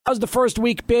How's the first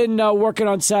week been working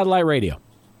on satellite radio?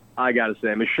 I got to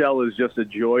say, Michelle is just a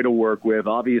joy to work with.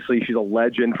 Obviously, she's a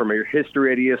legend from her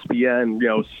history at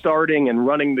ESPN, starting and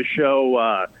running the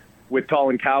show with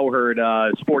Colin Cowherd,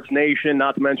 Sports Nation,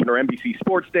 not to mention her NBC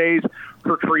Sports Days,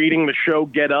 her creating the show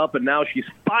Get Up, and now she's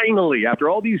finally,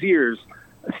 after all these years,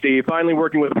 Steve, finally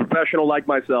working with a professional like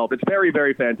myself. It's very,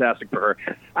 very fantastic for her.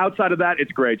 Outside of that,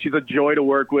 it's great. She's a joy to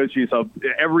work with.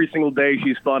 Every single day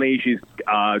she's funny. She's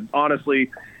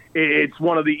honestly, it's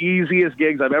one of the easiest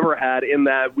gigs I've ever had in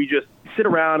that we just sit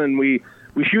around and we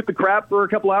shoot the crap for a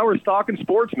couple hours talking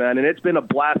sports, man, and it's been a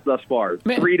blast thus far.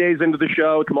 Man. 3 days into the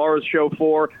show, tomorrow's show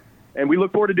 4, and we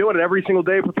look forward to doing it every single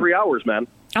day for 3 hours, man.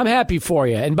 I'm happy for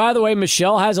you. And by the way,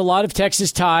 Michelle has a lot of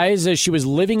Texas ties. She was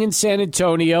living in San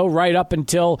Antonio right up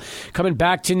until coming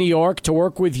back to New York to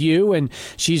work with you. And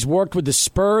she's worked with the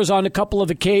Spurs on a couple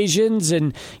of occasions.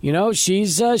 And,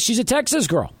 she's a Texas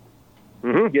girl.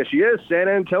 Mm-hmm. Yes, she is. San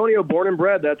Antonio, born and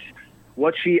bred. That's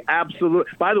what she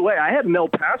absolutely... By the way, I had an El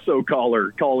Paso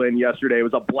caller call in yesterday. It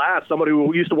was a blast. Somebody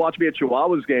who used to watch me at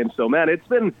Chihuahuas games. So, man,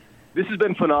 this has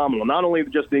been phenomenal. Not only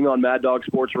just being on Mad Dog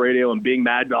Sports Radio and being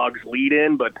Mad Dog's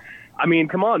lead-in, but, I mean,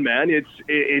 come on, man.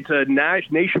 It's a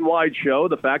nationwide show.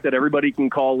 The fact that everybody can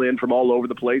call in from all over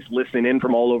the place, listen in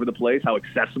from all over the place, how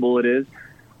accessible it is.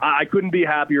 I couldn't be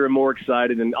happier and more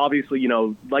excited. And obviously,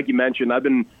 like you mentioned, I've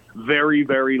been very,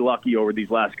 very lucky over these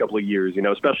last couple of years,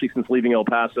 especially since leaving El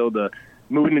Paso,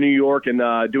 moving to New York and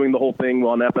doing the whole thing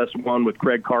on FS1 with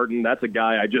Craig Carton. That's a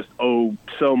guy I just owe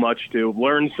so much to,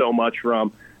 learned so much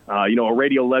from. A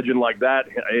radio legend like that,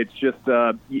 it's just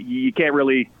you can't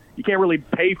really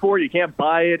pay for it. You can't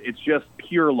buy it. It's just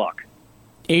pure luck.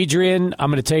 Adrian,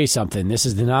 I'm going to tell you something. This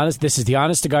is the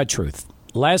honest to God truth.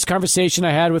 Last conversation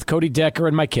I had with Cody Decker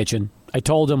in my kitchen, I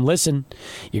told him, listen,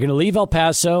 you're going to leave El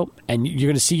Paso and you're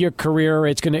going to see your career.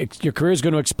 Your career is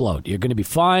going to explode. You're going to be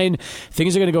fine.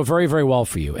 Things are going to go very, very well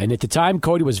for you. And at the time,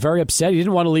 Cody was very upset. He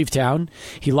didn't want to leave town.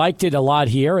 He liked it a lot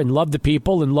here and loved the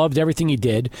people and loved everything he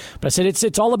did. But I said,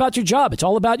 it's all about your job. It's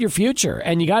all about your future,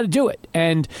 and you got to do it.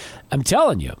 And I'm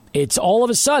telling you, it's all of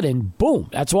a sudden, boom,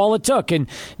 that's all it took. And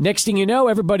next thing you know,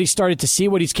 everybody started to see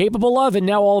what he's capable of, and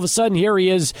now all of a sudden, here he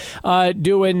is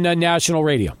doing national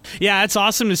radio. Yeah, it's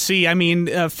awesome to see. I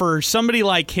mean, for somebody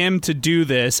like him to do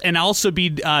this and also be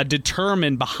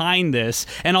determined behind this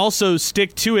and also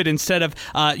stick to it instead of,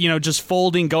 just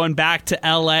folding, going back to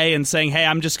L.A. and saying, hey,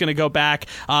 I'm just going to go back,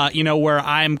 where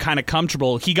I'm kind of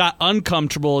comfortable. He got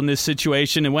uncomfortable in this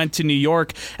situation and went to New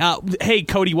York. Hey,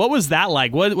 Cody, what was that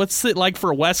like? What's it like for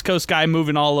a West Coast guy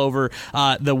moving all over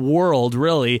the world,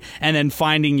 really, and then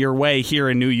finding your way here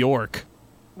in New York?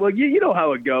 Well, you know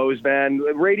how it goes, man.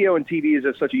 Radio and TV is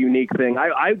such a unique thing.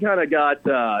 I kind of got,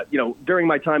 during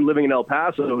my time living in El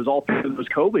Paso, it was all through those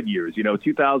COVID years,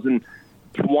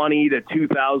 2020 to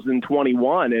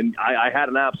 2021, and I had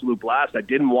an absolute blast. I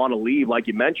didn't want to leave, like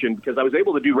you mentioned, because I was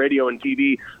able to do radio and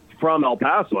TV from El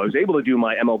Paso. I was able to do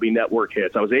my MLB Network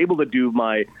hits. I was able to do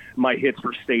my hits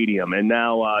for Stadium. And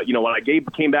now, when I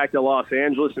came back to Los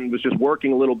Angeles and was just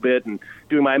working a little bit and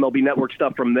doing my MLB Network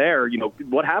stuff from there,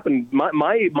 what happened,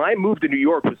 my move to New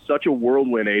York was such a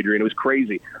whirlwind, Adrian. It was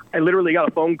crazy. I literally got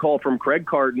a phone call from Craig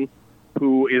Carton,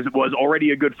 who was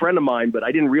already a good friend of mine, but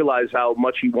I didn't realize how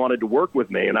much he wanted to work with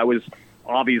me. And I was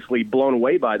obviously blown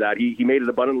away by that. He made it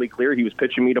abundantly clear he was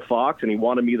pitching me to Fox, and he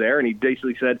wanted me there. And he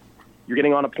basically said, you're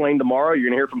getting on a plane tomorrow, you're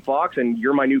going to hear from Fox, and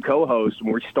you're my new co-host,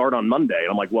 and we start on Monday.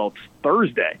 And I'm like, well, it's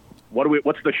Thursday.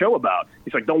 What's the show about?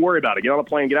 He's like, don't worry about it. Get on a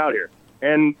plane, get out here.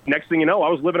 And next thing you know, I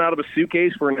was living out of a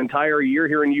suitcase for an entire year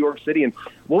here in New York City. And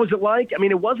what was it like? I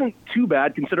mean, it wasn't too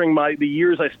bad considering the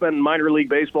years I spent in minor league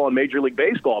baseball and Major League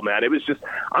Baseball, man. It was just,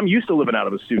 I'm used to living out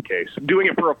of a suitcase. Doing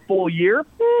it for a full year,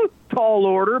 tall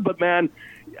order, but man,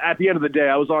 at the end of the day,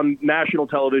 I was on national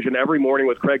television every morning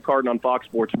with Craig Carton on Fox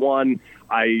Sports 1.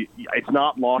 It's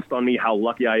not lost on me how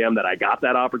lucky I am that I got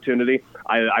that opportunity.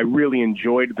 I really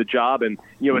enjoyed the job, and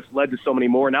it's led to so many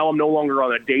more. Now I'm no longer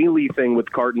on a daily thing with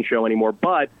Carton Show anymore,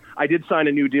 but I did sign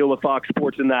a new deal with Fox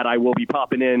Sports in that I will be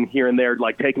popping in here and there,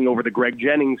 like taking over the Greg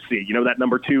Jennings seat, that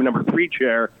number 2, number 3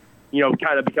 chair,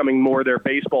 kind of becoming more their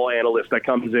baseball analyst that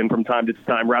comes in from time to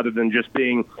time rather than just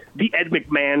being the Ed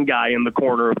McMahon guy in the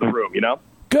corner of the room,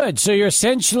 Good. So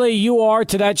you are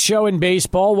to that show in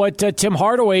baseball what Tim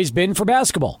Hardaway's been for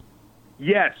basketball.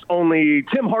 Yes, only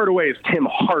Tim Hardaway is Tim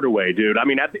Hardaway, dude. I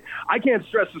mean, I can't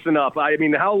stress this enough. I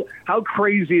mean, how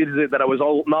crazy is it that I was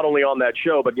not only on that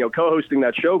show, but co-hosting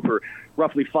that show for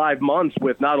roughly 5 months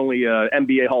with not only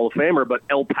NBA Hall of Famer, but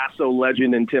El Paso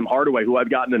legend and Tim Hardaway, who I've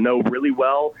gotten to know really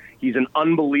well. He's an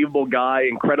unbelievable guy,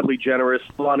 incredibly generous,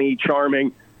 funny,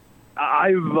 charming.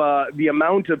 the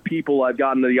amount of people I've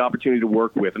gotten the opportunity to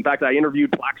work with. In fact, I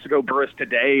interviewed Plaxico Burress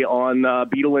today on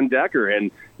Beetle and Decker,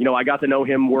 and I got to know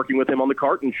him working with him on the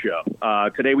Carton Show.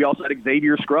 Today we also had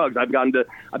Xavier Scruggs. I've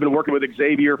been working with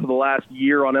Xavier for the last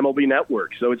year on MLB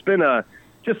Network, so it's been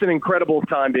just an incredible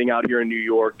time being out here in New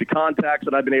York. The contacts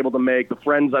that I've been able to make, the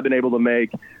friends I've been able to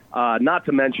make, not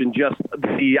to mention just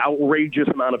the outrageous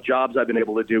amount of jobs I've been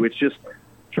able to do. It's just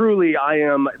truly, I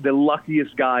am the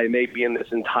luckiest guy maybe in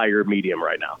this entire medium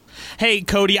right now. Hey,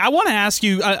 Cody, I want to ask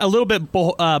you a little bit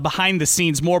behind the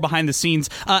scenes.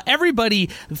 Everybody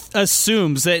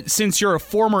assumes that since you're a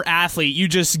former athlete, you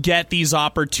just get these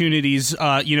opportunities,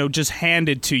 just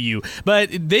handed to you. But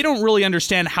they don't really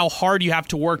understand how hard you have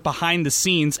to work behind the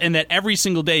scenes, and that every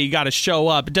single day you got to show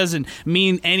up. It doesn't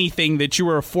mean anything that you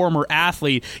were a former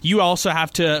athlete. You also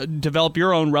have to develop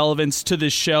your own relevance to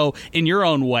this show in your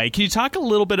own way. Can you talk a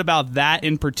little bit about that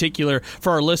in particular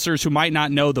for our listeners who might not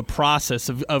know the process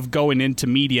of going into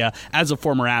media as a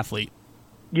former athlete?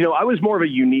 I was more of a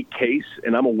unique case,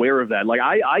 and I'm aware of that. Like,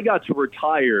 I got to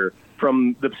retire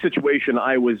from the situation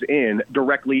I was in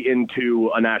directly into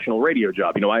a national radio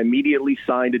job. I immediately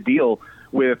signed a deal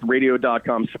with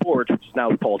Radio.com Sports, which is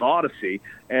now called Odyssey,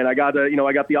 and I got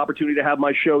the opportunity to have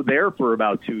my show there for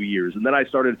about 2 years, and then I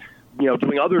started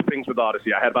doing other things with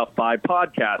Odyssey. I had about 5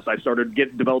 podcasts. I started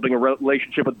developing a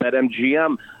relationship with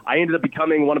BetMGM. I ended up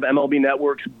becoming one of MLB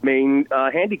Network's main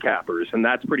handicappers, and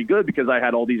that's pretty good because I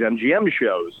had all these MGM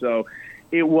shows. So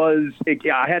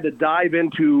I had to dive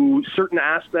into certain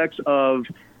aspects of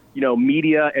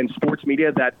media and sports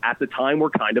media that at the time were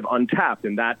kind of untapped,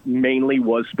 and that mainly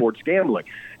was sports gambling.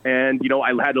 And,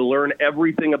 I had to learn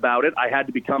everything about it. I had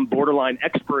to become borderline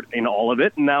expert in all of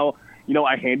it, and now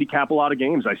I handicap a lot of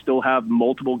games. I still have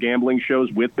multiple gambling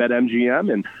shows with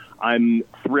BetMGM, and I'm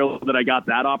thrilled that I got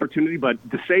that opportunity.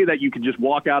 But to say that you can just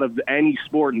walk out of any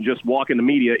sport and just walk into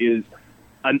media is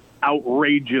an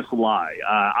outrageous lie.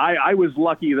 I was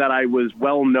lucky that I was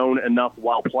well known enough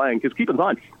while playing, because keep in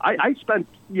mind, I spent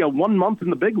 1 month in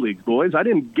the big leagues, boys. I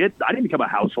didn't become a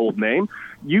household name.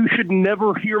 You should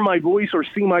never hear my voice or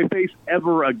see my face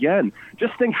ever again.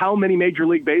 Just think how many Major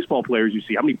League Baseball players you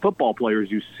see, how many football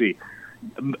players you see.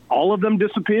 All of them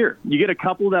disappear. You get a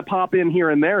couple that pop in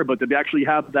here and there, but to actually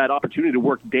have that opportunity to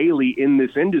work daily in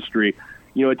this industry,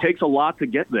 it takes a lot to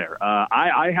get there.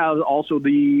 I have also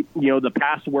the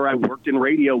past where I worked in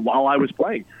radio while I was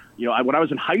playing. When I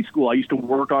was in high school, I used to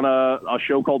work on a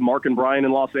show called Mark and Brian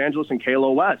in Los Angeles and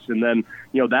KLOS. And then,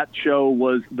 that show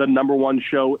was the #1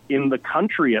 show in the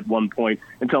country at one point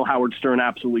until Howard Stern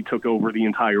absolutely took over the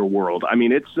entire world. I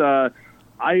mean,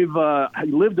 I've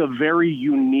lived a very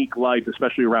unique life,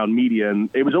 especially around media. And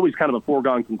it was always kind of a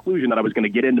foregone conclusion that I was going to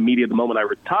get into media the moment I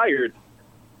retired.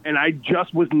 And I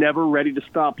just was never ready to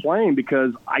stop playing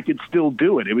because I could still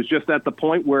do it. It was just at the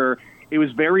point where it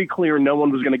was very clear no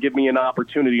one was going to give me an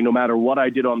opportunity no matter what I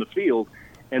did on the field.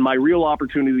 And my real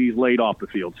opportunities laid off the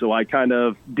field. So I kind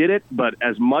of did it, but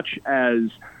as much as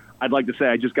I'd like to say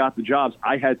I just got the jobs,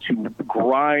 I had to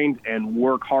grind and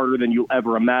work harder than you'll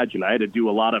ever imagine. I had to do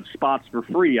a lot of spots for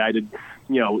free. I had to,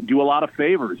 do a lot of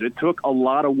favors. It took a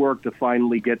lot of work to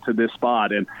finally get to this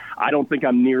spot, and I don't think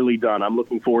I'm nearly done. I'm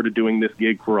looking forward to doing this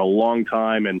gig for a long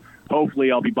time, and hopefully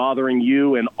I'll be bothering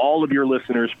you and all of your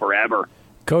listeners forever.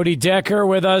 Cody Decker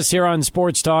with us here on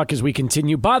Sports Talk as we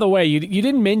continue. By the way, you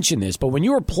didn't mention this, but when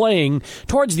you were playing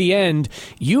towards the end,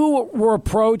 you were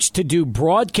approached to do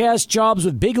broadcast jobs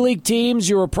with big league teams.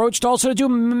 You were approached also to do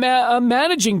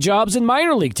managing jobs in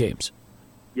minor league teams.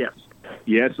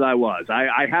 Yes, I was.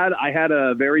 I had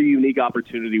a very unique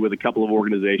opportunity with a couple of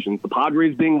organizations, the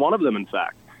Padres being one of them, in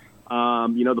fact.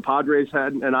 The Padres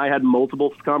and I had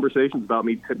multiple conversations about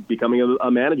me becoming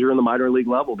a manager in the minor league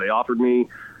level. They offered me,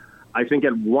 I think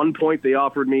at one point they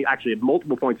offered me, actually at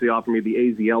multiple points they offered me the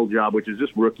AZL job, which is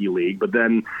just rookie league. But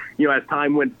then, as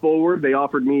time went forward, they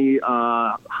offered me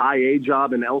a high A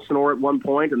job in Elsinore at one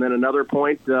point. And then another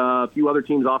point, a few other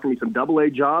teams offered me some double A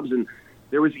jobs. And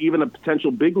there was even a potential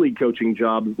big league coaching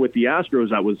job with the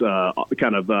Astros that was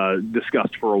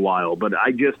discussed for a while. But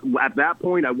at that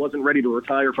point, I wasn't ready to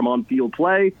retire from on-field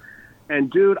play.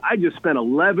 And, dude, I just spent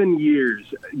 11 years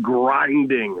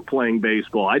grinding playing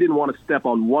baseball. I didn't want to step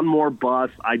on one more bus.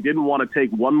 I didn't want to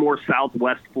take one more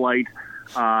Southwest flight,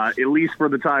 at least for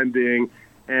the time being.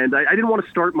 And I didn't want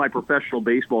to start my professional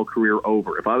baseball career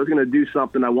over. If I was going to do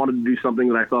something, I wanted to do something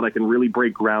that I thought I can really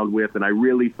break ground with. And I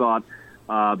really thought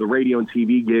the radio and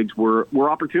TV gigs were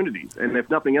opportunities. And if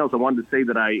nothing else, I wanted to say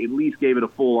that I at least gave it a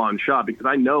full-on shot because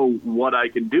I know what I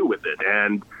can do with it.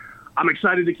 And I'm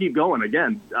excited to keep going.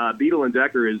 Again, Beetle and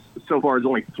Decker is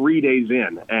only 3 days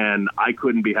in, and I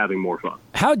couldn't be having more fun.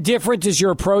 How different is your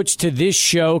approach to this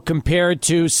show compared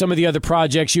to some of the other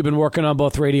projects you've been working on,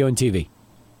 both radio and TV?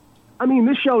 I mean,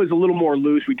 this show is a little more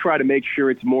loose. We try to make sure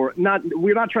it's more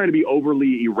we're not trying to be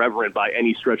overly irreverent by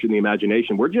any stretch of the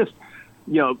imagination. We're just,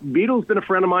 Beetle's been a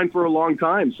friend of mine for a long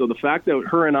time. So the fact that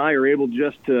her and I are able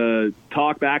just to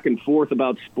talk back and forth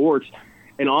about sports,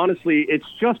 and honestly, it's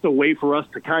just a way for us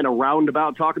to kind of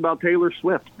roundabout talk about Taylor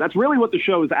Swift. That's really what the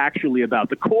show is actually about.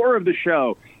 The core of the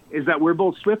show is that we're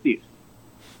both Swifties.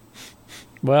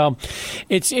 Well,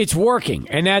 it's working,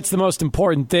 and that's the most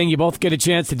important thing. You both get a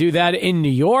chance to do that in New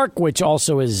York, which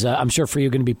also is, I'm sure for you,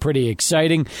 going to be pretty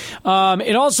exciting.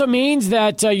 It also means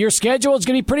that your schedule is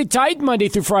going to be pretty tight Monday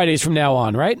through Fridays from now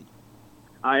on, right?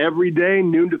 Every day,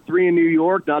 noon to 3 in New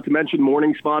York, not to mention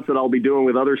morning spots that I'll be doing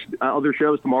with other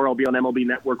shows. Tomorrow I'll be on MLB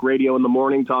Network Radio in the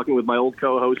morning talking with my old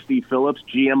co-host, Steve Phillips,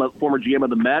 former GM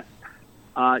of the Mets.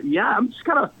 I'm just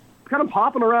kind of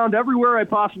popping around everywhere I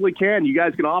possibly can. You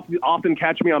guys can often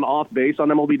catch me on Off Base on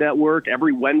MLB Network.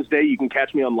 Every Wednesday, you can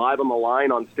catch me on Live on the Line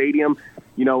on Stadium.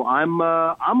 I'm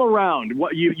around.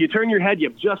 What you turn your head, you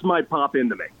just might pop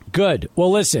into me. Good.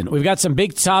 Well, listen, we've got some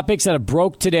big topics that have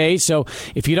broke today, so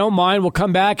if you don't mind, we'll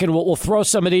come back and we'll throw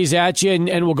some of these at you,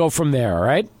 and we'll go from there, all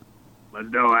right? Let's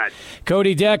do it.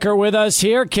 Cody Decker with us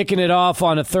here, kicking it off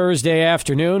on a Thursday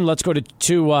afternoon. Let's go to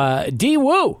D.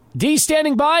 Woo. D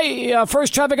standing by,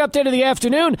 first traffic update of the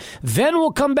afternoon. Then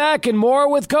we'll come back and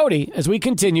more with Cody as we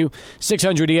continue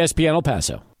 600 ESPN El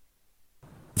Paso.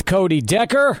 Cody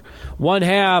Decker, one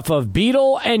half of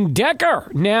Beetle and Decker.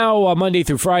 Now Monday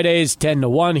through Fridays, 10 to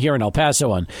 1 here in El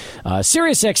Paso on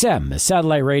Sirius XM,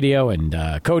 satellite radio.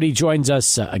 And Cody joins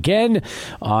us again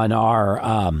on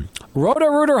our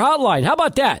Roto-Rooter hotline. How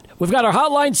about that? We've got our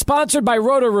hotline sponsored by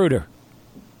Roto-Rooter.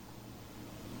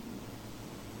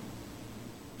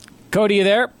 Cody, you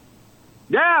there?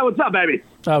 Yeah, what's up, baby?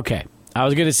 Okay. I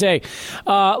was going to say,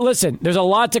 listen, there's a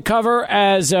lot to cover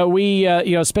as we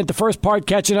spent the first part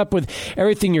catching up with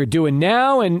everything you're doing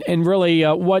now and really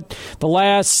what the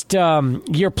last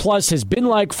year plus has been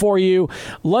like for you.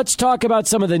 Let's talk about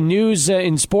some of the news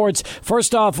in sports.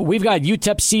 First off, we've got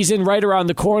UTEP season right around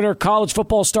the corner. College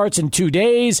football starts in 2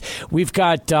 days. We've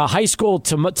got high school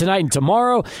tonight and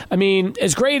tomorrow. I mean,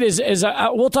 as great as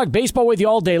we'll talk baseball with you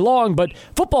all day long, but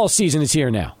football season is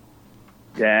here now.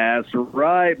 That's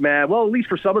right, man. Well, at least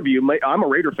for some of you, I'm a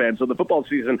Raider fan, so the football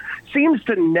season seems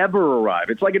to never arrive.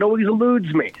 It's like it always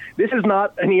eludes me. This is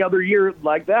not any other year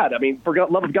like that. I mean, for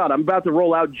love of God, I'm about to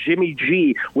roll out Jimmy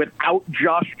G without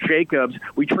Josh Jacobs.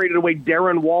 We traded away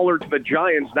Darren Waller to the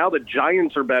Giants. Now the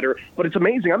Giants are better. But it's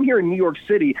amazing. I'm here in New York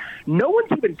City. No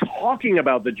one's even talking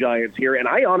about the Giants here, and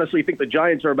I honestly think the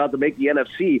Giants are about to make the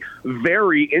NFC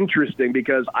very interesting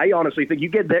because I honestly think you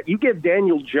give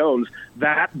Daniel Jones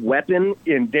that weapon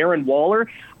in Darren Waller,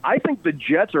 I think the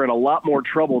Jets are in a lot more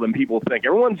trouble than people think.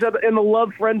 Everyone's in the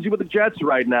love frenzy with the Jets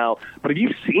right now. But have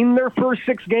you seen their first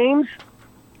 6 games?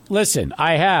 Listen,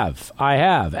 I have.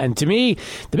 And to me,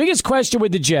 the biggest question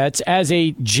with the Jets, as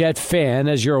a Jet fan,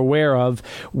 as you're aware of,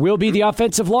 will be the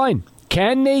offensive line.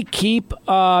 Can they keep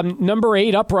number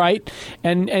 8 upright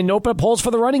and open up holes for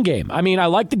the running game? I mean, I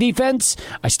like the defense.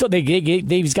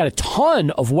 They've got a ton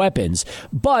of weapons,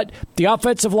 but the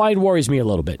offensive line worries me a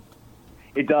little bit.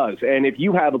 It does. And if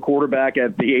you have a quarterback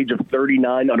at the age of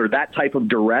 39 under that type of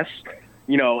duress,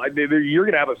 you're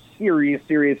going to have a serious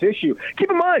issue.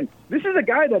 Keep in mind, this is a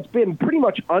guy that's been pretty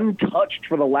much untouched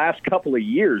for the last couple of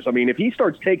years. I mean, if he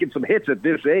starts taking some hits at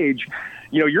this age,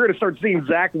 you're going to start seeing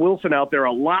Zach Wilson out there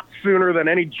a lot sooner than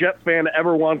any Jet fan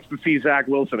ever wants to see Zach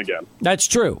Wilson again. That's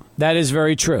true. That is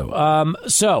very true.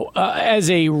 So, as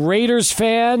a Raiders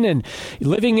fan and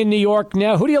living in New York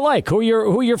now, who do you like? Who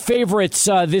are your favorites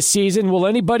this season? Will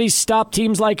anybody stop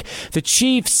teams like the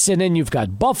Chiefs? And then you've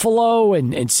got Buffalo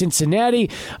and Cincinnati.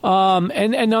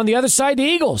 And on the other side, the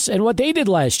Eagles and what they did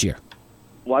last year.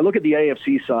 Well, I look at the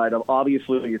AFC side.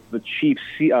 Obviously, it's the Chiefs'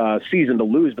 season to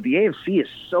lose, but the AFC is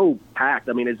so packed.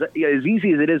 I mean, as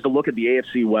easy as it is to look at the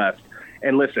AFC West,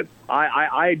 and listen,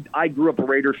 I grew up a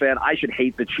Raider fan. I should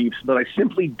hate the Chiefs, but I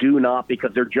simply do not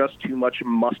because they're just too much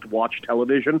must-watch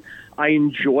television. I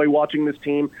enjoy watching this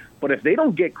team, but if they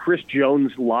don't get Chris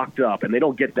Jones locked up and they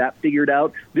don't get that figured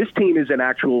out, this team is in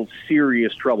actual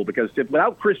serious trouble because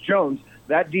without Chris Jones,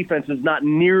 that defense is not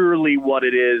nearly what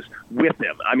it is with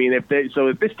him. I mean, if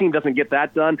this team doesn't get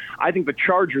that done, I think the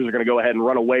Chargers are going to go ahead and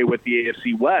run away with the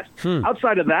AFC West.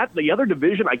 Outside of that, the other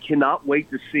division I cannot wait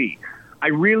to see. I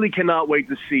really cannot wait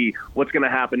to see what's going to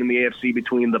happen in the AFC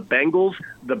between the Bengals,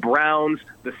 the Browns,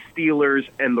 the Steelers,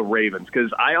 and the Ravens,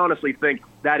 because I honestly think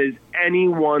that is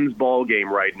anyone's ball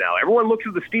game right now. Everyone looks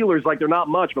at the Steelers like they're not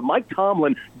much, but Mike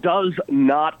Tomlin does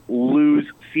not lose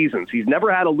seasons. He's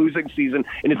never had a losing season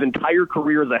in his entire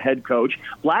career as a head coach.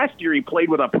 Last year, he played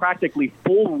with a practically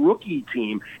full rookie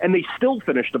team, and they still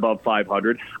finished above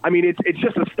 500. I mean, it's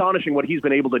just astonishing what he's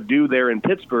been able to do there in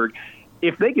Pittsburgh.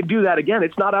 If they could do that again,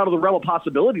 it's not out of the realm of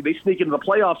possibility. They sneak into the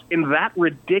playoffs in that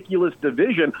ridiculous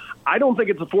division. I don't think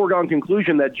it's a foregone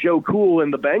conclusion that Joe Cool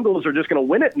and the Bengals are just going to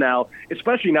win it now,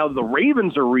 especially now that the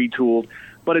Ravens are retooled.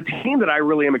 But a team that I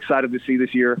really am excited to see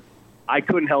this year, I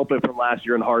couldn't help it from last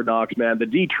year in Hard Knocks, man. The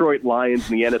Detroit Lions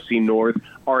in the NFC North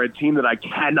are a team that I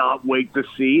cannot wait to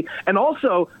see. And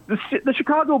also, the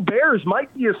Chicago Bears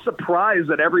might be a surprise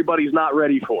that everybody's not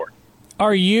ready for.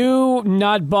 Are you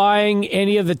not buying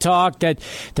any of the talk that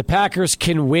the Packers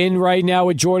can win right now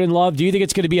with Jordan Love? Do you think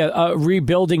it's going to be a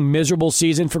rebuilding, miserable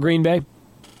season for Green Bay?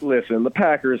 Listen, the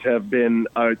Packers have been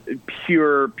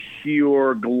pure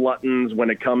gluttons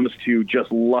when it comes to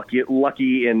just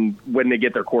lucky in when they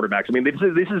get their quarterbacks. I mean, this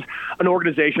is an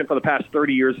organization for the past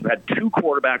 30 years that had two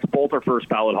quarterbacks, both are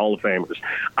first-ballot Hall of Famers.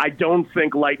 I don't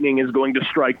think lightning is going to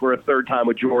strike for a third time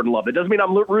with Jordan Love. It doesn't mean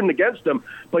I'm rooting against him,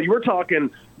 but you were talking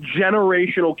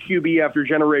generational QB after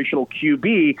generational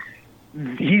QB.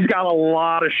 He's got a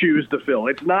lot of shoes to fill.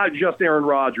 It's not just Aaron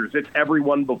Rodgers. It's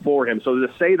everyone before him. So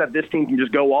to say that this team can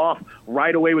just go off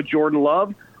right away with Jordan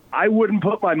Love, I wouldn't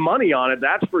put my money on it,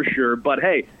 that's for sure. But,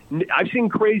 hey, I've seen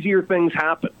crazier things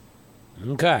happen.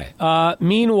 Okay.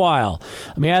 Meanwhile,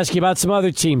 let me ask you about some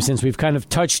other teams since we've kind of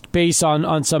touched base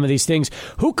on some of these things.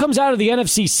 Who comes out of the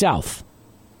NFC South?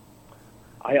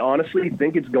 I honestly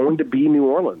think it's going to be New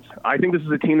Orleans. I think this is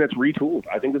a team that's retooled.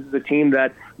 I think this is a team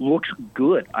that looks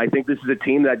good. I think this is a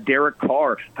team that Derek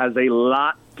Carr has a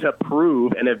lot to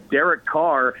prove. And if Derek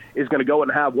Carr is going to go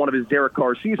and have one of his Derek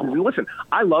Carr seasons, and listen,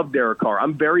 I love Derek Carr.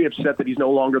 I'm very upset that he's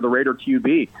no longer the Raider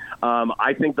QB.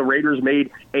 I think the Raiders made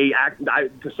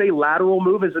to say lateral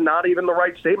move is not even the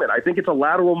right statement. I think it's a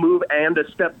lateral move and a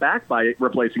step back by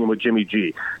replacing him with Jimmy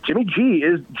G. Jimmy G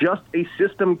is just a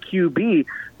system QB.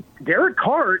 Derek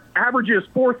Carr averages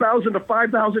 4,000 to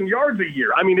 5,000 yards a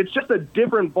year. I mean, it's just a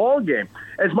different ball game.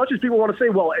 As much as people want to say,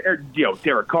 well,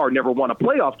 Derek Carr never won a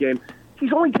playoff game,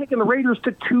 he's only taken the Raiders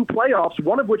to 2 playoffs,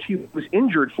 one of which he was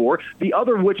injured for, the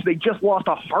other of which they just lost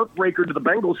a heartbreaker to the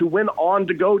Bengals, who went on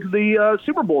to go to the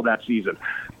Super Bowl that season.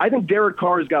 I think Derek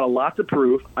Carr has got a lot to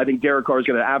prove. I think Derek Carr is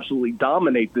going to absolutely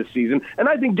dominate this season, and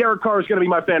I think Derek Carr is going to be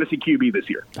my fantasy QB this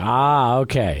year.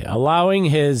 Okay. Allowing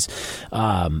his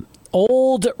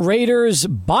old Raiders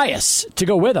bias to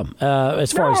go with him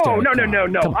as far as Derek Carr.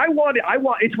 No. I want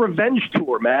it's revenge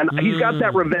tour, man. He's got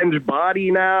that revenge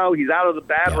body now. He's out of the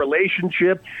bad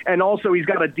relationship, and also he's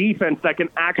got a defense that can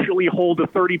actually hold a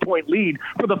 30-point lead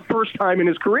for the first time in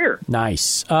his career.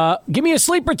 Nice. Give me a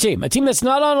sleeper team, a team that's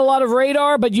not on a lot of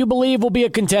radar, but you believe will be a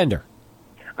contender.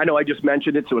 I know I just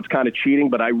mentioned it, so it's kind of cheating,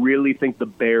 but I really think the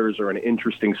Bears are an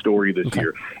interesting story this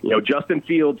year. You know, Justin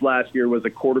Fields last year was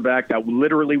a quarterback that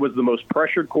literally was the most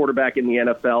pressured quarterback in the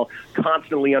NFL,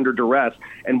 constantly under duress,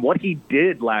 and what he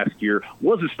did last year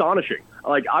was astonishing.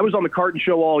 Like, I was on the Carton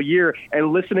Show all year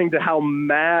and listening to how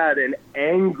mad and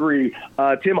angry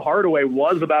Tim Hardaway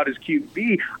was about his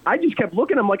QB. I just kept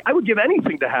looking at him like, I would give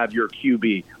anything to have your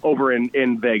QB over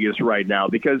in Vegas right now,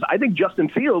 because I think Justin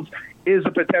Fields is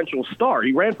a potential star.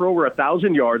 He ran for over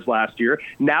 1,000 yards last year.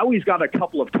 Now he's got a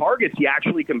couple of targets he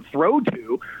actually can throw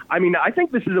to. I mean, I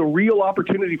think this is a real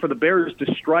opportunity for the Bears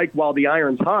to strike while the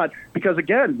iron's hot, because,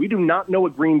 again, we do not know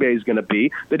what Green Bay is going to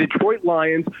be. The Detroit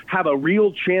Lions have a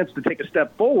real chance to take a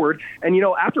step forward. And, you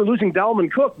know, after losing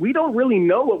Dalvin Cook, we don't really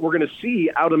know what we're going to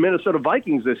see out of Minnesota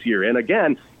Vikings this year. And,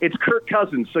 again, it's Kirk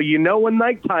Cousins. So you know when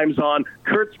nighttime's on,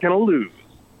 Kurt's going to lose.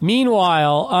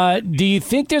 Meanwhile, do you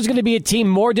think there's going to be a team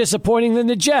more disappointing than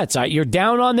the Jets? You're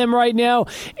down on them right now.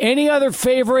 Any other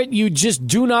favorite you just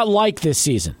do not like this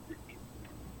season?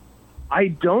 I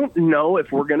don't know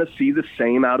if we're going to see the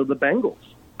same out of the Bengals.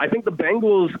 I think the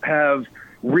Bengals have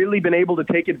really been able to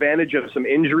take advantage of some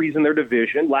injuries in their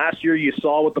division. Last year, you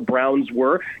saw what the Browns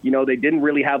were. You know, they didn't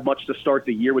really have much to start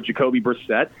the year with Jacoby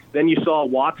Brissett. Then you saw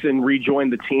Watson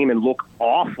rejoin the team and look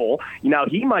awful. Now,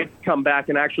 he might come back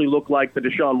and actually look like the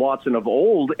Deshaun Watson of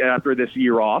old after this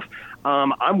year off.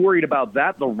 I'm worried about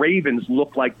that. The Ravens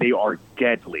look like they are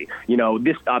deadly. You know,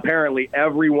 this apparently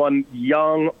everyone,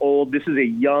 young, old, this is a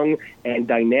young and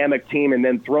dynamic team, and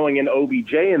then throwing in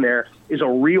OBJ in there is a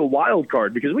real wild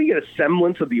card, because we get a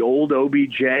semblance of the old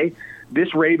OBJ.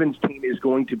 this Ravens team is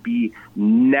going to be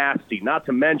nasty. Not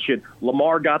to mention,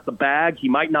 Lamar got the bag. He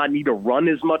might not need to run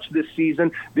as much this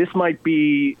season. This might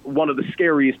be one of the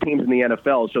scariest teams in the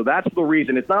NFL. So that's the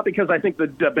reason. It's not because I think the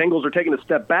Bengals are taking a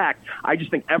step back. I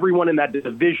just think everyone in that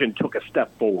division took a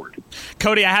step forward.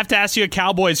 Cody, I have to ask you a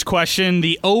Cowboys question.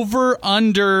 The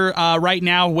over-under right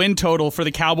now win total for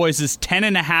the Cowboys is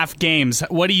 10.5 games.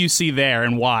 What do you see there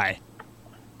and why?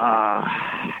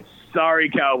 Sorry,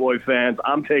 Cowboy fans.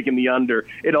 I'm taking the under.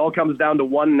 It all comes down to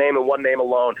one name and one name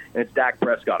alone, and it's Dak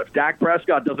Prescott. If Dak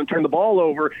Prescott doesn't turn the ball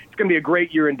over, it's going to be a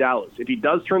great year in Dallas. If he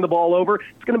does turn the ball over,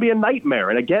 it's going to be a nightmare.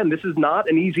 And again, this is not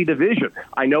an easy division.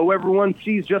 I know everyone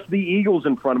sees just the Eagles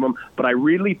in front of them, but I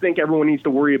really think everyone needs to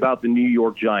worry about the New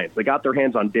York Giants. They got their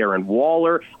hands on Darren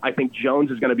Waller. I think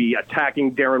Jones is going to be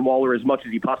attacking Darren Waller as much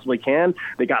as he possibly can.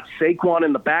 They got Saquon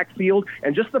in the backfield,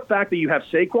 and just the fact that you have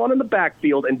Saquon in the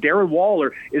backfield and Darren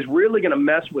Waller is really going to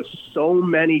mess with so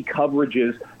many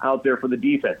coverages out there for the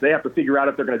defense. They have to figure out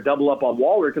if they're going to double up on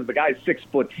Waller because the guy's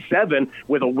 6'7"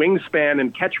 with a wingspan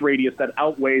and catch radius that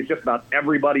outweighs just about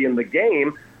everybody in the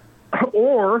game.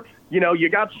 Or, you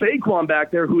got Saquon back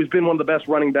there, who has been one of the best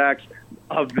running backs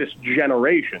of this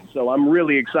generation. So I'm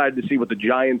really excited to see what the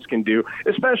Giants can do,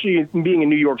 especially being in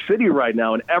New York City right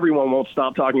now, and everyone won't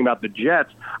stop talking about the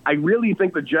Jets. I really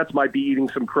think the Jets might be eating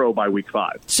some crow by week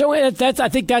 5. So I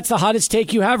think that's the hottest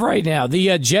take you have right now.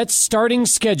 The Jets' starting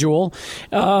schedule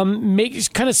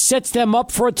kind of sets them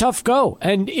up for a tough go.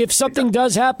 And if something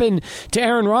does happen to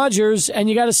Aaron Rodgers and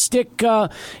you got to stick,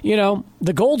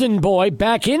 the golden boy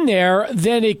back in there,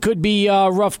 then it could be a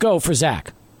rough go for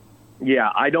Zach.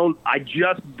 Yeah, I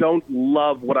just don't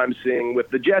love what I'm seeing with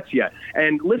the Jets yet.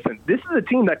 And listen, this is a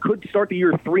team that could start the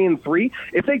year 3-3.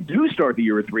 If they do start the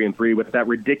year 3-3 with that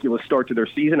ridiculous start to their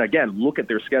season, again, look at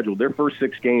their schedule. Their first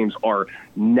 6 games are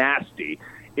nasty.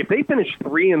 If they finish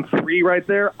 3-3 right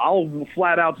there, I'll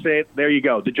flat out say it. There you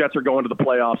go. The Jets are going to the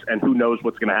playoffs, and who knows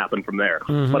what's going to happen from there.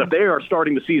 Mm-hmm. But if they are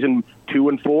starting the season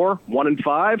 2-4,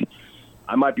 1-5,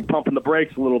 I might be pumping the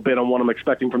brakes a little bit on what I'm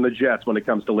expecting from the Jets when it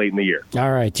comes to late in the year.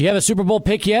 All right. Do you have a Super Bowl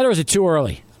pick yet, or is it too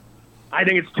early? I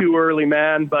think it's too early,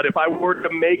 man. But if I were to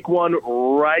make one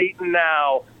right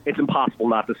now, it's impossible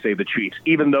not to say the Chiefs.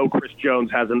 Even though Chris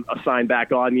Jones hasn't signed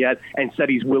back on yet and said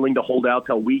he's willing to hold out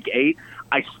till week 8,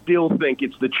 I still think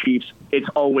it's the Chiefs. It's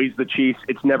always the Chiefs.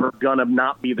 It's never going to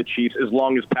not be the Chiefs as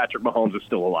long as Patrick Mahomes is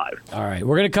still alive. All right.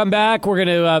 We're going to come back. We're going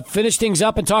to finish things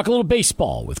up and talk a little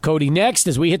baseball with Cody next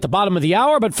as we hit the bottom of the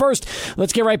hour. But first,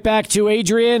 let's get right back to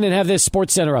Adrian and have this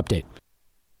Sports Center update.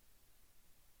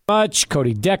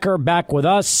 Cody Decker back with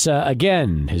us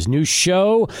again. His new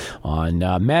show on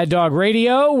Mad Dog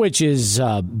Radio, which is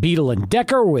Beetle and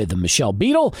Decker with Michelle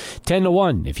Beetle,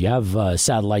 10-1. If you have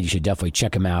satellite, you should definitely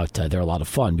check them out. They're a lot of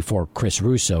fun before Chris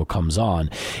Russo comes on.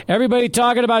 Everybody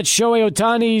talking about Shohei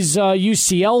Ohtani's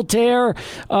UCL tear.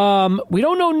 We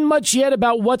don't know much yet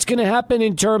about what's going to happen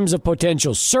in terms of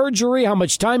potential surgery, how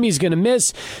much time he's going to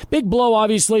miss. Big blow,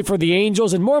 obviously, for the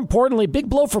Angels, and more importantly, big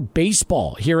blow for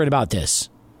baseball hearing about this.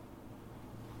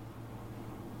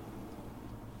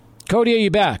 Cody, are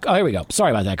you back? Oh, here we go.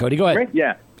 Sorry about that, Cody. Go ahead.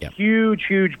 Yeah.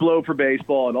 Huge blow for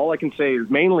baseball, and all I can say is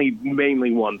mainly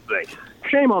one thing.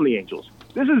 Shame on the Angels.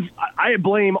 I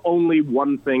blame only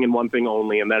one thing and one thing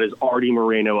only, and that is Artie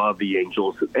Moreno of the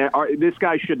Angels. This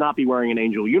guy should not be wearing an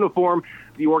Angel uniform.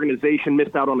 The organization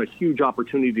missed out on a huge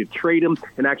opportunity to trade him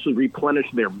and actually replenish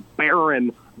their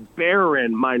barren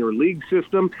minor league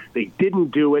system. They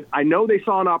didn't do it. I know they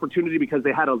saw an opportunity because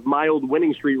they had a mild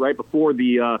winning streak right before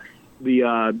the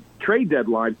trade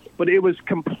deadline, but it was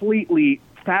completely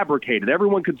fabricated.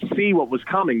 Everyone could see what was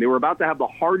coming. They were about to have the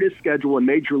hardest schedule in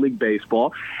Major League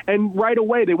Baseball, and right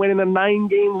away they went in a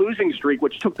 9-game losing streak,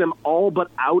 which took them all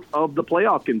but out of the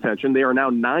playoff contention. They are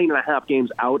now 9.5 games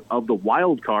out of the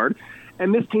wild card,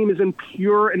 and this team is in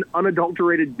pure and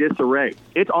unadulterated disarray.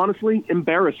 It's honestly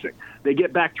embarrassing. They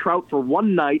get back Trout for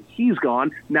one night. He's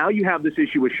gone. Now you have this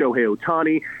issue with Shohei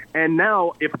Ohtani. And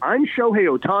now, if I'm Shohei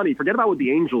Ohtani, forget about what the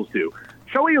Angels do.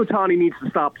 Shohei Ohtani needs to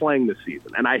stop playing this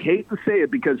season. And I hate to say it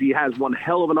because he has one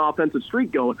hell of an offensive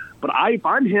streak going, but if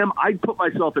I'm him, I'd put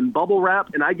myself in bubble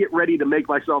wrap and I get ready to make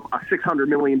myself a $600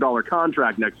 million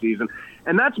contract next season.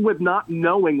 And that's with not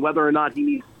knowing whether or not he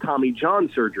needs Tommy John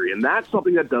surgery. And that's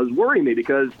something that does worry me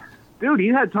because, dude, he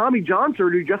had Tommy John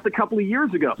surgery just a couple of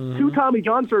years ago. Mm-hmm. 2 Tommy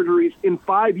John surgeries in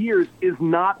 5 years is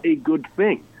not a good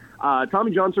thing. Tommy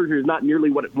John surgery is not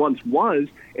nearly what it once was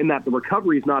in that the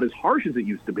recovery is not as harsh as it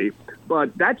used to be,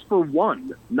 but that's for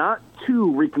 1, not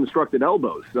 2 reconstructed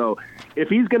elbows. So if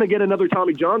he's going to get another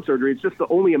Tommy John surgery, it's just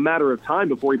only a matter of time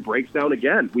before he breaks down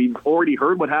again. We've already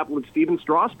heard what happened with Steven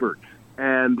Strasburg.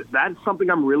 And that's something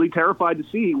I'm really terrified to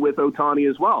see with Ohtani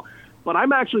as well. But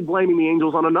I'm actually blaming the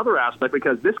Angels on another aspect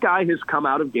because this guy has come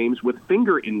out of games with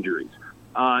finger injuries.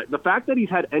 The fact that he's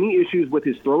had any issues with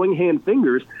his throwing hand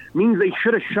fingers means they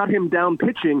should have shut him down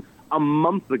pitching a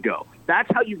month ago. That's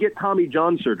how you get Tommy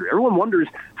John surgery. Everyone wonders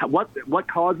what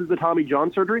causes the Tommy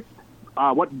John surgery,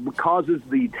 what causes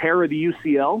the tear of the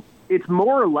UCL. It's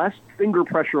more or less finger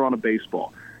pressure on a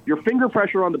baseball. Your finger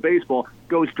pressure on the baseball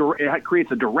it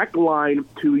creates a direct line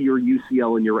to your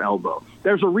UCL in your elbow.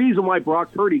 There's a reason why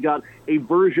Brock Purdy got a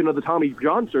version of the Tommy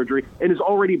John surgery and is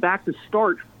already back to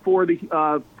start for the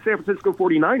San Francisco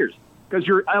 49ers. Because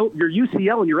your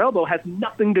UCL and your elbow has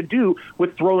nothing to do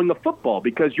with throwing the football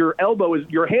because your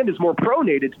hand is more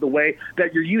pronated to the way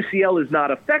that your UCL is not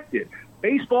affected.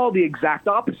 Baseball, the exact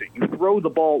opposite. You throw the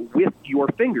ball with your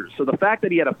fingers. So the fact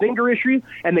that he had a finger issue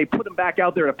and they put him back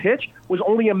out there to pitch was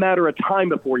only a matter of time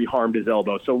before he harmed his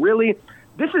elbow. So really,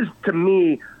 this is, to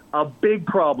me, a big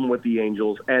problem with the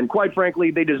Angels. And quite frankly,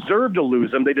 they deserve to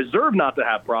lose him. They deserve not to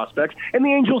have prospects. And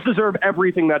the Angels deserve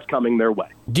everything that's coming their way.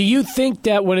 Do you think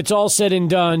that when it's all said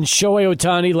and done, Shohei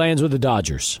Ohtani lands with the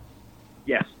Dodgers?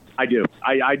 Yes. I do.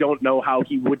 I don't know how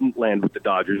he wouldn't land with the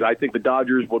Dodgers. I think the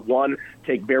Dodgers would, one,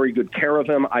 take very good care of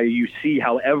him. You see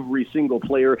how every single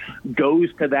player goes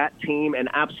to that team and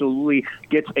absolutely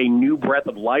gets a new breath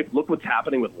of life. Look what's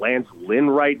happening with Lance Lynn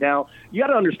right now. You got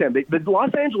to understand, the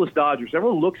Los Angeles Dodgers,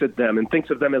 everyone looks at them and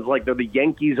thinks of them as like they're the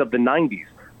Yankees of the 90s.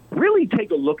 Really take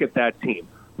a look at that team.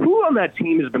 Who on that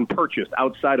team has been purchased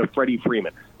outside of Freddie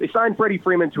Freeman? They signed Freddie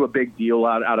Freeman to a big deal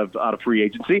out of free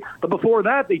agency, but before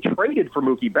that, they traded for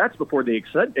Mookie Betts before they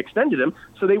extended him,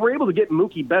 so they were able to get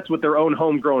Mookie Betts with their own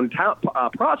homegrown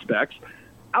prospects.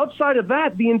 Outside of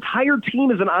that, the entire team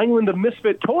is an island of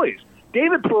misfit toys.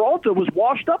 David Peralta was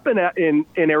washed up in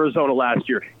Arizona last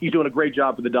year. He's doing a great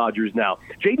job for the Dodgers now.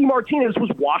 J.D. Martinez was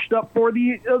washed up for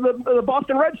the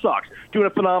Boston Red Sox, doing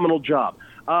a phenomenal job.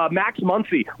 Max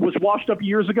Muncy was washed up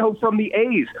years ago from the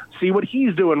A's. See what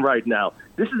he's doing right now.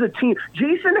 This is a team.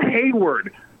 Jason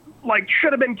Hayward,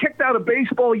 should have been kicked out of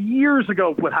baseball years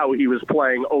ago with how he was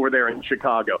playing over there in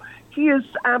Chicago. He is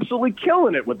absolutely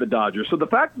killing it with the Dodgers. So the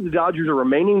fact that the Dodgers are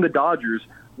remaining the Dodgers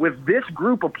with this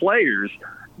group of players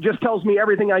just tells me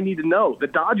everything I need to know. The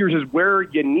Dodgers is where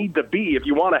you need to be if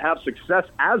you want to have success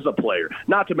as a player.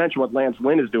 Not to mention what Lance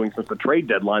Lynn is doing since the trade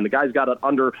deadline. The guy's got an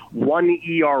under 1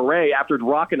 ERA after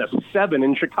rocking a 7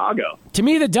 in Chicago. To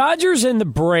me, the Dodgers and the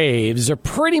Braves are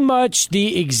pretty much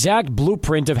the exact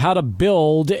blueprint of how to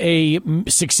build a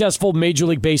successful Major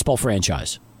League Baseball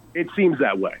franchise. It seems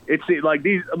that way. It's like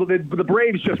the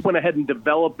Braves just went ahead and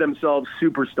developed themselves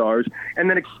superstars and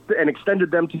then extended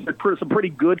them to some pretty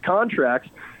good contracts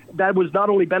that was not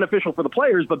only beneficial for the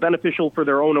players but beneficial for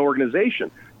their own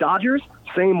organization. Dodgers,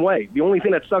 same way. The only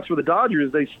thing that sucks for the Dodgers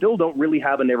is they still don't really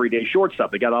have an everyday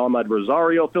shortstop. They got Ahmed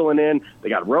Rosario filling in. They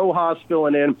got Rojas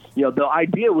filling in. The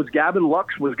idea was Gavin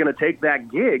Lux was going to take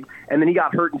that gig, and then he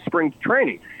got hurt in spring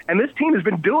training. And this team has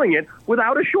been doing it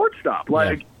without a shortstop.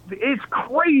 It's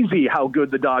crazy how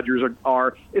good the Dodgers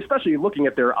are, especially looking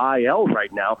at their IL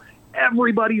right now.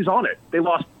 Everybody's on it. They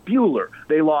lost Buehler.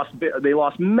 They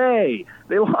lost May.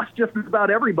 They lost just about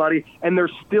everybody, and they're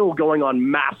still going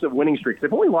on massive winning streaks.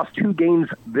 They've only lost 2 games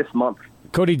this month.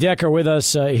 Cody Decker with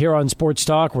us here on Sports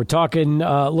Talk. We're talking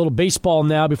a little baseball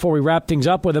now before we wrap things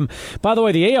up with him. By the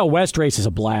way, the AL West race is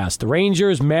a blast. The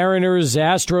Rangers, Mariners,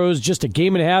 Astros, just a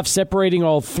game and a half separating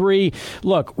all three.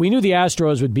 Look, we knew the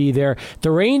Astros would be there.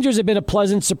 The Rangers have been a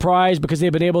pleasant surprise because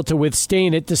they've been able to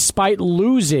withstand it despite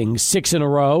losing 6 in a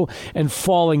row and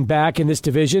falling back in this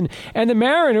division. And the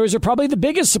Mariners are probably the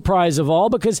biggest surprise of all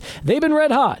because they've been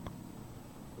red hot.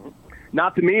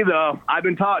 Not to me, though. I've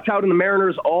been touting the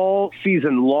Mariners all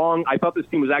season long. I thought this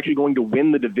team was actually going to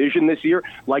win the division this year.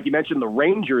 Like you mentioned, the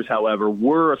Rangers, however,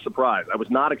 were a surprise. I was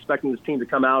not expecting this team to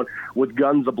come out with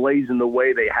guns ablaze in the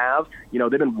way they have. They've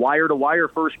been wire-to-wire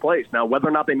first place. Now, whether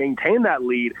or not they maintain that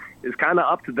lead is kind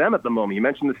of up to them at the moment. You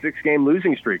mentioned the 6-game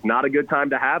losing streak. Not a good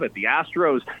time to have it. The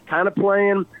Astros kind of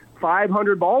playing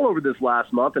 500 ball over this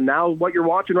last month, and now what you're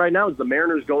watching right now is the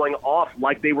Mariners going off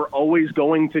like they were always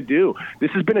going to do. This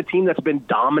has been a team that's been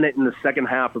dominant in the second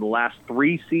half of the last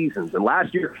 3 seasons, and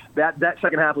last year that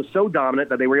second half was so dominant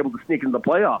that they were able to sneak into the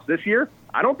playoffs. This year,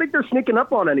 I don't think they're sneaking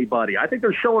up on anybody. I think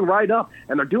they're showing right up,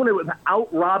 and they're doing it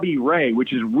without Robbie Ray,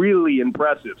 which is really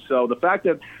impressive. So the fact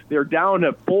that they're down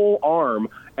at full arm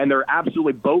and they're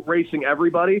absolutely boat racing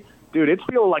everybody, dude, it's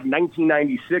feeling like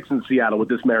 1996 in Seattle with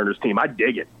this Mariners team. I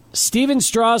dig it. Steven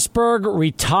Strasburg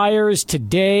retires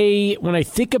today. When I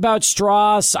think about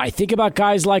Strauss, I think about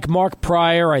guys like Mark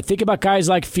Pryor. I think about guys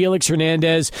like Felix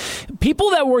Hernandez.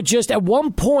 People that were just at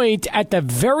one point at the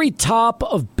very top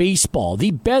of baseball,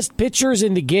 the best pitchers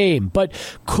in the game, but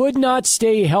could not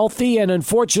stay healthy and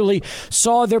unfortunately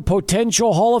saw their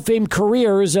potential Hall of Fame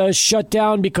careers shut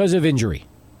down because of injury.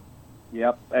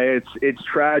 Yep, it's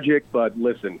tragic, but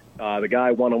listen, the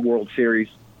guy won a World Series.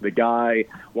 The guy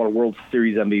won a World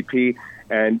Series MVP.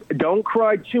 And don't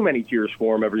cry too many tears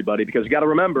for him, everybody, because you got to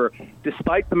remember,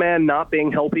 despite the man not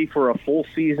being healthy for a full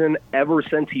season ever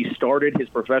since he started his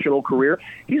professional career,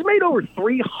 he's made over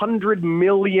 $300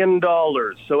 million.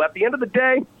 So at the end of the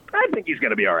day, I think he's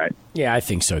going to be all right. Yeah, I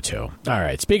think so, too. All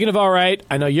right. Speaking of all right,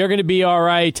 I know you're going to be all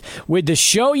right. With the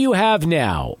show you have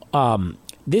now,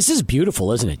 this is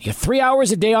beautiful, isn't it? You're 3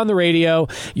 hours a day on the radio.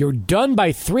 You're done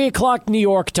by 3 o'clock New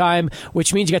York time,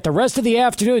 which means you got the rest of the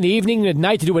afternoon, the evening, the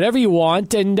night to do whatever you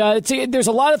want. And there's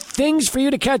a lot of things for you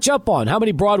to catch up on. How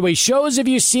many Broadway shows have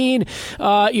you seen?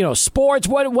 Sports.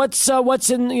 What's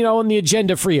in the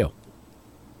agenda for you?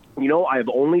 I've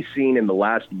only seen in the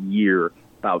last year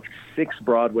about 6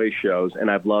 Broadway shows,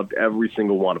 and I've loved every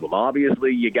single one of them.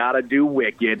 Obviously, you got to do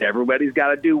Wicked. Everybody's got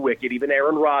to do Wicked. Even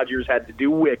Aaron Rodgers had to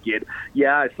do Wicked.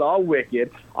 Yeah, I saw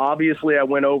Wicked. Obviously, I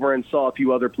went over and saw a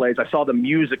few other plays. I saw The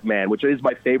Music Man, which is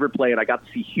my favorite play, and I got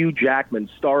to see Hugh Jackman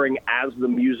starring as The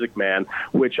Music Man,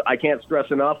 which I can't stress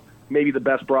enough, maybe the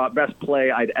best play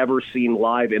I'd ever seen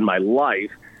live in my life.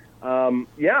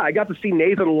 I got to see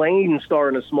Nathan Lane star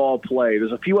in a small play.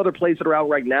 There's a few other plays that are out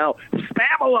right now.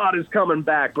 Spamalot is coming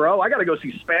back, bro. I got to go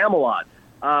see Spamalot.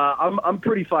 I'm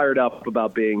pretty fired up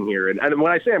about being here. And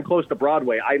when I say I'm close to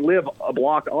Broadway, I live a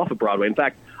block off of Broadway. In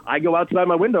fact, I go outside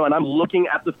my window and I'm looking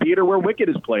at the theater where Wicked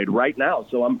is played right now.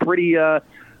 So I'm pretty,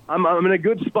 I'm in a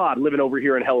good spot living over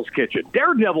here in Hell's Kitchen.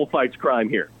 Daredevil fights crime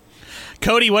here.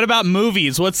 Cody, what about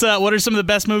movies? What are some of the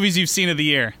best movies you've seen of the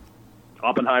year?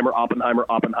 Oppenheimer. It's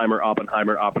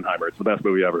the best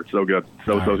movie ever. It's so good.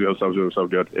 So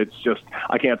good. It's just,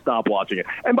 I can't stop watching it.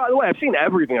 And by the way, I've seen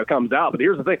everything that comes out, but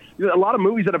here's the thing. A lot of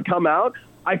movies that have come out,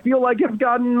 I feel like have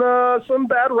gotten some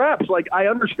bad reps. Like, I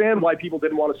understand why people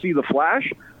didn't want to see The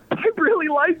Flash. I really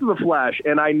liked The Flash,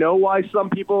 and I know why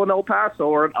some people in El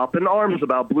Paso are up in arms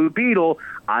about Blue Beetle.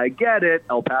 I get it.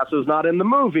 El Paso's not in the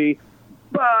movie.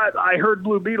 But I heard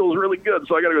Blue Beetle is really good,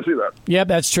 so I got to go see that. Yeah,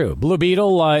 that's true. Blue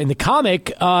Beetle, in the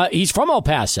comic, he's from El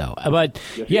Paso. But,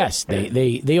 yes,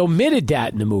 they omitted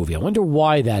that in the movie. I wonder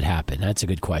why that happened. That's a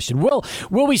good question. Will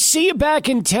we see you back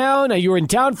in town? You were in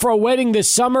town for a wedding this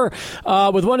summer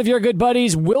with one of your good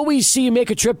buddies. Will we see you make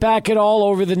a trip back at all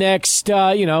over the next,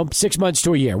 6 months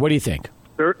to a year? What do you think?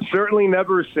 Certainly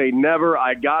never say never.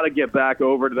 I got to get back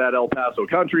over to that El Paso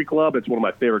Country Club. It's one of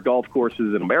my favorite golf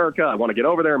courses in America. I want to get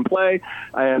over there and play.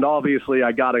 And obviously,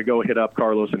 I got to go hit up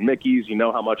Carlos and Mickey's. You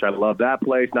know how much I love that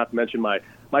place, not to mention my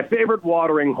favorite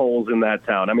watering holes in that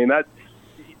town. I mean,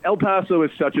 El Paso is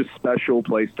such a special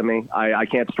place to me. I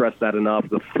can't stress that enough.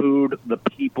 The food, the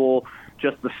people,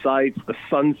 just the sights, the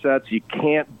sunsets, you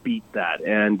can't beat that.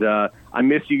 And I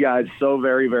miss you guys so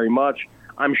very, very much.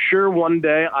 I'm sure one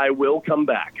day I will come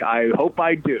back. I hope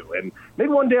I do. And maybe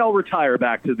one day I'll retire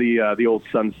back to the old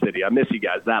Sun City. I miss you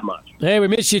guys that much. Hey, we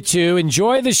miss you too.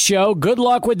 Enjoy the show. Good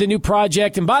luck with the new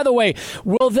project. And by the way,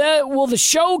 will the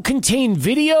show contain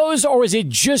videos, or is it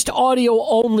just audio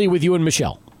only with you and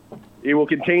Michelle? It will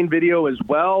contain video as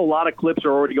well. A lot of clips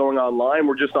are already going online.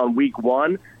 We're just on week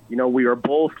 1. We are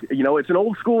both, it's an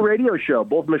old school radio show.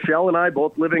 Both Michelle and I,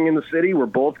 both living in the city, we're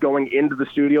both going into the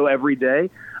studio every day.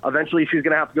 Eventually, she's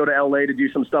going to have to go to L.A. to do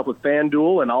some stuff with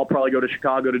FanDuel, and I'll probably go to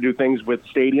Chicago to do things with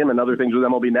Stadium and other things with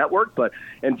MLB Network.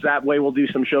 And that way, we'll do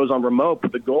some shows on remote.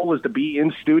 But the goal is to be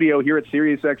in studio here at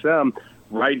SiriusXM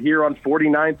right here on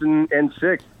 49th and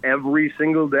 6th every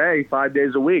single day, 5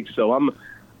 days a week. So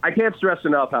I can't stress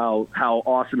enough how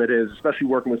awesome it is, especially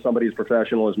working with somebody as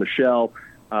professional as Michelle.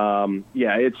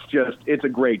 It's a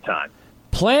great time.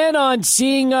 Plan on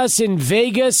seeing us in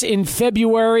Vegas in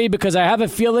February, because I have a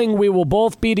feeling we will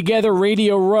both be together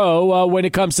Radio Row when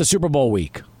it comes to Super Bowl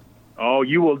week. Oh,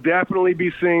 you will definitely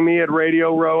be seeing me at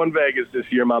Radio Row in Vegas this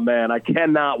year, my man. I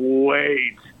cannot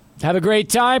wait. Have a great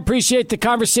time. Appreciate the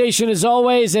conversation as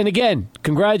always. And again,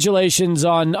 congratulations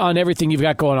on everything you've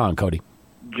got going on, Cody.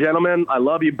 Gentlemen, I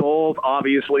love you both.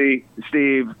 Obviously,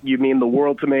 Steve, you mean the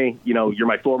world to me. You're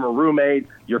my former roommate.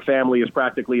 Your family is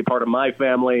practically a part of my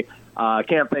family.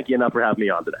 Can't thank you enough for having me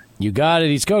on today. You got it.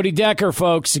 He's Cody Decker,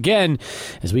 folks. Again,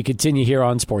 as we continue here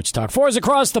on Sports Talk. 4s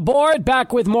across the board.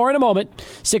 Back with more in a moment.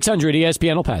 600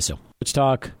 ESPN El Paso. Sports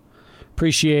Talk.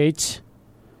 Appreciate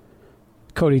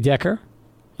Cody Decker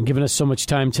and giving us so much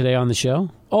time today on the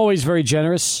show. Always very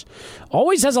generous.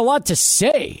 Always has a lot to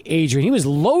say, Adrian. He was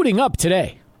loading up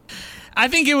today. I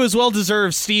think it was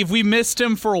well-deserved, Steve. We missed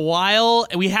him for a while.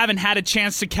 We haven't had a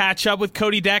chance to catch up with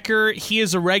Cody Decker. He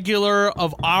is a regular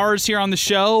of ours here on the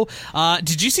show.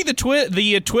 Did you see the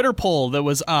Twitter poll that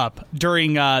was up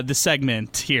during the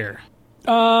segment here?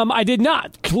 I did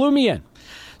not. Clue me in.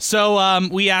 So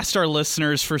we asked our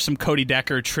listeners for some Cody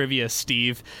Decker trivia,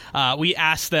 Steve. We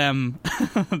asked them,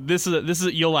 this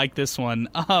is you'll like this one.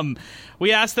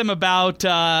 We asked them about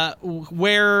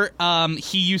where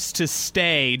he used to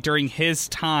stay during his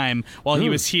time while he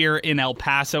was here in El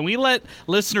Paso. And we let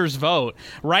listeners vote.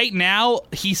 Right now,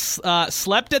 he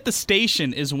slept at the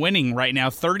station is winning right now,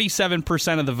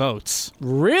 37% of the votes.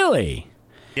 Really?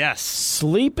 Yes.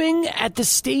 Sleeping at the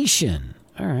station.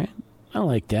 All right. I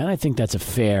like that. I think that's a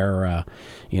fair,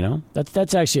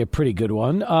 that's actually a pretty good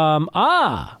one.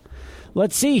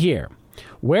 Let's see here.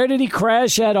 Where did he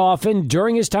crash at often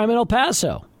during his time in El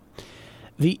Paso?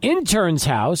 The intern's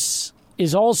house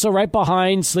is also right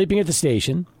behind sleeping at the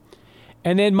station.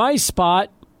 And then my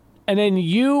spot, and then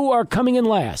you are coming in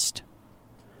last.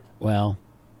 Well,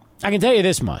 I can tell you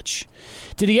this much.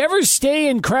 Did he ever stay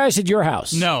and crash at your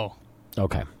house? No.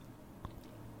 Okay.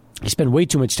 He spent way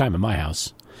too much time at my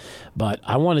house. But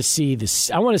I want to see this.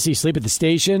 I want to see Sleep at the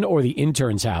Station or the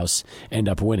intern's house end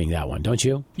up winning that one, don't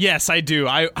you? Yes, I do.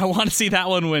 I want to see that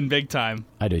one win big time.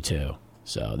 I do too.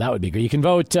 So that would be good. You can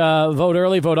vote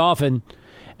early, vote often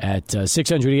at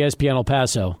 600 ESPN El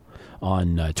Paso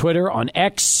on Twitter, on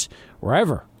X,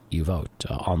 wherever you vote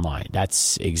online.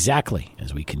 That's exactly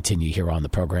as we continue here on the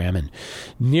program. And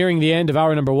nearing the end of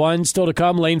hour number one, still to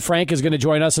come, Lane Frank is going to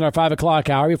join us in our 5 o'clock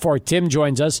hour before Tim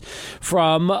joins us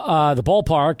from the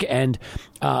ballpark. And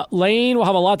Lane will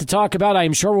have a lot to talk about. I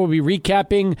am sure we'll be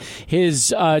recapping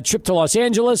his trip to Los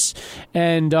Angeles.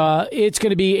 And it's going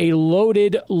to be a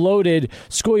loaded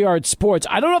Schoolyard Sports.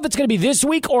 I don't know if it's going to be this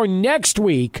week or next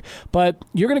week, but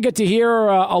you're going to get to hear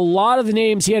a lot of the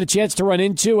names he had a chance to run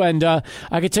into. And I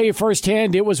can tell you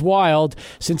firsthand, it was wild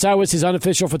since I was his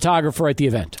unofficial photographer at the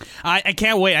event. I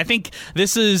can't wait. I think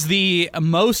this is the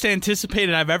most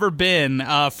anticipated I've ever been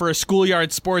for a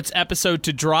Schoolyard Sports episode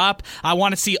to drop. I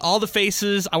want to see all the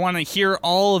faces. I want to hear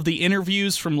all of the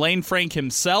interviews from Lane Frank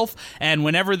himself. And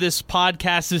whenever this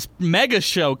podcast, this mega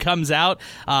show comes out,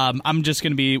 I'm just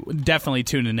going to be definitely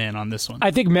tuning in on this one.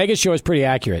 I think mega show is pretty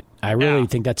accurate. I really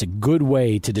think that's a good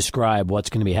way to describe what's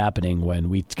going to be happening when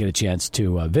we get a chance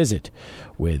to visit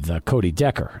with Cody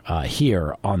Decker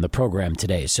here on the program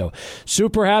today. So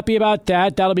super happy about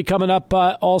that. That'll be coming up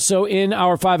also in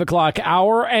our 5 o'clock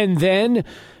hour. And then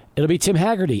it'll be Tim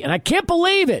Haggerty. And I can't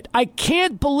believe it.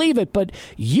 But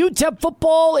UTEP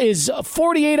football is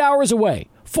 48 hours away.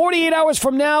 48 hours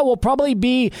from now will probably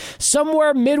be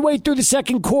somewhere midway through the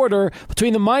second quarter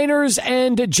between the Miners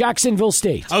and Jacksonville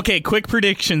State. Okay, quick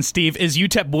prediction, Steve. Is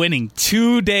UTEP winning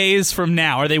 2 days from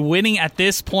now? Are they winning at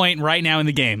this point right now in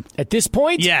the game? At this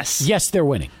point? Yes. Yes, they're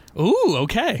winning. Ooh,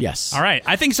 okay. Yes. All right.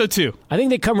 I think so, too. I think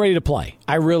they come ready to play.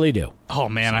 I really do. Oh,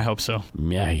 man, I hope so.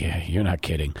 Yeah, you're not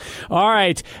kidding. All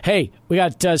right. Hey, we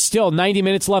got still 90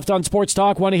 minutes left on Sports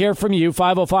Talk. Want to hear from you.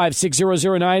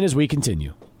 505-6009 as we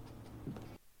continue.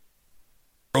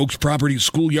 Oaks Properties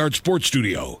Schoolyard Sports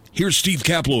Studio. Here's Steve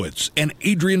Kaplowitz and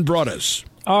Adrian Broadus.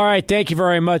 All right, thank you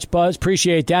very much, Buzz.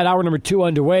 Appreciate that. Hour number 2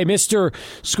 underway. Mr.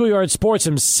 Schoolyard Sports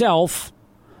himself,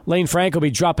 Lane Frank, will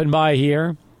be dropping by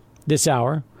here this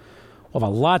hour. We'll have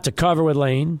a lot to cover with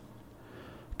Lane.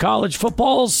 College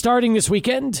football starting this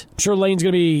weekend. I'm sure Lane's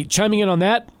going to be chiming in on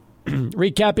that,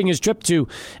 recapping his trip to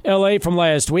L.A. from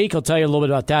last week. I'll tell you a little bit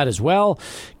about that as well.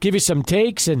 Give you some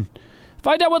takes and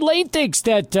find out what Lane thinks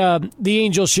that the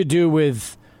Angels should do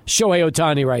with Shohei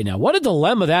Ohtani right now. What a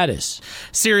dilemma that is.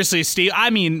 Seriously, Steve. I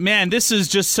mean, man, this is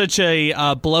just such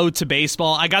a blow to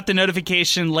baseball. I got the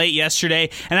notification late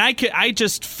yesterday, and I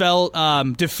just felt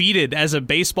defeated as a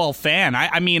baseball fan.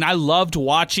 I mean, I loved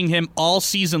watching him all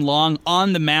season long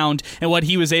on the mound and what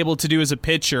he was able to do as a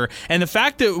pitcher. And the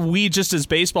fact that we just as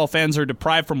baseball fans are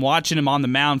deprived from watching him on the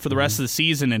mound for the rest of the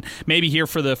season and maybe here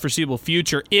for the foreseeable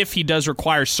future, if he does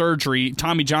require surgery,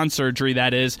 Tommy John surgery,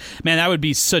 that is, man, that would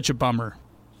be such a bummer.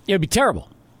 It would be terrible.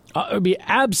 It would be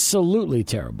absolutely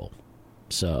terrible.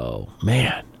 So,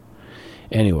 man.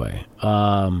 Anyway,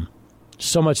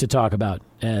 so much to talk about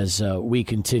as we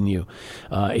continue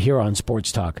here on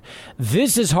Sports Talk.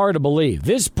 This is hard to believe.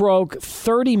 This broke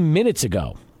 30 minutes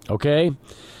ago, okay?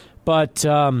 But,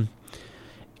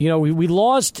 we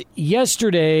lost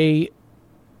yesterday.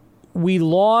 We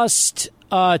lost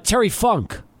Terry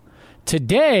Funk.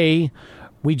 Today,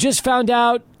 we just found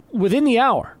out within the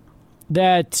hour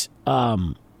that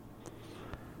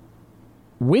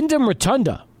Wyndham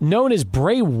Rotunda, known as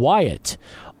Bray Wyatt,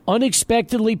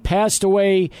 unexpectedly passed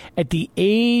away at the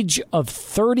age of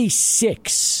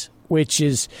 36, which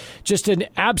is just an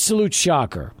absolute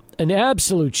shocker. An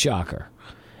absolute shocker.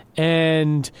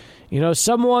 And,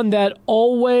 someone that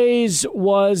always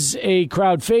was a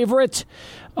crowd favorite,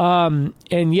 and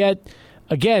yet,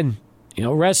 again,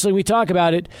 wrestling, we talk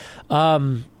about it.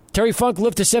 Terry Funk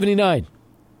lived to 79.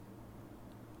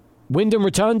 Wyndham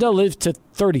Rotunda lived to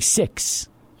 36.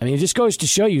 I mean, it just goes to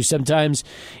show you sometimes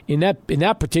in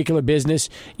that particular business,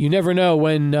 you never know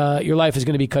when your life is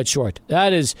going to be cut short.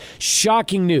 That is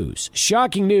shocking news.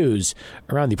 Shocking news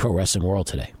around the pro wrestling world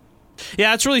today.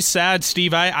 Yeah, it's really sad,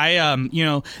 Steve.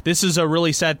 This is a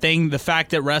really sad thing. The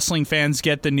fact that wrestling fans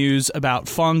get the news about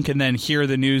Funk and then hear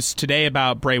the news today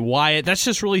about Bray Wyatt, that's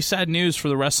just really sad news for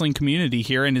the wrestling community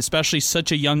here, and especially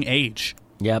such a young age.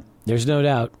 Yep, there's no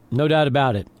doubt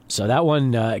about it. So that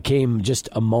one came just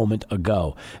a moment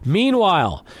ago.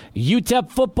 Meanwhile,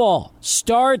 UTEP football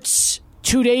starts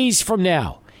 2 days from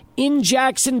now in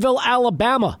Jacksonville,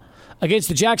 Alabama, against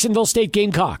the Jacksonville State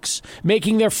Gamecocks,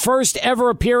 making their first ever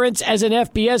appearance as an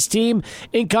FBS team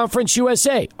in Conference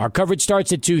USA. Our coverage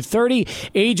starts at 2:30.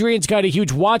 Adrian's got a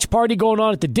huge watch party going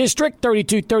on at the district,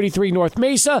 3233 North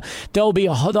Mesa. There'll be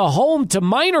the home to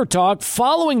Miner Talk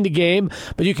following the game,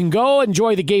 but you can go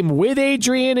enjoy the game with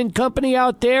Adrian and company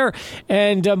out there.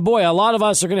 And boy, a lot of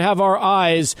us are going to have our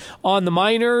eyes on the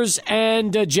Miners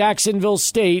and Jacksonville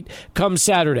State come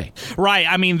Saturday. Right.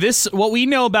 I mean, what we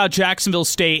know about Jacksonville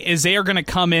State is they are going to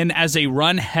come in as a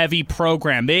run-heavy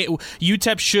program.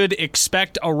 UTEP should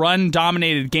expect a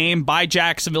run-dominated game by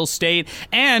Jacksonville State,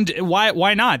 and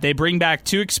why not? They bring back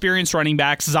two experienced running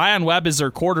backs. Zion Webb is their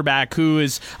quarterback, who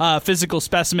is a physical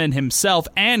specimen himself,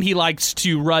 and he likes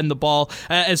to run the ball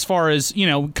as far as,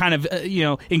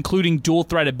 including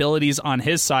dual-threat abilities on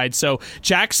his side. So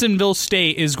Jacksonville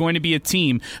State is going to be a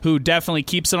team who definitely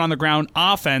keeps it on the ground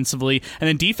offensively, and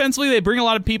then defensively, they bring a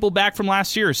lot of people back from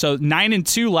last year. So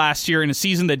 9-2 last year in a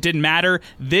season that didn't matter.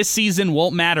 This season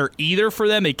won't matter either for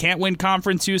them. They can't win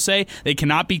Conference USA. They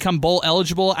cannot become bowl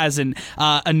eligible as a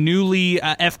newly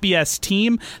FBS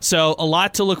team. So a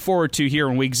lot to look forward to here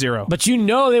in week 0. But they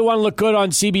want to look good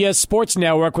on CBS Sports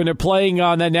Network when they're playing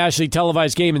on that nationally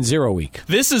televised game in 0 week.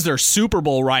 This is their Super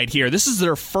Bowl right here. This is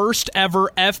their first ever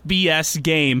FBS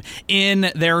game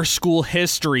in their school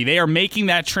history. They are making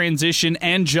that transition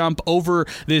and jump over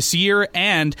this year,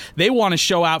 and they want to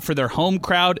show out for their home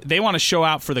crowd. They want to show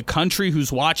out for the country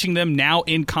who's watching them now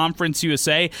in Conference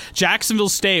USA. Jacksonville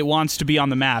State wants to be on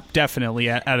the map, definitely,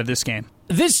 out of this game.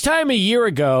 This time a year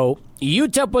ago,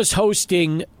 UTEP was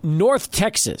hosting North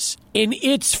Texas in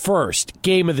its first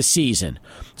game of the season.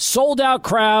 Sold-out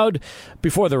crowd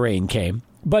before the rain came,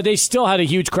 but they still had a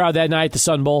huge crowd that night at the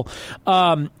Sun Bowl.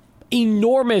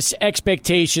 Enormous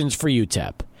expectations for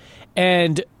UTEP.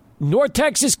 And North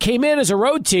Texas came in as a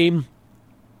road team,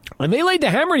 and they laid the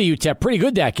hammer to UTEP pretty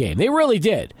good that game. They really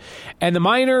did. And the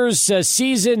Miners'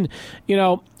 season,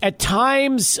 at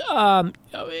times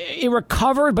it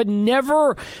recovered, but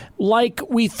never like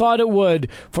we thought it would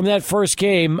from that first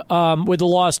game with the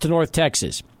loss to North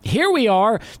Texas. Here we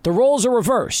are. The roles are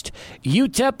reversed.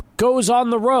 UTEP goes on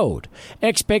the road.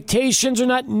 Expectations are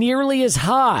not nearly as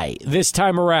high this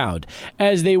time around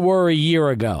as they were a year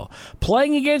ago.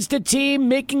 Playing against a team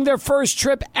making their first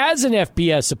trip as an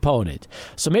FBS opponent.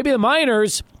 So maybe the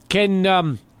Miners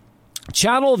can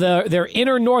channel their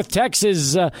inner North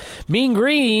Texas mean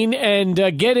green and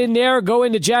get in there, go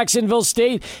into Jacksonville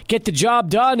State, get the job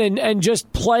done, and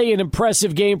just play an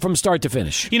impressive game from start to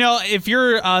finish. If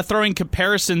you're throwing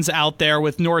comparisons out there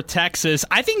with North Texas,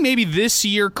 I think maybe this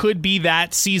year could be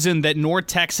that season that North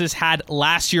Texas had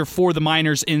last year for the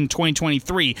Miners in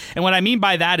 2023. And what I mean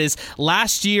by that is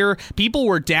last year, people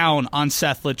were down on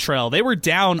Seth Luttrell. They were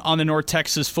down on the North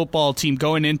Texas football team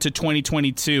going into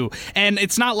 2022. And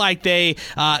it's not like they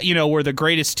were the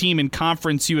greatest team in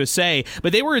Conference USA,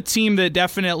 but they were a team that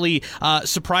definitely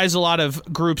surprised a lot of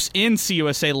groups in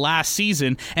CUSA last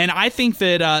season, and I think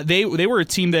that they were a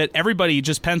team that everybody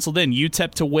just penciled in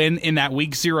UTEP to win in that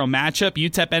Week 0 matchup.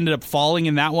 UTEP ended up falling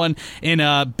in that one in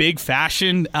a big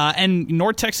fashion, and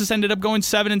North Texas ended up going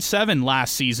 7-7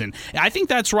 last season. I think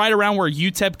that's right around where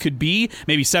UTEP could be,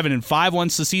 maybe 7-5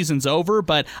 once the season's over,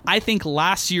 but I think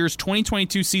last year's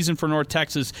 2022 season for North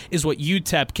Texas is what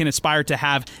UTEP can aspire to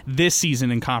have this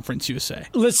season in Conference USA.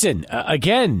 Listen,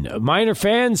 again, Miner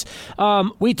fans,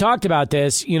 we talked about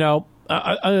this, 5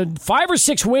 or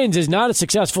 6 wins is not a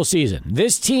successful season.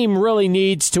 This team really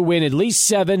needs to win at least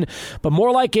 7, but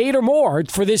more like 8 or more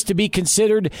for this to be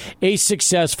considered a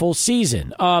successful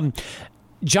season.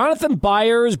 Jonathan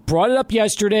Byers brought it up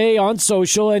yesterday on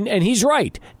social, and he's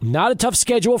right. Not a tough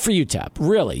schedule for UTEP,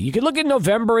 really. You could look at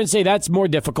November and say that's more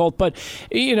difficult, but,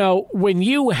 when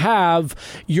you have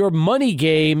your money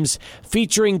games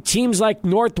featuring teams like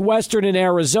Northwestern and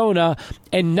Arizona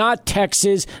and not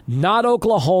Texas, not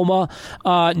Oklahoma,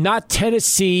 not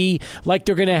Tennessee, like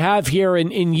they're going to have here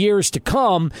in years to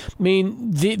come, I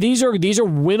mean, these are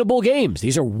winnable games.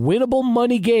 These are winnable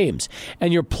money games.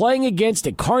 And you're playing against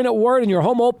Incarnate Word in your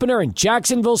home opener and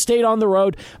Jacksonville State on the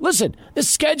road. Listen, the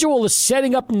schedule is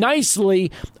setting up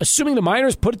nicely, assuming the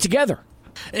Miners put it together.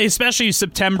 Especially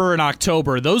September and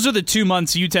October. Those are the 2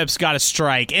 months UTEP's got to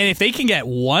strike. And if they can get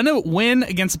one win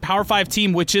against a Power 5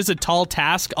 team, which is a tall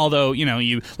task, although,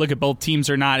 you look at both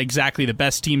teams are not exactly the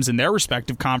best teams in their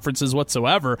respective conferences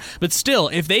whatsoever. But still,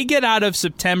 if they get out of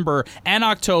September and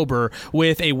October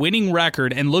with a winning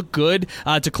record and look good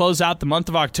to close out the month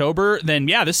of October, then,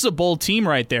 yeah, this is a bold team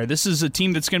right there. This is a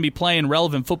team that's going to be playing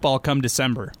relevant football come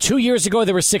December. 2 years ago,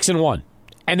 they were 6-1.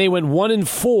 And they went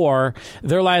 1-4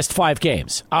 their last 5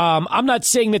 games. I'm not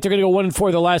saying that they're going to go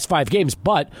 1-4 their last 5 games,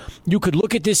 but you could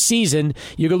look at this season,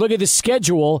 you could look at the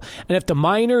schedule, and if the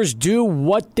Miners do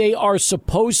what they are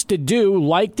supposed to do,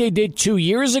 like they did 2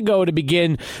 years ago to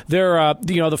begin their,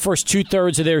 the first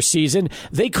 2/3 of their season,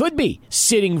 they could be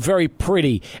sitting very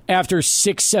pretty after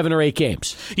 6, 7, or 8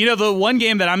 games. The one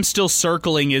game that I'm still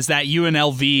circling is that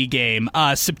UNLV game,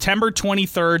 September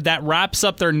 23rd. That wraps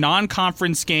up their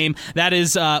non-conference game. That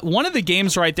is one of the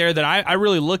games right there that I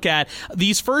really look at.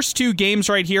 These first 2 games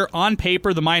right here, on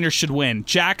paper, the Miners should win.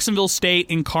 Jacksonville State,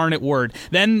 Incarnate Word.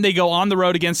 Then they go on the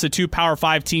road against the 2 Power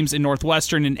 5 teams in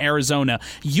Northwestern and Arizona.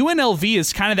 UNLV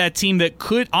is kind of that team that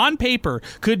could, on paper,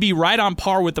 could be right on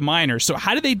par with the Miners. So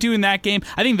how do they do in that game?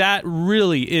 I think that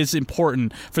really is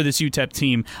important for this UTEP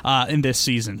team in this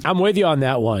season. I'm with you on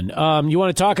that one. You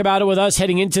want to talk about it with us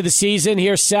heading into the season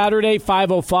here Saturday,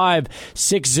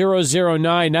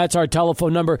 505-6009. That's our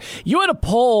telephone number. You had a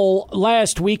poll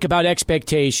last week about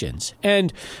expectations.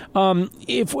 And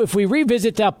if we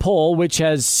revisit that poll, which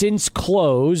has since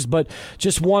closed, but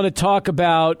just want to talk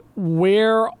about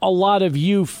where a lot of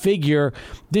you figure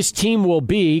this team will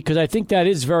be, because I think that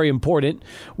is very important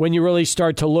when you really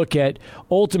start to look at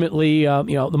ultimately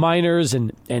the Miners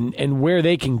and where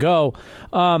they can go.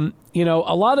 A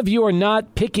lot of you are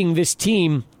not picking this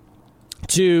team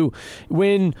to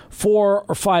win 4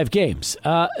 or 5 games.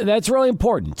 That's really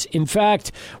important. In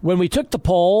fact, when we took the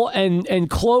poll and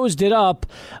closed it up,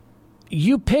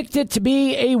 you picked it to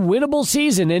be a winnable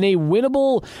season and a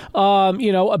winnable,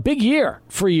 a big year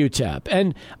for UTEP.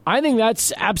 And I think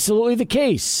that's absolutely the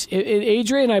case.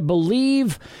 Adrian, I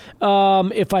believe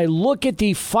if I look at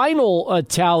the final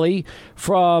tally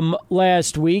from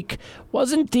last week,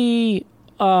 wasn't it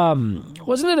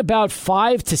about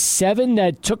 5-7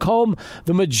 that took home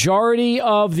the majority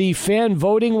of the fan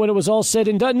voting when it was all said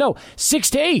and done? No,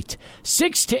 6-8.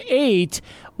 6-8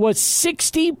 was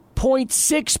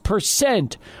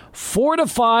 60.6%.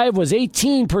 4-5 was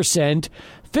 18%.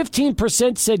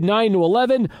 15% said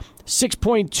 9-11.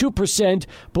 6.2%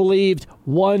 believed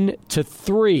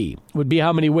 1-3 would be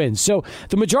how many wins. So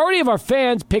the majority of our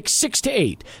fans picked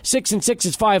 6-8. 6-6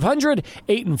 is 500.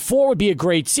 8-4 would be a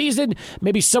great season.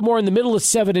 Maybe somewhere in the middle of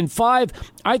 7-5.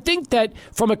 I think that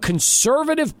from a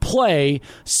conservative play,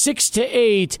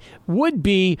 6-8 would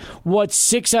be what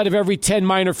 6 out of every 10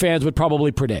 Miner fans would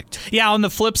probably predict. Yeah, on the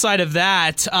flip side of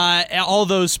that, all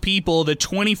those people, the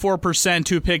 24%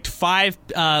 who picked 5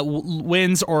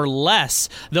 wins or less,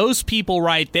 those people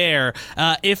right there,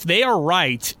 if they are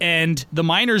right and the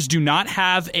Miners do not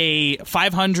have a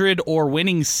 500 or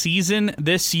winning season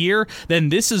this year, then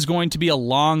this is going to be a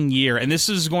long year. And this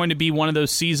is going to be one of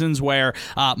those seasons where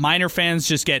Miner fans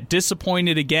just get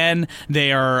disappointed again.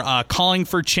 They are calling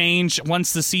for change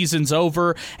once the season's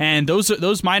over. And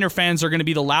those Miner fans are going to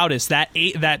be the loudest. That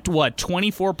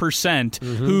 24%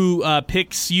 who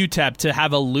picks UTEP to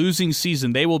have a losing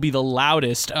season, they will be the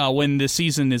loudest when the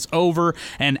season is over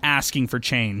and asking for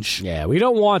change. Yeah, we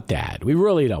don't want that. We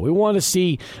really don't. We want to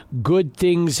see good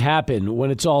things happen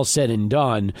when it's all said and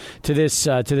done to this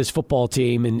football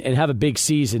team and have a big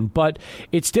season. But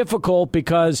it's difficult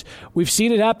because we've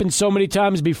seen it happen so many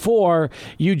times before.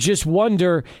 You just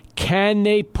wonder, Can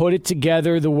they put it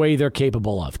together the way they're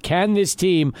capable of? Can this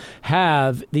team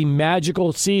have the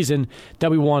magical season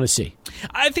that we want to see?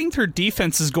 I think their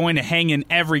defense is going to hang in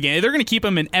every game. They're going to keep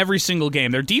them in every single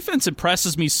game. Their defense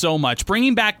impresses me so much.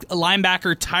 Bringing back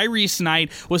linebacker Tyrese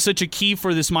Knight was such a key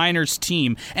for this Miners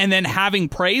team. And then having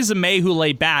Praise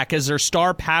Amehule back as their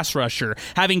star pass rusher,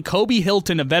 having Kobe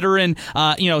Hilton, a veteran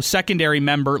secondary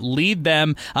member, lead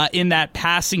them in that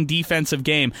passing defensive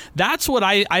game. That's what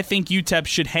I think UTEP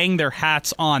should hang their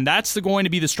hats on. That's going to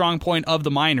be the strong point of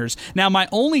the Miners. Now, my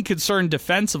only concern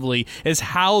defensively is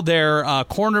how their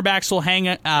cornerbacks will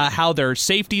hang, how their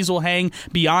safeties will hang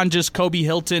beyond just Kobe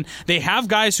Hilton. They have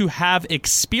guys who have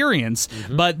experience,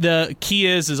 but the key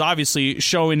is obviously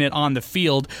showing it on the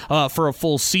field for a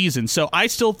full season. So I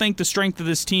still think the strength of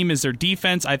this team is their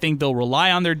defense. I think they'll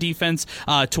rely on their defense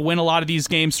to win a lot of these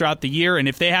games throughout the year, and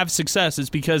if they have success, it's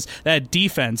because that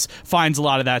defense finds a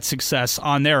lot of that success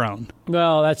on their own.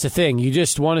 Well, that's the thing. You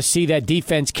just want to see that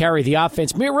defense carry the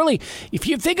offense. I mean, really, if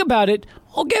you think about it,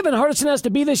 all Gavin Hardison has to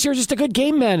be this year is just a good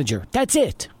game manager. That's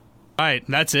it. Right,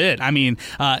 that's it. I mean,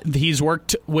 he's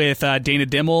worked with Dana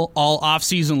Dimmel all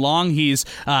offseason long. He's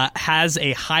has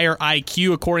a higher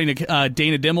IQ, according to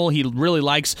Dana Dimmel. He really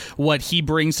likes what he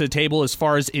brings to the table as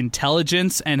far as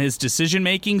intelligence and his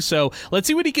decision-making. So let's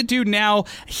see what he could do now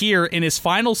here in his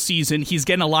final season. He's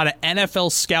getting a lot of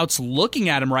NFL scouts looking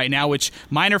at him right now, which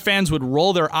Miner fans would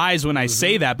roll their eyes when I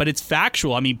say that, but it's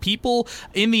factual. I mean, people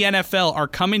in the NFL are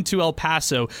coming to El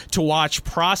Paso to watch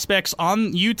prospects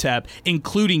on UTEP,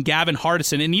 including Gavin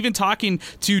Hardison, and even talking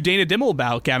to Dana Dimmel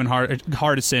about Gavin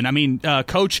Hardison. I mean,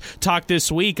 Coach talked this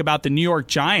week about the New York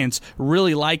Giants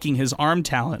really liking his arm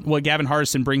talent, what Gavin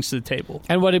Hardison brings to the table.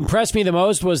 And what impressed me the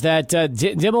most was that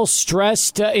Dimmel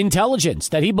stressed intelligence,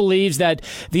 that he believes that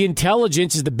the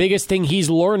intelligence is the biggest thing he's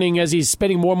learning as he's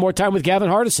spending more and more time with Gavin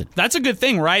Hardison. That's a good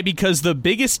thing, right? Because the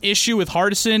biggest issue with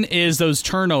Hardison is those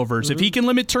turnovers. If he can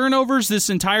limit turnovers this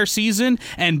entire season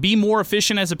and be more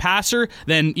efficient as a passer,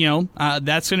 then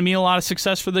that's going to mean a lot of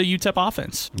success for the UTEP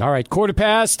offense. All right, quarter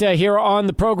past here on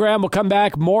the program. We'll come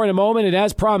back more in a moment, and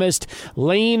as promised,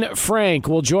 Lane Frank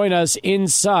will join us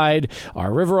inside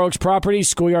our River Oaks property,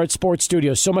 Schoolyard Sports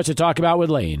Studio. So much to talk about with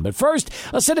Lane. But first,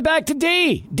 let's send it back to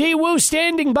D. D Woo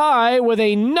standing by with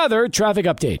another traffic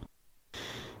update.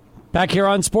 Back here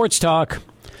on Sports Talk,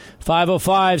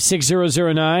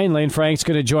 505-6009. Lane Frank's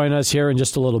going to join us here in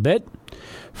just a little bit.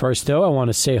 First, though, I want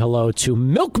to say hello to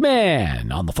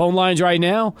Milkman on the phone lines right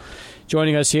now,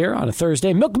 joining us here on a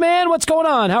Thursday. Milkman, what's going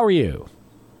on? How are you?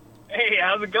 Hey,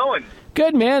 how's it going?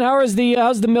 Good, man. How's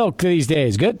the milk these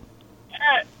days? Good?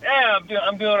 Yeah,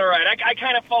 I'm doing all right. I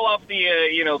kind of fall off the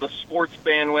the sports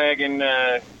bandwagon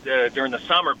during the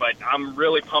summer, but I'm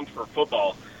really pumped for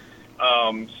football. So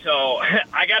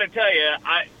I got to tell you,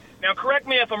 now correct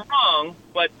me if I'm wrong,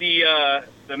 but the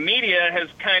media has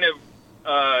kind of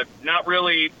not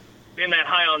really been that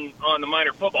high on the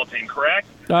minor football team, correct?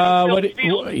 Yeah.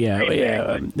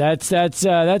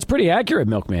 That's pretty accurate,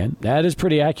 Milkman. That is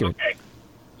pretty accurate. Okay.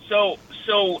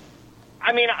 So,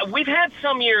 I mean, we've had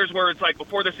some years where it's like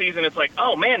before the season, it's like,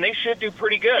 oh man, they should do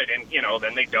pretty good, and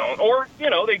then they don't, or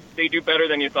they do better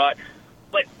than you thought.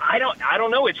 But I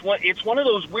don't know. It's one of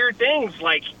those weird things.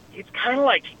 Like it's kind of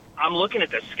like I'm looking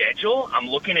at the schedule, I'm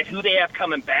looking at who they have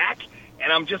coming back,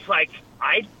 and I'm just like,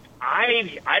 I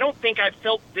don't think I've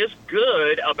felt this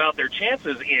good about their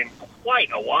chances in quite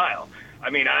a while. I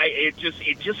mean, it just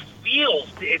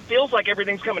feels like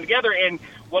everything's coming together. And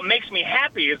what makes me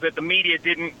happy is that the media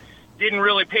didn't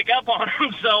really pick up on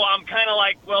them. So I'm kind of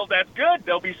like, well, that's good.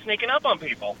 They'll be sneaking up on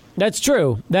people. That's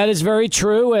true. That is very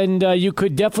true. And you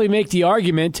could definitely make the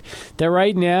argument that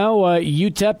right now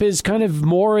UTEP is kind of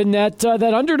more in that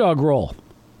underdog role.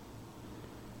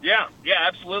 Yeah,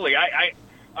 absolutely. I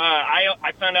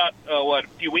found out a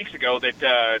few weeks ago that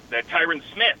Tyron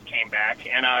Smith came back,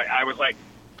 and I was like,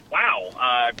 wow,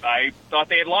 I thought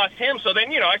they had lost him. So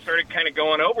then I started kind of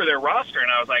going over their roster, and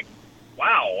I was like,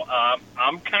 wow,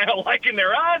 I'm kind of liking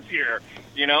their odds here,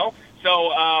 So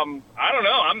I don't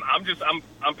know.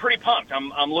 I'm pretty pumped.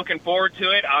 I'm looking forward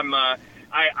to it.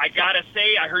 I gotta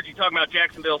say, I heard you talking about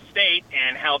Jacksonville State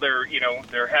and how they're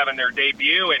having their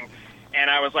debut, and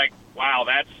I was like, wow,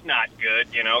 that's not good,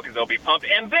 because they'll be pumped.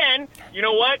 And then, you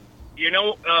know what?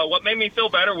 What made me feel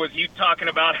better was you talking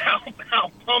about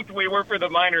how pumped we were for the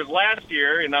Miners last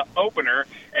year in the opener,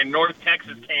 and North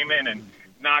Texas came in and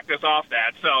knocked us off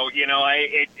that. So,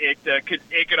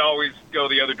 it could always go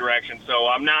the other direction. So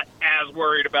I'm not as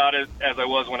worried about it as I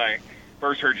was when I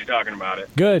first heard you talking about it.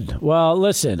 Good. Well,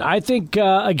 listen, I think,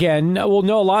 again, we'll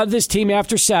know a lot of this team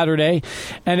after Saturday.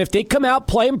 And if they come out,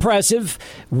 play impressive,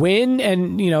 win,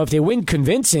 and, if they win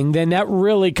convincing, then that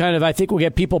really kind of, I think, will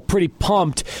get people pretty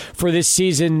pumped for this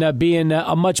season being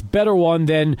a much better one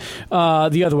than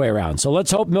the other way around. So let's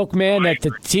hope, Milkman, that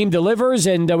the team delivers,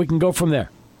 and we can go from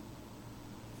there.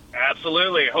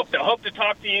 Absolutely. Hope to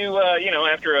talk to you,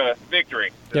 after a victory.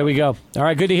 So. There we go. All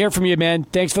right, good to hear from you, man.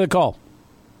 Thanks for the call.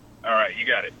 All right, you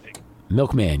got it.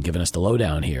 Milkman giving us the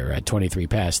lowdown here at 23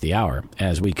 past the hour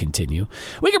as we continue.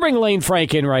 We can bring Lane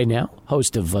Frank in right now,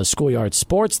 host of Schoolyard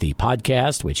Sports, the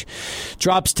podcast, which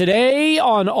drops today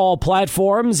on all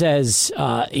platforms as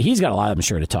he's got a lot, I'm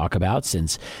sure, to talk about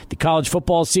since the college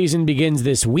football season begins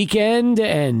this weekend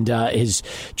and his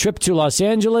trip to Los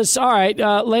Angeles. All right,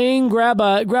 Lane, grab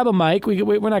a mic.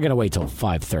 We're not going to wait till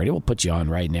 5:30. We'll put you on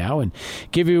right now and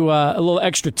give you a little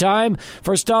extra time.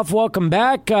 First off, welcome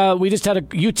back. We just had a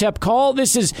UTEP call.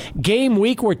 This is game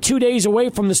week. We're 2 days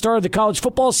away from the start of the college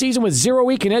football season with 0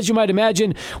 week. And as you might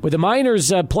imagine, with the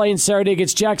Miners playing Saturday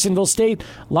against Jacksonville State,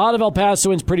 a lot of El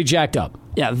Pasoans pretty jacked up.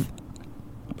 Yeah.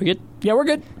 We good? Yeah, we're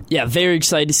good. Yeah, very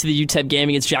excited to see the UTEP game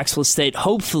against Jacksonville State.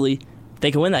 Hopefully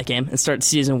they can win that game and start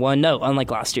season 1-0,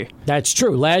 unlike last year. That's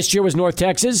true. Last year was North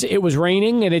Texas. It was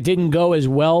raining, and it didn't go as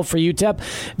well for UTEP.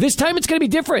 This time it's going to be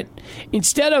different.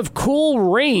 Instead of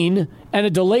cool rain and a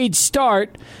delayed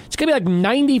start, it's going to be like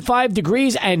 95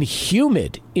 degrees and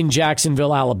humid in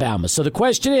Jacksonville, Alabama. So the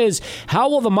question is, how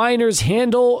will the Miners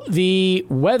handle the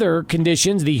weather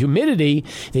conditions, the humidity,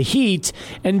 the heat,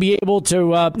 and be able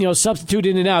to substitute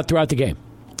in and out throughout the game?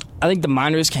 I think the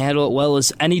Miners can handle it well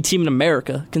as any team in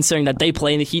America, considering that they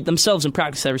play in the heat themselves in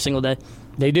practice every single day.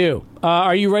 They do.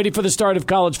 Are you ready for the start of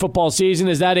college football season?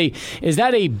 Is that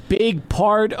a big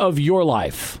part of your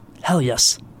life? Hell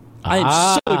yes. I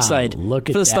am so excited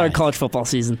for the start of college football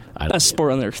season. Best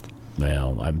sport on earth.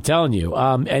 Well, I'm telling you.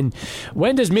 And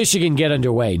when does Michigan get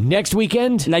underway? Next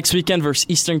weekend? Next weekend versus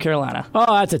Eastern Carolina.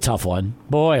 Oh, that's a tough one.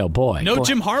 Boy, oh boy. No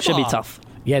Jim Harbaugh. Should be tough.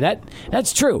 Yeah,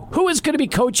 that's true. Who is going to be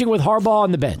coaching with Harbaugh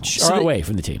on the bench or away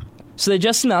from the team? So they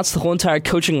just announced the whole entire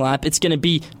coaching lineup. It's going to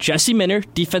be Jesse Minter,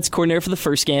 defense coordinator for the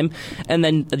first game, and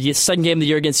then the second game of the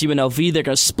year against UNLV, they're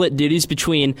going to split duties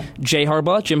between Jay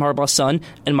Harbaugh, Jim Harbaugh's son,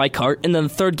 and Mike Hart. And then the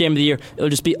third game of the year, it'll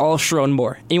just be all Sharon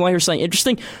Moore. And you want to hear something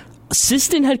interesting?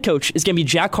 Assistant head coach is going to be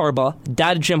Jack Harbaugh,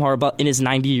 dad of Jim Harbaugh, in his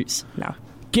 90 years now.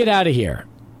 Get out of here.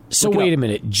 So wait a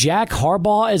minute. Jack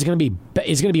Harbaugh is going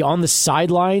to be on the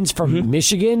sidelines from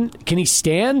Michigan. Can he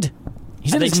stand?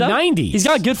 He's in his 90s. He's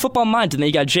got a good football mind, and then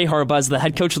you got Jay Harbaugh as the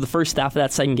head coach of the first half of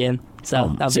that second game.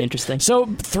 So that'll be interesting. So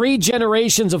 3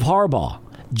 generations of Harbaugh: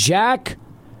 Jack,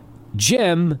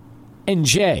 Jim, and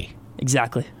Jay.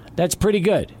 Exactly. That's pretty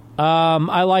good.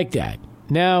 I like that.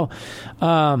 Now,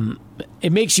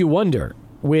 it makes you wonder.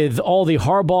 With all the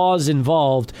Harbaughs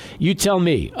involved, you tell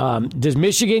me, does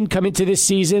Michigan come into this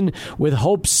season with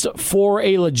hopes for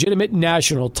a legitimate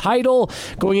national title,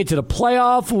 going into the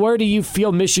playoff? Where do you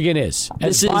feel Michigan is?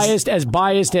 As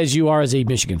biased as you are as a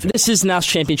Michigan fan. This is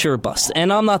national championship or bust,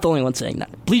 and I'm not the only one saying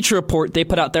that. Bleacher Report, they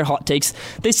put out their hot takes.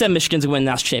 They said Michigan's going to win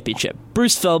the national championship.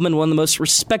 Bruce Feldman, one of the most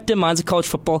respected minds of college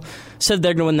football, said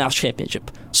they're going to win the national championship.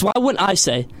 So why wouldn't I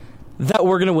say that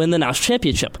we're going to win the national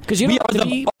championship? Because we are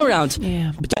the all-around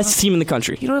best team in the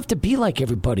country. You don't have to be like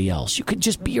everybody else. You could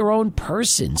just be your own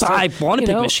person. So, I want to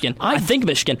pick Michigan. I think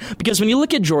Michigan. Because when you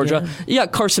look at Georgia, you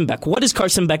got Carson Beck. What has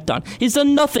Carson Beck done? He's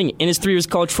done nothing in his 3 years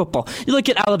of college football. You look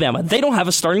at Alabama. They don't have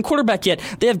a starting quarterback yet.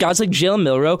 They have guys like Jalen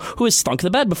Milroe, who has stunk the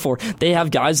bed before. They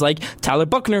have guys like Tyler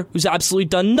Buckner, who's absolutely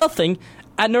done nothing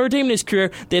at Notre Dame in his career.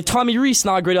 They have Tommy Rees,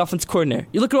 not a great offensive coordinator.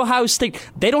 You look at Ohio State,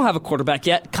 they don't have a quarterback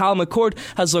yet. Kyle McCord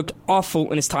has looked awful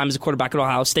in his time as a quarterback at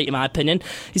Ohio State, in my opinion.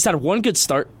 He's had one good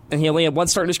start, and he only had one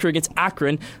start in his career against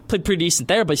Akron. Played pretty decent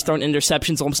there, but he's thrown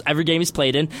interceptions almost every game he's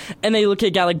played in. And then you look at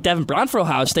a guy like Devin Brown for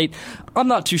Ohio State, I'm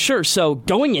not too sure. So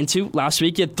going into last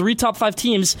week, you had 3 top 5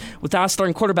 teams without a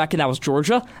starting quarterback, and that was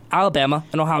Georgia, Alabama,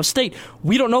 and Ohio State.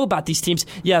 We don't know about these teams.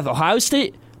 You have Ohio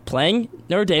State playing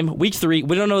Notre Dame week 3.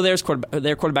 We don't know their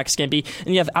quarterback is going to be. And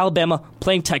you have Alabama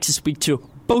playing Texas week 2.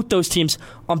 Both those teams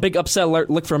on big upset alert.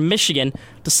 Look for Michigan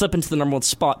to slip into the number 1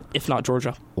 spot, if not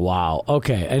Georgia. Wow.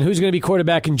 Okay. And who's going to be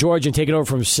quarterback in Georgia and take it over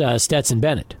from Stetson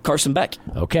Bennett? Carson Beck.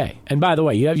 Okay. And by the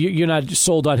way, you're not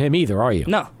sold on him either, are you?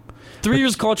 No. 3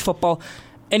 years of college football,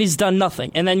 and he's done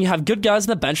nothing. And then you have good guys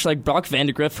on the bench like Brock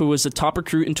Vandegrift, who was a top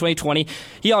recruit in 2020.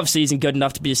 He obviously isn't good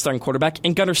enough to be a starting quarterback.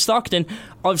 And Gunnar Stockton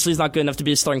obviously is not good enough to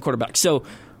be a starting quarterback. So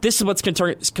this is what's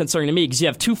concerning to me, because you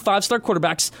have 2 5-star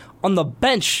quarterbacks on the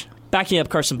bench backing up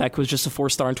Carson Beck, who was just a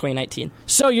 4-star in 2019.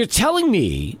 So you're telling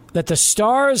me that the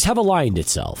stars have aligned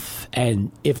itself,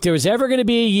 and if there was ever going to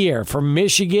be a year for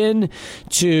Michigan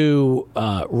to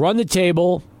run the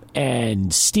table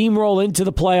and steamroll into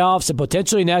the playoffs and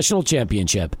potentially a national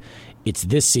championship, it's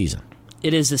this season.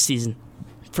 It is this season,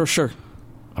 for sure.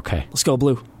 Okay. Let's go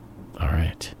blue. All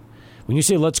right. When you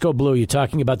say let's go blue, you're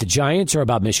talking about the Giants or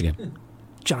about Michigan?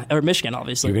 Or Michigan,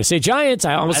 obviously. You're going to say Giants.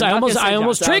 I almost tricked you. I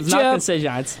was not going to say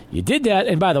Giants. You did that.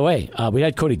 And by the way, we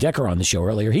had Cody Decker on the show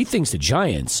earlier. He thinks the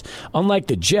Giants, unlike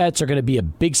the Jets, are going to be a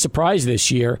big surprise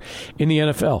this year in the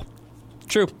NFL.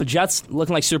 True, but Jets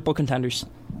looking like Super Bowl contenders.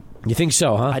 You think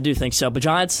so, huh? I do think so. But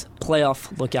Giants,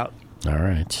 playoff, look out. All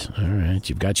right.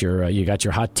 You've got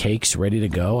your hot takes ready to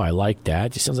go. I like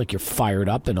that. It sounds like you're fired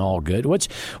up and all good. What's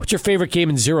your favorite game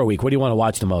in 0 week? What do you want to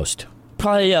watch the most?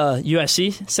 Probably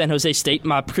USC, San Jose State.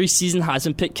 My preseason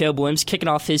Heisman pick, Caleb Williams, kicking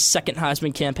off his second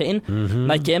Heisman campaign.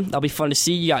 Night game, that'll be fun to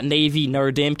see. You got Navy,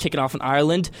 Notre Dame kicking off in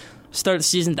Ireland. Start the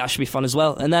season, that should be fun as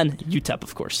well. And then UTEP,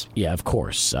 of course. Yeah, of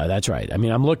course. That's right. I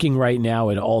mean, I'm looking right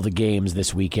now at all the games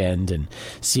this weekend and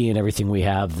seeing everything we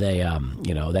have.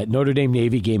 That Notre Dame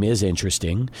Navy game is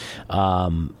interesting.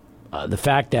 The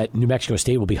fact that New Mexico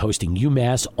State will be hosting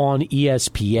UMass on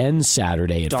ESPN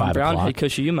Saturday at 5 o'clock. Don Brown, head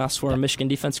coach of UMass, former Michigan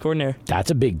defense coordinator. That's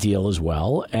a big deal as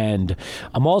well. And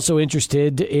I'm also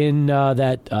interested in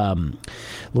that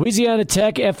Louisiana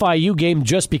Tech FIU game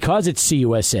just because it's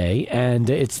CUSA. And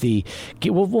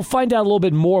we'll find out a little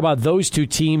bit more about those two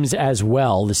teams as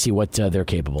well to see what they're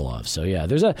capable of. So, yeah,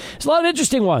 there's a lot of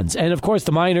interesting ones. And, of course,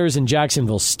 the Miners and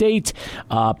Jacksonville State.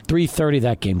 3:30,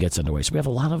 that game gets underway. So we have a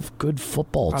lot of good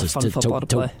football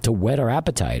to whet our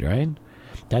appetite, right?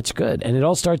 That's good. And it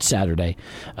all starts Saturday,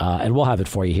 and we'll have it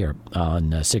for you here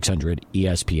on 600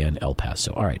 ESPN El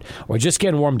Paso. All right, we're just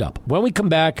getting warmed up. When we come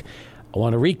back, I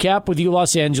want to recap with you,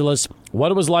 Los Angeles,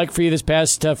 what it was like for you this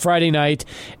past Friday night,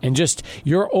 and just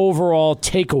your overall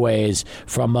takeaways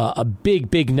from a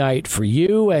big night for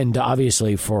you and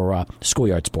obviously for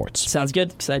Schoolyard Sports. Sounds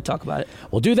good. Excited to talk about it.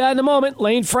 We'll do that in a moment.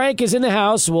 Lane Frank is in the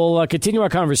house. We'll continue our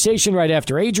conversation right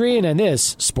after Adrian and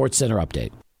this Sports Center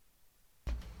update.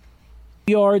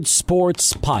 Schoolyard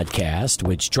Sports Podcast,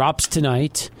 which drops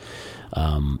tonight.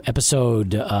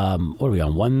 Episode, what are we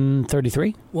on,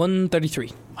 133?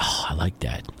 133. Oh, I like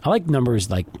that. I like numbers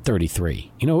like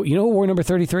 33. You know who wore number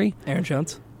 33? Aaron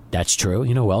Jones. That's true.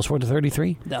 You know who else wore the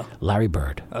 33? No. Larry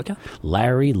Bird. Okay.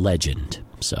 Larry Legend.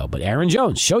 So, but Aaron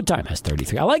Jones, Showtime has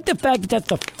 33. I like the fact that that's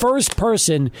the first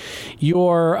person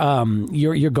you're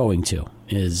going to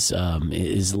is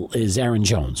Aaron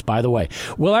Jones. By the way,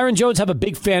 will Aaron Jones have a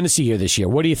big fantasy year this year?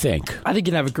 What do you think? I think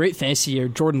he'll have a great fantasy year.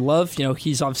 Jordan Love,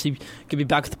 he's obviously going to be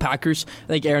back with the Packers. I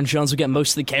think Aaron Jones will get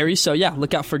most of the carries. So yeah,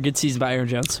 look out for a good season by Aaron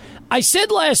Jones. I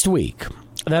said last week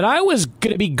that I was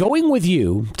going to be going with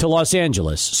you to Los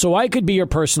Angeles so I could be your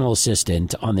personal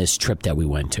assistant on this trip that we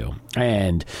went to.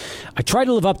 And I tried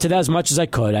to live up to that as much as I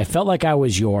could. I felt like I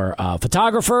was your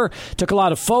photographer, took a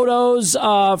lot of photos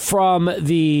from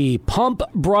the Pump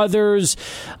Brothers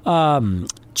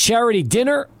charity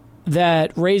dinner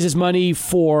that raises money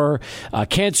for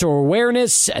cancer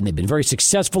awareness, and they've been very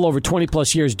successful over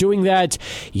 20-plus years doing that.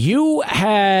 You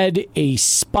had a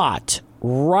spot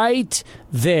right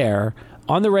there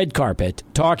on the red carpet,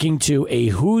 talking to a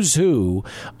who's who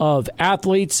of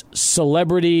athletes,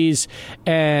 celebrities,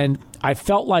 and I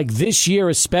felt like this year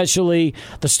especially,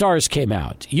 the stars came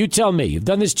out. You tell me. You've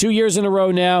done this 2 years in a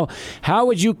row now. How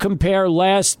would you compare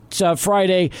last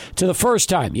Friday to the first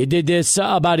time you did this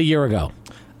about a year ago?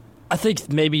 I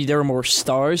think maybe there were more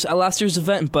stars at last year's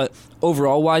event, but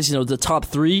overall-wise, the top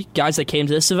three guys that came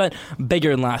to this event,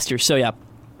 bigger than last year. So, yeah.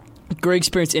 Great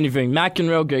experience interviewing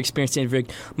McEnroe. Great experience interviewing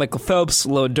Michael Phelps,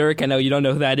 Lil Durk. I know you don't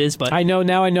know who that is, but I know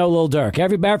Lil Durk.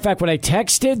 Every matter of fact, when I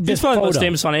texted this photo, he's one of the most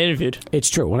famous one I interviewed. It's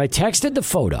true. When I texted the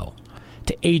photo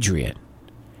to Adrian,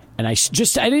 and I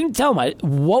didn't tell him.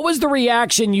 What was the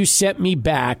reaction you sent me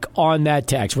back on that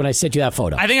text when I sent you that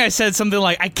photo? I think I said something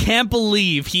like, "I can't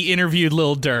believe he interviewed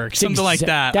Lil Durk." Something like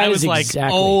that. I was like,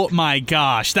 "Oh my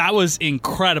gosh, that was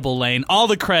incredible, Lane." All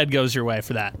the cred goes your way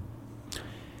for that.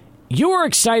 You were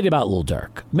excited about Lil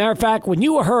Durk. Matter of fact, when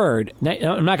you heard,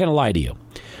 I'm not going to lie to you,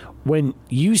 when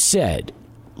you said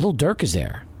Lil Durk is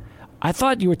there, I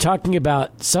thought you were talking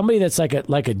about somebody that's like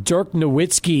a Dirk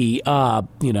Nowitzki,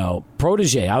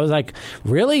 protege. I was like,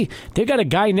 really? They got a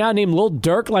guy now named Lil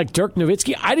Durk like Dirk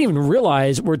Nowitzki? I didn't even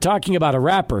realize we're talking about a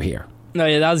rapper here. No,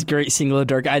 yeah, that was great seeing Lil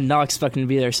Durk. I did not expect him to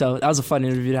be there, so that was a fun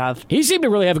interview to have. He seemed to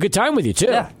really have a good time with you, too.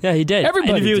 Yeah, he did.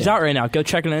 Everybody interview is out right now. Go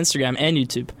check it on Instagram and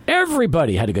YouTube.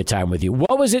 Everybody had a good time with you.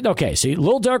 What was it? Okay, so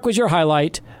Lil Durk was your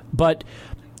highlight, but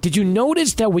Did you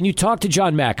notice that when you talked to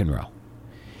John McEnroe,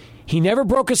 he never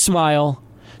broke a smile,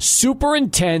 super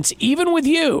intense, even with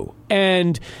you.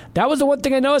 And that was the one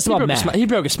thing I noticed about Mac. He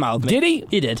broke a smile with me. Did he?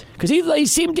 He did. Because he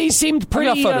seemed pretty...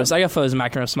 I got photos of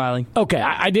McEnroe smiling. Okay,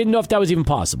 I didn't know if that was even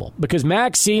possible. Because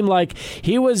Mac seemed like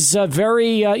he was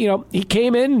very, he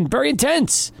came in very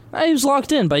intense. He was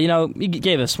locked in, but, he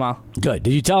gave us a smile. Good.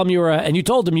 Did you tell him and you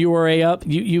told him you were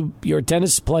you're a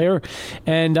tennis player,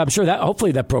 and I'm sure that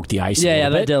hopefully that broke the ice. Yeah,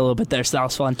 that did a little bit there. So that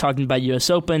was fun. Talking about U.S.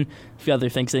 Open, a few other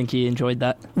things. I think he enjoyed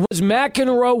that. Was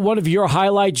McEnroe one of your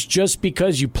highlights just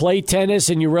because you play tennis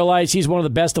and you realize he's one of the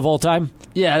best of all time?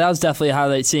 Yeah, that was definitely a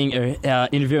highlight. Seeing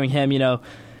interviewing him,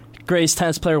 greatest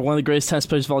tennis player, one of the greatest tennis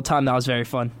players of all time. That was very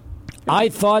fun. I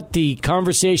thought the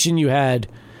conversation you had.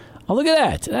 Oh, look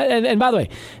at that! And by the way,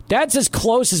 that's as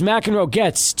close as McEnroe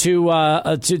gets to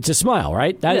smile,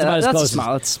 right? That's about as close. A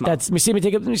smile. That's a smile. Let me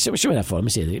show me that photo. Let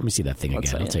me see that thing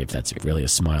again. I'll tell you if that's really a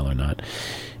smile or not.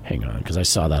 Hang on, because I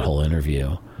saw that whole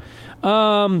interview.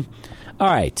 All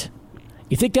right,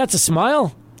 you think that's a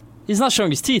smile? He's not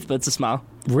showing his teeth, but it's a smile.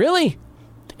 Really?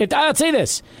 I'll say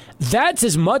this. That's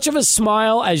as much of a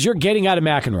smile as you're getting out of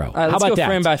McEnroe. How about that?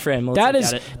 Frame by frame. That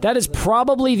is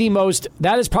probably the most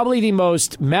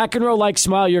McEnroe-like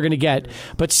smile you're going to get.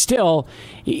 But still,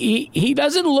 he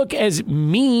doesn't look as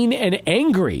mean and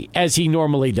angry as he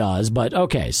normally does. But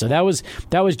okay, so that was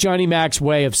Johnny Mac's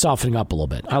way of softening up a little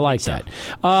bit. I like that.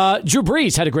 Drew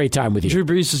Brees had a great time with you. Drew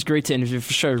Brees was great to interview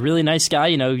for sure. Really nice guy.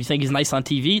 You think he's nice on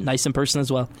TV, nice in person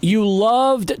as well. You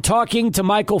loved talking to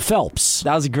Michael Phelps.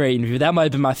 That was a great interview. That might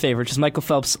have been my favorite. Just Michael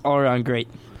Phelps, all around great.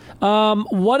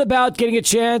 What about getting a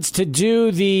chance to do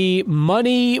the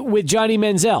money with Johnny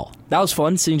Manziel? That was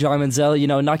fun, seeing Johnny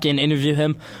Manziel. Not getting to interview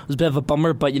him was a bit of a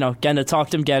bummer, but, getting to talk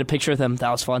to him, get a picture with him, that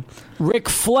was fun. Ric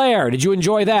Flair, did you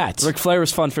enjoy that? Ric Flair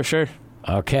was fun for sure.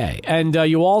 Okay. And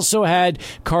you also had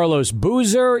Carlos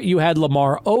Boozer. You had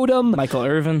Lamar Odom.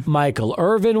 Michael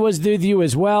Irvin was with you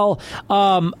as well.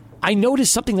 I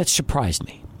noticed something that surprised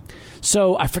me.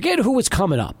 So I forget who was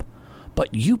coming up,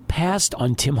 but you passed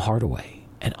on Tim Hardaway,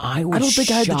 and I was I don't think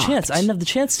shocked. I had the chance. I didn't have the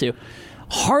chance to.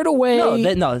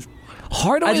 Hardaway... No.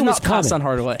 Hardaway I did was not pass coming. on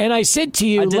Hardaway. And I said to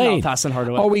you, I did Lane, not pass on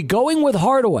Hardaway. Are we going with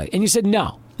Hardaway? And you said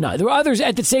no. No, there were others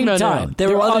at the same time. No. There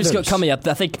were others coming up.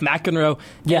 I think McEnroe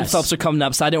and Phelps are coming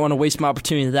up, so I didn't want to waste my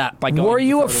opportunity to that by going Were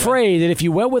you with afraid that if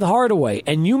you went with Hardaway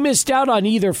and you missed out on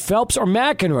either Phelps or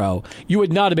McEnroe, you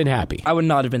would not have been happy? I would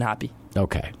not have been happy.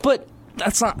 Okay. But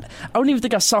that's not... I don't even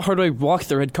think I saw Hardaway walk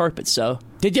the red carpet, so...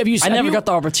 I never got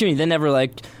the opportunity. They never,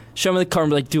 show me the card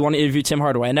and be like, do you want to interview Tim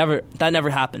Hardaway? That never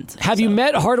happened. Have you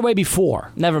met Hardaway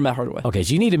before? Never met Hardaway. Okay,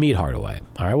 so you need to meet Hardaway.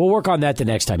 All right, we'll work on that the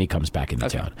next time he comes back into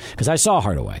town. Because I saw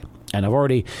Hardaway, and I've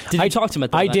already... Did you talk to him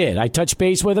at that I night? did. I touched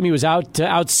base with him. He was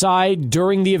outside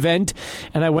during the event,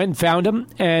 and I went and found him,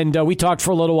 and we talked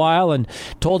for a little while and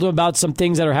told him about some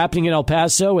things that are happening in El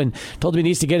Paso and told him he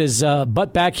needs to get his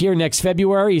butt back here next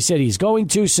February. He said he's going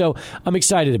to, so I'm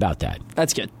excited about that.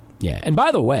 That's good. Yeah, and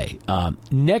by the way,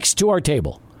 next to our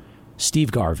table,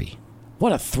 Steve Garvey.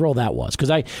 What a thrill that was.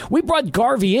 Because we brought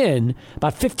Garvey in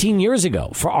about 15 years ago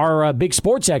for our big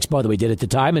sports expo that we did at the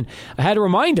time. And I had to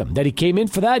remind him that he came in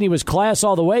for that and he was class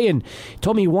all the way. And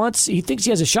told me he thinks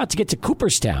he has a shot to get to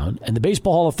Cooperstown and the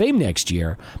Baseball Hall of Fame next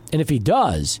year. And if he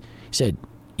does, he said,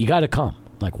 you got to come.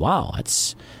 Like, wow,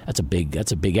 that's a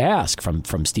big ask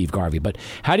from Steve Garvey. But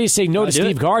how do you say no to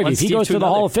Steve Garvey? If he goes to the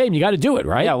Hall of Fame, you got to do it,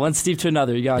 right? Yeah, one Steve to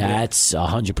another, you got to do it. That's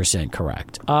 100%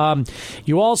 correct.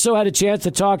 You also had a chance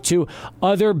to talk to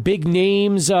other big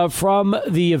names from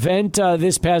the event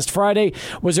this past Friday.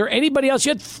 Was there anybody else?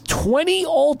 You had 20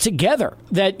 altogether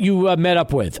that you met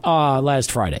up with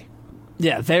last Friday.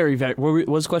 Yeah, very, very. What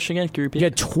was the question again? Can you repeat? You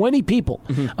had 20 people.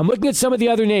 Mm-hmm. I'm looking at some of the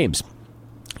other names.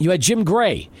 You had Jim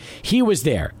Gray. He was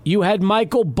there. You had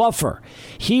Michael Buffer.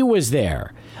 He was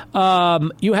there.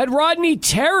 You had Rodney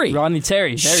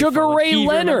Terry. Sugar Ray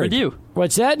Leonard.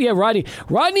 What's that? Yeah, Rodney.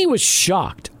 Rodney was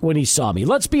shocked when he saw me.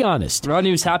 Let's be honest. Rodney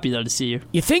was happy, though, to see you.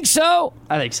 You think so?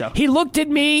 I think so. He looked at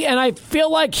me, and I feel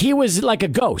like he was like a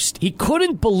ghost. He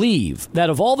couldn't believe that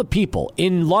of all the people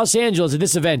in Los Angeles at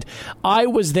this event, I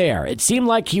was there. It seemed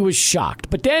like he was shocked.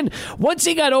 But then, once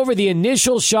he got over the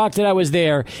initial shock that I was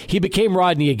there, he became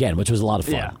Rodney again, which was a lot of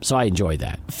fun. Yeah. So I enjoyed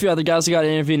that. A few other guys I got to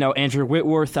interview. Andrew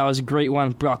Whitworth, that was a great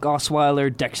one. Brock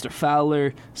Osweiler, Dexter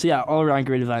Fowler. So, yeah, all-around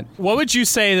great event. What would you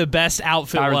say the best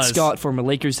outfit Byron was? Scott, former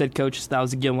Lakers head coach. That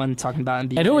was a good one, talking about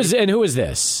NBA. And who is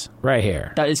this right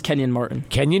here? That is Kenyon Martin.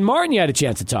 Kenyon Martin you had a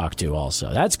chance to talk to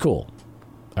also. That's cool.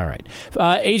 All right.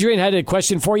 Adrian had a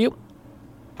question for you.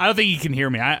 I don't think he can hear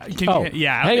me. Hang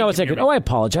on one second. I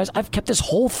apologize. I've kept this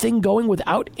whole thing going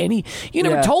without any. You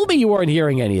never told me you weren't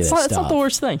hearing any of this stuff. It's not the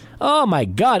worst thing. Oh my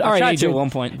God! All right, tried Adrian, to at one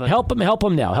point. But. Help him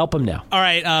now. All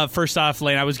right. First off,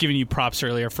 Lane, I was giving you props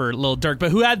earlier for Lil Durk,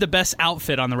 but who had the best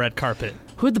outfit on the red carpet?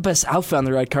 Who had the best outfit on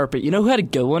the red carpet? You know who had a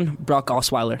good one? Brock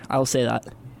Osweiler. I will say that.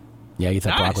 Yeah, you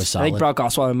thought Brock was solid. I think Brock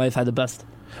Osweiler might have had the best.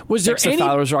 Was there Dexter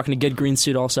Fowler was rocking a good green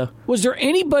suit also. Was there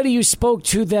anybody you spoke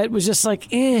to that was just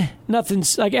like,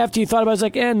 nothing's, like after you thought about it, was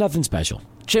like, nothing special?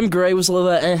 Jim Gray was a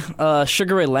little bit,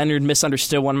 Sugar Ray Leonard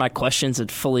misunderstood one of my questions and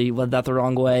fully led that the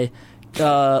wrong way.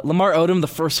 Lamar Odom, the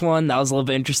first one, that was a little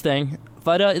bit interesting.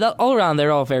 But all around,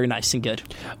 they're all very nice and good.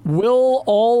 Will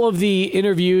all of the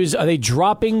interviews, are they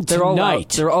dropping tonight?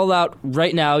 They're all out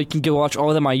right now. You can go watch all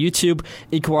of them on YouTube.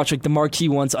 You can watch like the marquee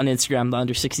ones on Instagram, the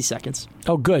under 60 seconds.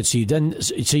 Oh, good. So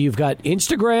you've got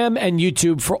Instagram and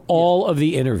YouTube for all of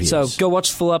the interviews. So go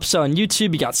watch the full episode on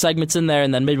YouTube. You got segments in there,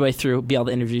 and then midway through, be all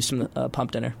the interviews from the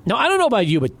Pump Dinner. Now, I don't know about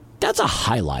you, but that's a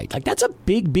highlight. Like, that's a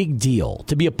big deal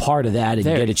to be a part of that and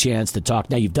get a chance to talk.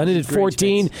 Now, you've done it at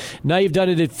 14. Now you've done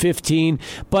it at 15.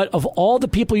 But of all the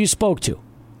people you spoke to,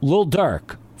 Lil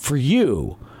Durk, for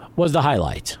you, was the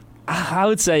highlight. I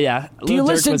would say, yeah. Do you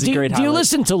listen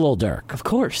to Lil Durk? Of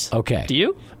course. Okay. Do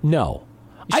you? No.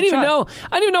 I didn't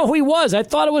even know who he was. I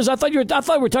thought we were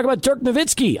talking about Dirk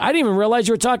Nowitzki. I didn't even realize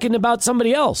you were talking about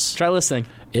somebody else. Try listening.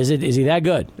 Is he that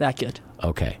good? That good.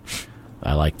 Okay.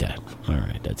 I like that. All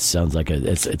right. That sounds like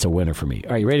it's a winner for me.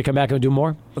 All right, you ready to come back and do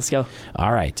more? Let's go.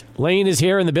 All right. Lane is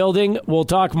here in the building. We'll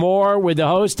talk more with the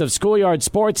host of Schoolyard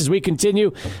Sports as we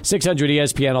continue. 600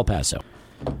 ESPN El Paso.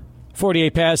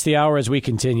 48 past the hour as we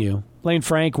continue. Lane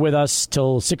Frank with us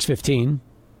till 6:15.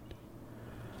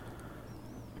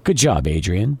 Good job,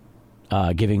 Adrian,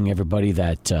 giving everybody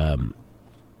that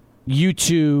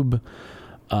YouTube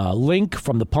link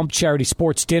from the Pump Charity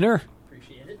Sports Dinner.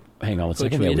 Hang on one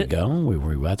second. There we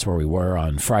go. That's where we were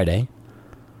on Friday.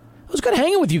 It was good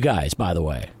hanging with you guys, by the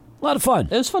way. A lot of fun.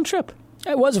 It was a fun trip.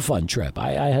 It was a fun trip. I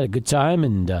had a good time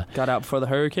and got out before the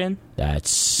hurricane.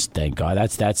 Thank God.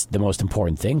 That's the most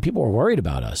important thing. People were worried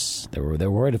about us. They were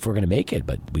worried if we were going to make it,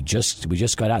 but we just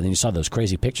got out. And then you saw those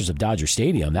crazy pictures of Dodger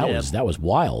Stadium. That was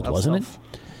wild, wasn't it?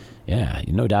 Yeah,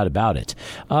 no doubt about it.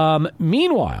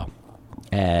 Meanwhile,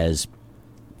 as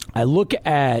I look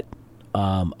at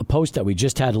a post that we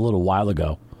just had a little while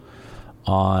ago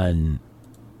on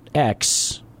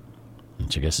X,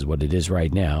 which I guess is what it is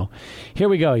right now. Here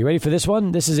we go. You ready for this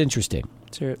one? This is interesting.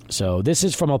 Let's hear it. So this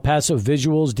is from El Paso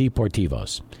Visuals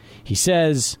Deportivos. He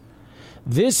says,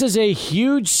 this is a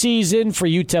huge season for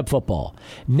UTEP football.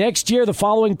 Next year, the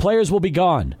following players will be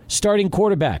gone. Starting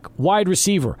quarterback, wide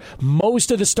receiver, most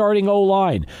of the starting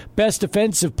O-line, best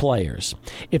defensive players.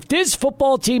 If this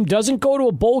football team doesn't go to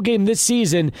a bowl game this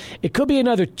season, it could be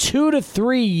another 2 to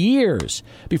 3 years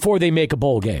before they make a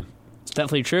bowl game. It's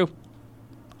definitely true.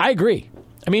 I agree.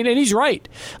 I mean, and he's right.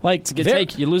 Like, it's a good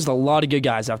take. You lose a lot of good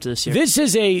guys after this year. This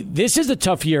is a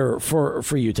tough year for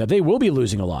UTEP. They will be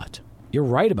losing a lot. You're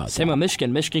right about that. Same with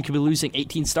Michigan. Michigan could be losing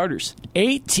 18 starters.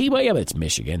 18? Well, yeah, but it's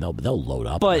Michigan. They'll load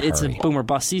up. But it's a boom or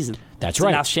bust season. That's right.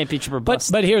 It's a national championship or bust.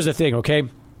 But here's the thing, okay?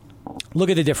 Look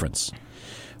at the difference.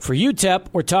 For UTEP,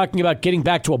 we're talking about getting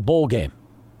back to a bowl game,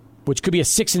 which could be a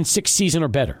 6-6 season or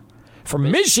better. For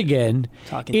Michigan,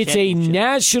 it's a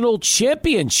national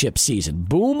championship season.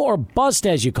 Boom or bust,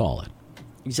 as you call it.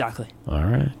 Exactly. All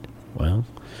right. Well,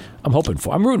 I'm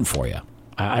rooting for you.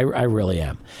 I really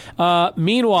am.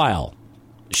 Meanwhile,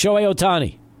 Shohei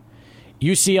Ohtani,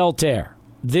 UCL tear.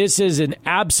 This is an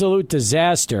absolute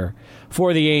disaster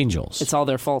for the Angels. It's all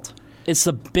their fault. It's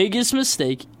the biggest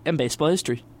mistake in baseball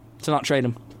history to not trade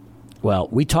him. Well,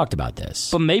 we talked about this.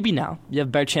 But maybe now you have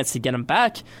a better chance to get him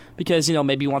back because,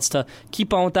 maybe he wants to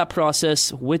keep on with that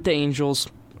process with the Angels.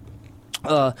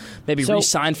 Maybe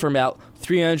re-sign for about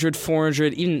 300,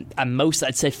 400, even at most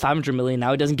I'd say $500 million.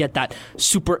 Now he doesn't get that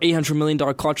super $800 million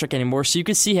contract anymore. So you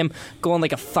could see him go on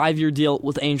like a 5-year deal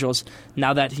with Angels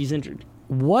now that he's injured.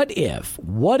 What if?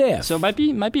 So it might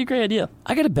be a great idea.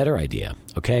 I got a better idea,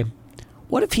 okay?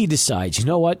 What if he decides, you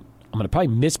know what? I'm going to probably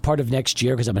miss part of next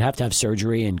year because I'm going to have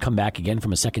surgery and come back again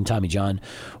from a second Tommy John.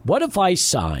 What if I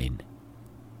sign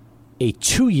a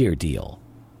 2-year deal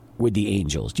with the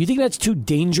Angels? Do you think that's too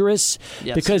dangerous?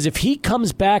 Yes. Because if he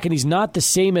comes back and he's not the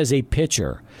same as a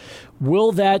pitcher,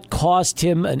 will that cost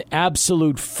him an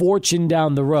absolute fortune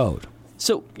down the road?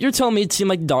 So you're telling me a team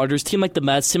like the Dodgers, team like the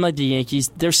Mets, team like the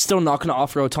Yankees, they're still not going to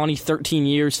offer Ohtani 13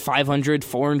 years, 500,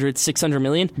 400, 600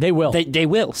 million? They will. They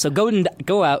will. So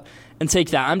go out and take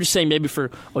that. I'm just saying maybe for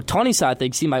Ohtani's side of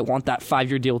things, he might want that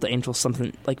 5-year deal with the Angels,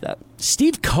 something like that.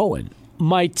 Steve Cohen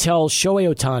might tell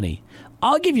Shohei Ohtani,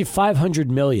 I'll give you $500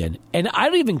 million, and I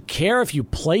don't even care if you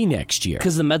play next year.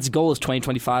 Because the Mets' goal is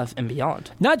 2025 and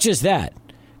beyond. Not just that.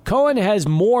 Cohen has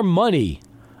more money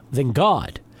than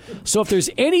God. So if there's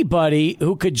anybody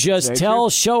who could just tell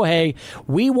Shohei,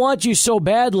 we want you so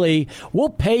badly, we'll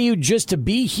pay you just to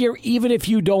be here even if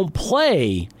you don't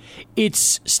play,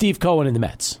 it's Steve Cohen and the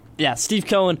Mets. Yeah, Steve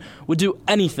Cohen would do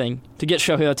anything to get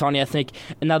Shohei Ohtani, I think.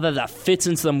 And now that fits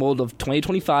into the mold of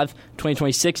 2025,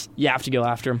 2026, you have to go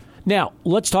after him. Now,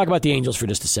 let's talk about the Angels for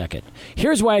just a second.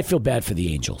 Here's why I feel bad for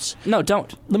the Angels. No,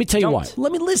 don't. Let me tell you why.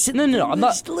 Let me listen. No, I'm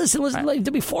not. Listen. Right.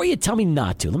 Before you tell me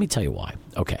not to, let me tell you why.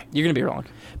 Okay. You're going to be wrong.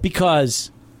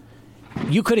 Because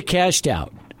you could have cashed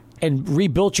out and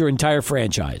rebuilt your entire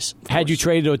franchise had you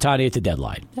traded Ohtani at the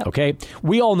deadline. Yep. Okay?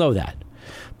 We all know that.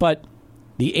 But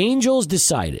the Angels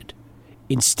decided,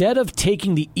 instead of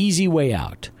taking the easy way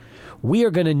out, we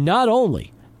are going to not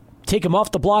only take him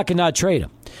off the block and not trade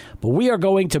him, but we are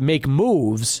going to make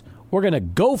moves. We're going to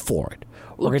go for it.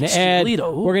 We're going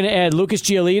to add Lucas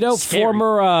Giolito,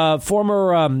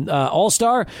 former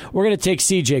All-Star. We're going to take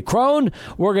C.J. Cron.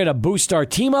 We're going to boost our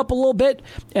team up a little bit,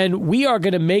 and we are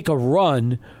going to make a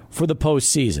run for the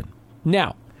postseason.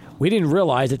 Now, we didn't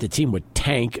realize that the team would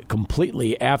tank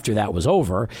completely after that was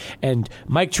over, and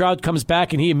Mike Trout comes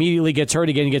back and he immediately gets hurt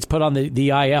again and gets put on the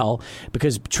IL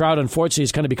because Trout, unfortunately,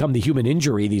 has kind of become the human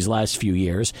injury these last few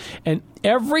years. And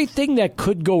everything that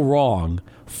could go wrong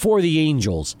for the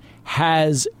Angels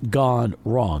has gone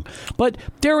wrong. But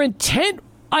their intent,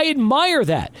 I admire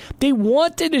that. They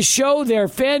wanted to show their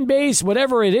fan base,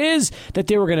 whatever it is, that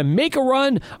they were going to make a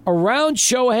run around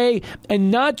Shohei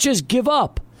and not just give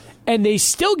up. And they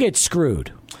still get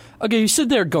screwed. Okay, you said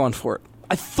they're going for it.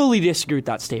 I fully disagree with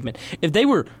that statement. If they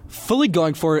were fully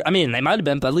going for it, I mean, they might have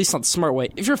been, but at least not the smart way.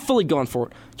 If you're fully going for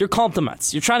it, you're calling the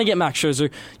Mets. You're trying to get Max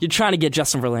Scherzer. You're trying to get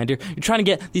Justin Verlander. You're trying to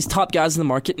get these top guys in the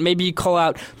market. Maybe you call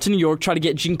out to New York, try to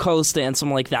get Giancarlo Stanton,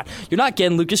 something like that. You're not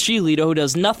getting Lucas Giolito, who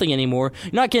does nothing anymore.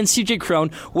 You're not getting C.J. Cron.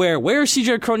 Where is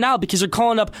C.J. Cron now? Because they're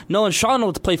calling up Nolan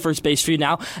Schanuel to play first base for you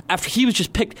now after he was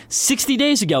just picked 60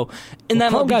 days ago in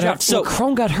that MLB draft. So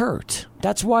Cron got hurt.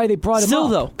 That's why they brought him up. Still,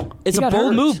 though, it's a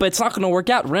bold move, but it's not going to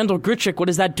work out. Randall Grichuk, what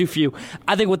does that do for you?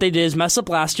 I think what they did is mess up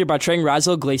last year by trading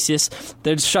Raisel Iglesias.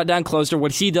 They're just shut down closer.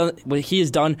 What he has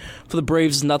done for the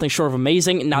Braves is nothing short of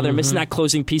amazing, and now they're missing that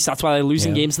closing piece. That's why they're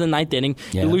losing games in the ninth inning.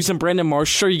 You're losing Brandon Marsh.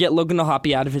 Sure, you get Logan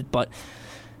O'Hoppe out of it, but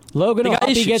Logan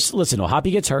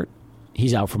O'Hoppe gets hurt.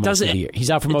 He's out for most of the year. He's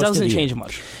out for most of the year. It doesn't change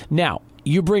much. Now,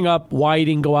 you bring up why you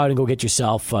didn't go out and go get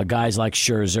yourself guys like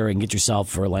Scherzer and get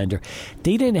yourself Verlander.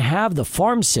 They didn't have the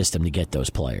farm system to get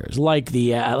those players like the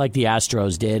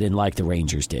Astros did and like the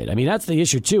Rangers did. I mean, that's the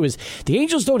issue too. Is the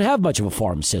Angels don't have much of a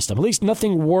farm system. At least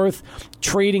nothing worth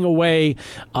trading away,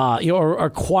 or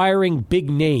acquiring big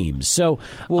names. So,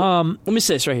 let me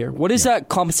say this right here. What is that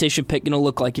compensation pick going to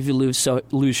look like if you lose Shohei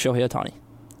Ohtani?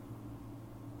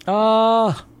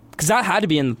 Because that had to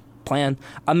be in plan.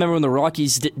 I remember when the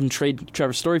Rockies didn't trade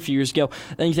Trevor Story a few years ago.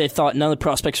 I think they thought none of the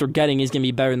prospects we're getting is going to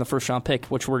be better than the first-round pick,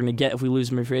 which we're going to get if we lose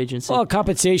him in free agency. Well,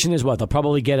 compensation is what? They'll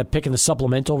probably get a pick in the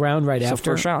supplemental round after.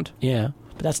 First round. Yeah,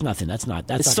 but that's nothing. It's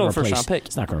still a first-round pick.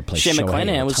 It's not going to replace Shane Shohei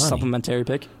McClanahan was a Ohtani. supplementary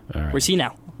pick. Right. Where's he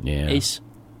now? Yeah. Ace.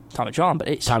 Tommy John, but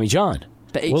ace. Tommy John.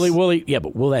 But ace. Will he? Yeah,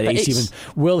 but will that ace even?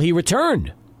 Will he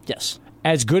return? Yes.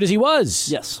 As good as he was?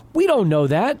 Yes. We don't know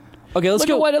that. Okay, let's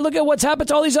go. Look at what's happened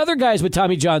to all these other guys with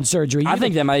Tommy John surgery. I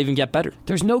think they might even get better.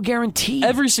 There's no guarantee.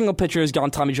 Every single pitcher has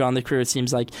gone Tommy John in their career, it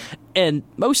seems like. And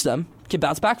most of them can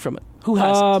bounce back from it. Who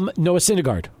hasn't? Noah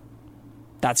Syndergaard.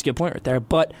 That's a good point right there.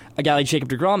 But a guy like Jacob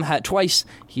deGrom had it twice.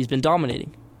 He's been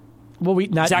dominating. Well,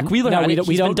 Zach Wheeler had it.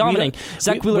 He's been dominating.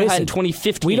 Zach Wheeler had it in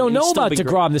 2015. We don't know about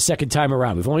DeGrom the second time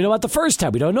around. We've only know about the first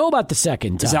time. We don't know about the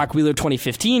second time. Zach Wheeler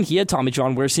 2015, he had Tommy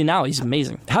John. Where's he now? He's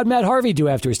amazing. How'd Matt Harvey do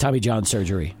after his Tommy John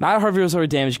surgery? Matt Harvey was already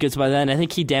damaged goods by then. I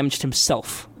think he damaged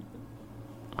himself.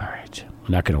 All right.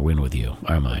 I'm not going to win with you,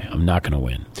 am I? I'm not going to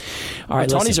win. All right,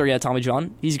 Tony's already had Tommy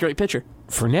John. He's a great pitcher.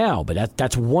 For now, but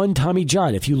that's one Tommy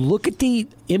John. If you look at the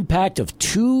impact of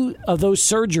two of those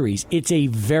surgeries, it's a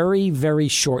very, very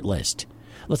short list.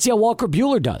 Let's see how Walker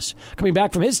Buehler does coming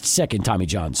back from his second Tommy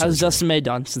John surgery. How's Dustin May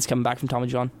done since coming back from Tommy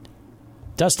John?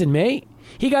 Dustin May?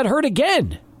 He got hurt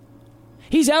again.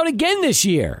 He's out again this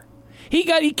year. He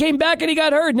came back and he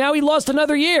got hurt. Now he lost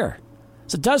another year.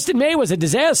 So Dustin May was a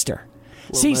disaster.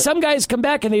 See, some guys come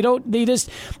back and they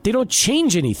don't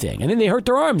change anything, and then they hurt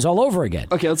their arms all over again.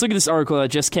 Okay, let's look at this article that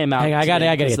just came out. I got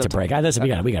to get to break. Listen, we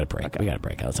got to break. Okay. We got to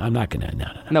break. I'm not going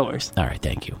to. No worries. All right,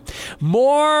 thank you.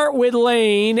 More with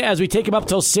Lane as we take him up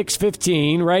till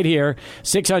 6:15 right here,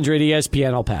 600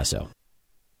 ESPN El Paso.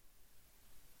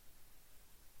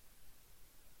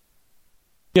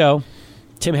 Go.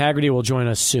 Tim Haggerty will join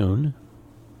us soon.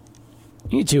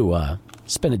 You need to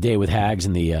spend a day with Hags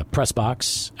in the press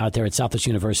box out there at Southwest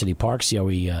University Park, see how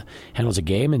he handles a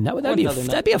game, and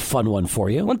that'd be a fun one for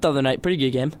you. Went the other night. Pretty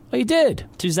good game. Oh, you did?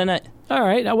 Tuesday night. All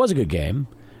right, that was a good game.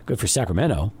 Good for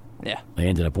Sacramento. Yeah. They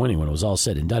ended up winning when it was all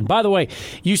said and done. By the way,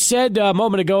 you said a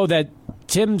moment ago that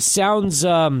Tim sounds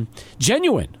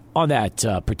genuine on that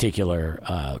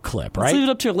particular clip, right? Let's leave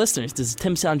it up to your listeners. Does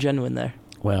Tim sound genuine there?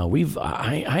 Well,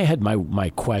 I had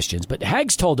my questions, but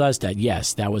Hags told us that,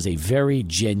 yes, that was a very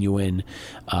genuine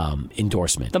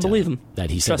endorsement. Don't believe him.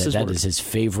 That he said that is his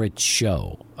favorite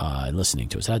show, listening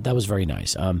to us. That was very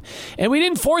nice. And we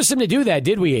didn't force him to do that,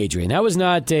 did we, Adrian? That was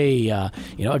not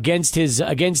against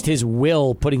his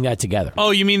will putting that together. Oh,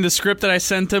 you mean the script that I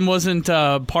sent him wasn't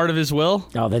part of his will?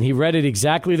 Oh, then he read it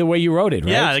exactly the way you wrote it,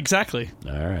 right? Yeah, exactly.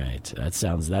 All right. That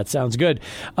sounds good.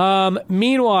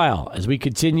 Meanwhile, as we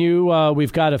continue,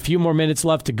 we've got a few more minutes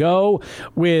left to go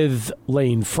with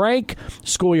Lane Frank,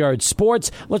 Schoolyard Sports.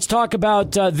 Let's talk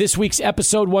about this week's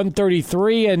episode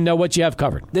 133 and what you have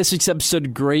covered. This week's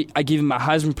episode, great. I gave him my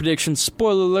Heisman prediction.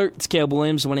 Spoiler alert, it's Caleb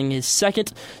Williams winning his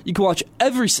second. You can watch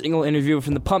every single interview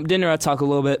from the Pump Dinner. I talk a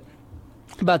little bit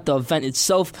about the event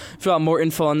itself. If you want more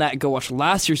info on that, go watch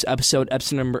last year's episode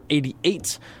number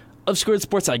 88 of Schoolyard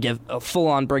Sports. I give a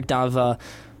full-on breakdown of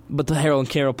what the Harold and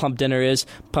Carol Pump Dinner is,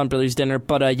 Pump Brothers Dinner.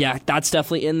 But yeah, that's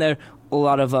definitely in there. A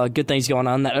lot of good things going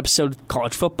on in that episode.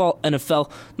 College football,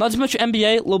 NFL, not as much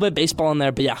NBA, a little bit of baseball in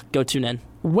there, but yeah, go tune in.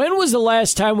 When was the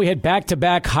last time we had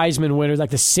back-to-back Heisman winners, like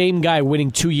the same guy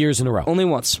winning 2 years in a row? Only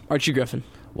once, Archie Griffin.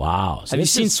 Wow. So have you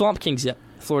seen Swamp Kings yet?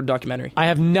 Florida documentary. I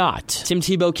have not. Tim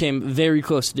Tebow came very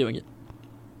close to doing it.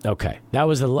 Okay.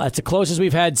 That's the closest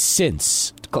we've had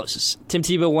since. Closest. Tim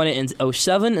Tebow won it in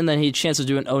 2007, and then he had a chance to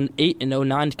do it in 2008 and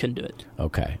 2009. Couldn't do it.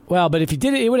 Okay. Well, but if he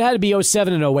did it, it would have had to be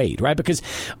 2007 and 2008, right? Because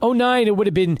 2009, it would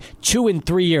have been 2 and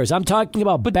 3 years. I'm talking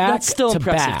about but back that's still to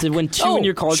impressive back. to win two in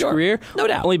your college career. No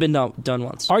doubt. Only been done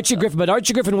once. Archie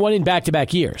Griffin won in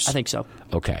back-to-back years. I think so.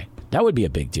 Okay. That would be a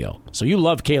big deal. So you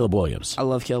love Caleb Williams. I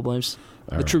love Caleb Williams.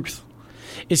 Truth.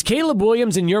 Is Caleb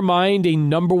Williams, in your mind, a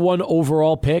number one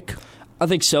overall pick? I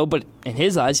think so, but in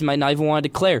his eyes, he might not even want to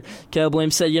declare. Caleb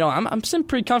Williams said, I'm sitting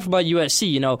pretty comfortable at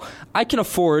USC. I can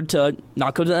afford to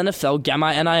not go to the NFL, get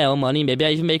my NIL money. Maybe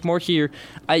I even make more here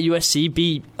at USC,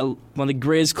 be one of the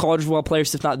greatest college football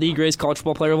players, if not the greatest college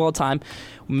football player of all time.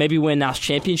 Maybe win a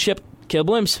national championship. Caleb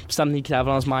Williams, something he could have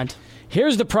on his mind.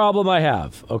 Here's the problem I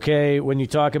have, okay, when you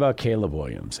talk about Caleb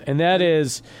Williams, and that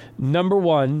is, number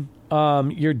one,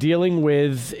 you're dealing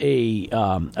with a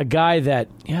guy that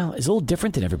is a little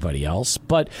different than everybody else,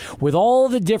 but with all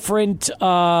the different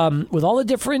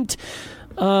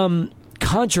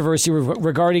controversy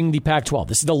regarding the Pac-12.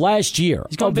 This is the last year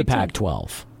of the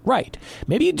Pac-12. Right.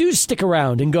 Maybe you do stick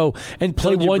around and go and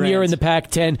play 1 year in the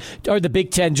Pac-10 or the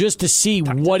Big Ten just to see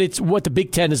what the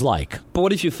Big Ten is like. But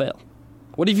what if you fail?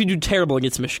 What if you do terrible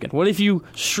against Michigan? What if you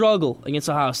struggle against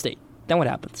Ohio State? Then what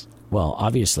happens? Well,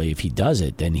 obviously, if he does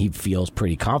it, then he feels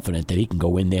pretty confident that he can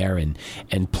go in there and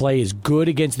play as good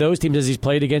against those teams as he's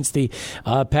played against the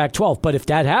Pac-12. But if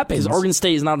that happens... Because Oregon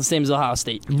State is not the same as Ohio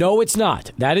State. No, it's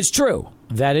not. That is true.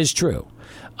 That is true.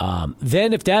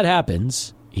 Then if that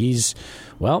happens, he's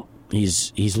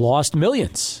lost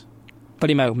millions. But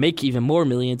he might make even more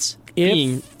millions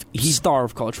being he's star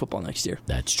of college football next year.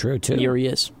 That's true, too. And here he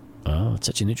is. Oh, it's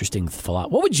such an interesting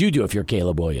thought. What would you do if you're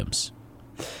Caleb Williams?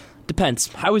 Depends.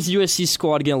 How is USC's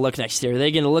squad going to look next year? Are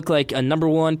they going to look like a number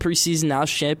one preseason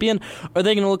national champion? Or are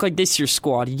they going to look like this year's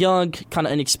squad? Young, kind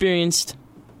of inexperienced?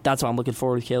 That's what I'm looking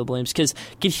forward to Caleb Williams. Because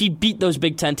can he beat those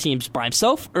Big Ten teams by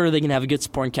himself? Or are they going to have a good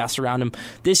supporting cast around him?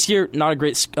 This year, not a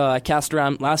great cast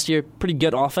around. Last year, pretty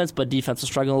good offense, but defense was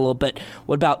struggling a little bit.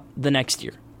 What about the next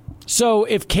year? So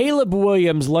if Caleb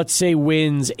Williams, let's say,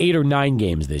 wins 8 or 9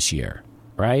 games this year...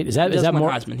 Right? Is that more?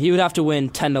 Heisman. He would have to win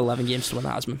 10 to 11 games to win the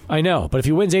Heisman. I know, but if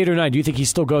he wins 8 or 9, do you think he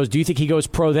still goes? Do you think he goes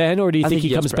pro then, or do you think he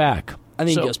comes back? I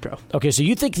think he goes pro. Okay, so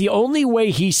you think the only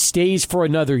way he stays for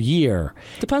another year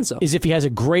depends though is if he has a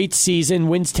great season,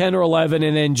 wins 10 or 11,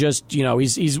 and then just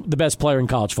he's the best player in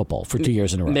college football for 2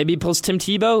 years in a row. Maybe he pulls Tim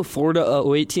Tebow, Florida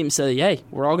 08 team, and say, "Hey,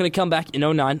 we're all going to come back in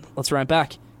 09. Let's run it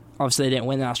back." Obviously, they didn't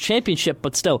win the national championship,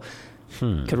 but still,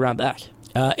 could run back.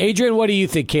 Adrian, what do you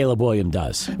think Caleb Williams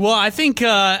does? Well, I think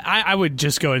I would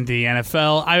just go into the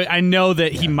NFL. I know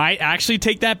that he might actually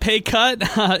take that pay cut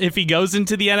if he goes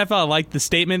into the NFL. I like the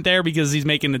statement there because he's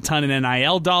making a ton in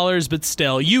NIL dollars, but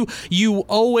still, you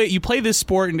play this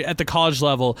sport at the college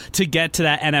level to get to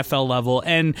that NFL level,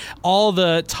 and all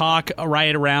the talk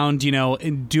right around,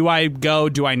 do I go,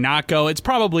 do I not go? It's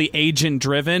probably agent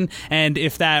driven, and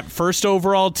if that first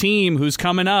overall team who's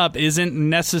coming up isn't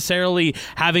necessarily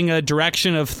having a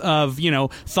direction of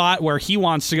thought where he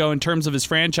wants to go in terms of his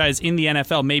franchise in the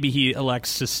NFL, maybe he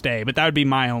elects to stay. But that would be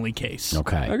my only case.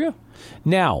 Okay.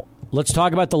 Now, let's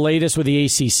talk about the latest with the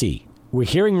ACC. We're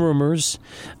hearing rumors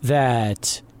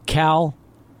that Cal,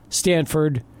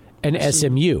 Stanford, and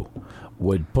SMU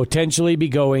would potentially be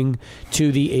going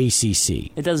to the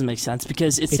ACC. It doesn't make sense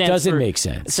because it doesn't make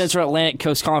sense. It stands for Atlantic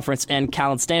Coast Conference, and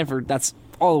Cal and Stanford, that's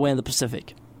all the way in the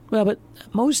Pacific. Well, but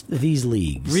most of these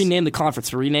leagues... Rename the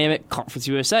conference. Rename it Conference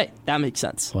USA. That makes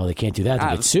sense. Well, they can't do that.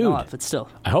 They get sued. No, but still.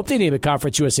 I hope they name it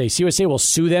Conference USA. CUSA will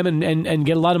sue them and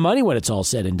get a lot of money when it's all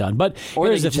said and done. But or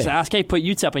here's they the just thing. ask, hey, put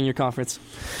UTEP in your conference.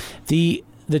 The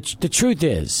truth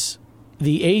is,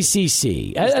 the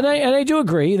ACC, and I do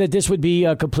agree that this would be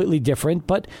completely different,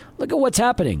 but look at what's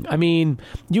happening. I mean,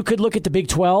 you could look at the Big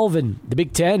 12 and the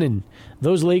Big 10, and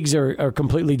those leagues are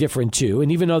completely different too.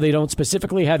 And even though they don't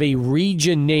specifically have a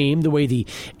region name the way the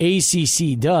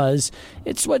ACC does,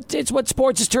 it's what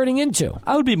sports is turning into.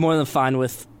 I would be more than fine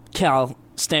with Cal,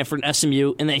 Stanford, and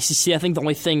SMU in the ACC. I think the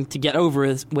only thing to get over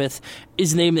is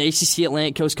name the ACC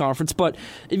Atlantic Coast Conference. But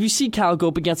if you see Cal go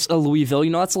up against a Louisville,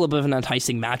 that's a little bit of an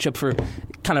enticing matchup for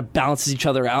kind of balances each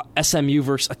other out. SMU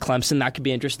versus a Clemson, that could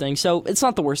be interesting. So it's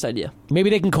not the worst idea. Maybe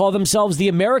they can call themselves the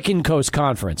American Coast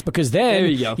Conference because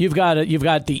then you've got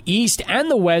the East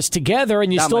and the West together,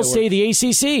 and you still say the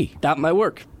ACC. That might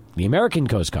work. The American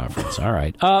Coast Conference. All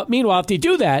right. Meanwhile, if they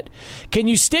do that, can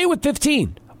you stay with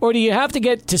 15, or do you have to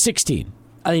get to 16?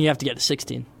 I think you have to get to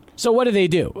 16. So what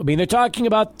do? I mean, they're talking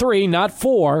about 3, not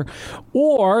 4.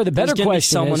 Or the better question is...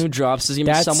 someone who drops. There's going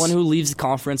to be someone who leaves the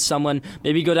conference. Someone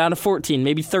maybe go down to 14,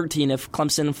 maybe 13 if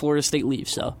Clemson and Florida State leave.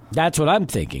 So that's what I'm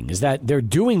thinking, is that they're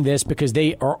doing this because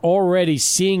they are already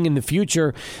seeing in the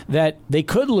future that they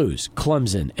could lose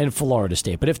Clemson and Florida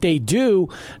State. But if they do,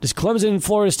 does Clemson and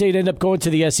Florida State end up going to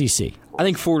the SEC? I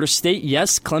think Florida State,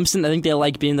 yes. Clemson, I think they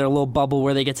like being in their little bubble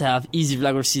where they get to have easy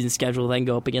regular season schedule, then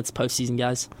go up against postseason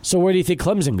guys. So where do you think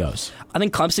Clemson goes? I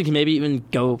think Clemson can maybe even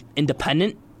go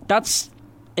independent. That's an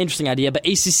interesting idea. But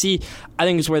ACC, I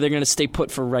think is where they're going to stay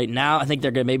put for right now. I think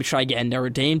they're going to maybe try to get a Notre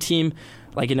Dame team,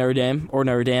 like a Notre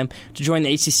Dame, to join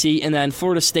the ACC. And then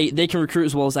Florida State, they can recruit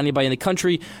as well as anybody in the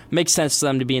country. Makes sense for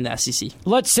them to be in the SEC.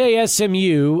 Let's say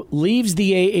SMU leaves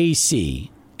the AAC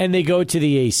and they go to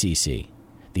the ACC.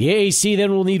 The AAC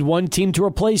then will need one team to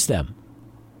replace them.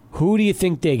 Who do you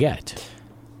think they get?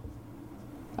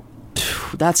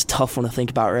 That's a tough one to think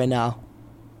about right now.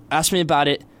 Ask me about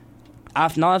it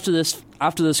after this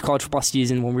college football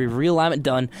season when we have realignment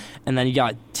done, and then you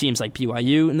got teams like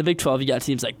BYU in the Big 12, you got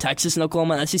teams like Texas and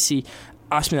Oklahoma and SEC.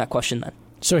 Ask me that question then.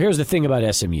 So here's the thing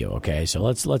about SMU, okay? So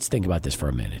let's think about this for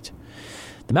a minute.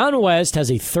 The Mountain West has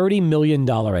a $30 million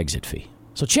exit fee.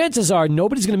 So chances are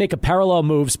nobody's going to make a parallel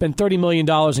move, spend $30 million,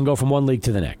 and go from one league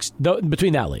to the next,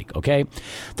 between that league, okay?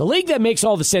 The league that makes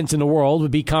all the sense in the world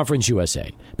would be Conference USA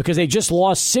because they just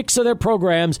lost 6 of their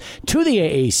programs to the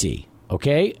AAC,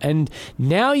 okay? And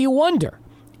now you wonder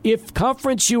if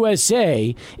Conference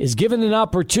USA is given an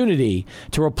opportunity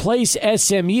to replace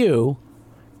SMU,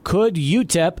 could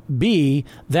UTEP be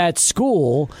that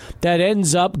school that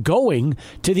ends up going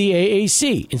to the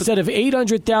AAC? Instead of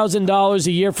 $800,000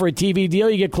 a year for a TV deal,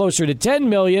 you get closer to $10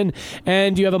 million,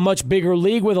 and you have a much bigger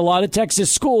league with a lot of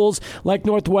Texas schools like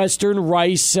Northwestern,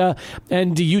 Rice, and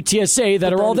UTSA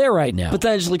that are all there right now. But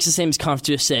then it just looks the same as Conference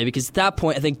USA because at that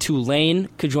point, I think Tulane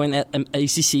could join the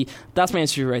ACC. That's my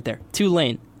answer right there.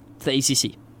 Tulane to the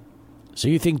ACC. So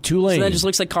you think Tulane? So that just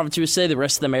looks like Conference USA, the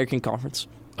rest of the American Conference.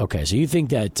 Okay, so you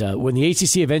think that when the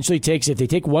ACC eventually if they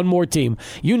take one more team,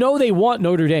 they want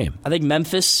Notre Dame. I think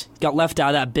Memphis got left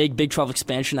out of that Big 12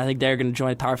 expansion. I think they're going to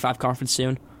join a Power 5 conference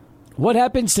soon. What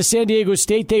happens to San Diego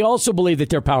State? They also believe that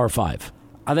they're Power 5.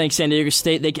 I think San Diego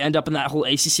State, they can end up in that whole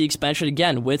ACC expansion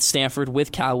again with Stanford,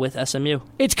 with Cal, with SMU.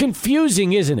 It's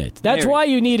confusing, isn't it? That's why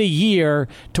you need a year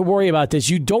to worry about this.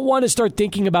 You don't want to start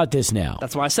thinking about this now.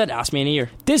 That's why I said ask me in a year.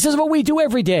 This is what we do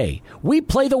every day. We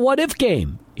play the what-if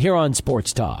game here on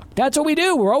Sports Talk. That's what we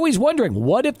do. We're always wondering,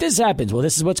 what if this happens? Well,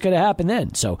 this is what's going to happen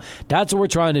then. So that's what we're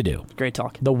trying to do. Great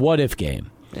talk. The what-if game.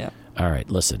 Yeah. All right,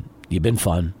 listen. You've been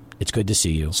fun. It's good to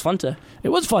see you. It's fun to. It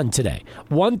was fun today.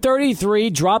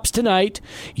 1:33 drops tonight.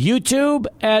 YouTube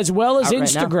as well as Out right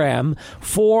Instagram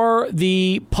for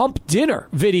the pump dinner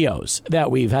videos that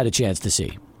we've had a chance to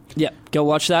see. Yeah, go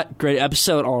watch that. Great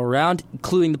episode all around,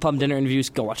 including the pump dinner interviews.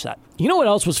 Go watch that. You know what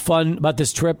else was fun about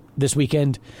this trip this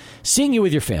weekend? Seeing you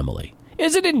with your family.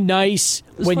 Isn't it nice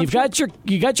when you got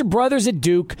your brothers at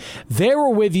Duke? They were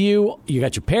with you. You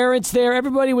got your parents there.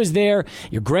 Everybody was there.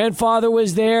 Your grandfather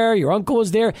was there. Your uncle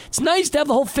was there. It's nice to have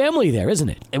the whole family there, isn't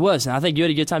it? It was, and I think you had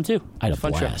a good time too. I had a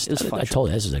fun blast. Trip. It was a fun I trip. told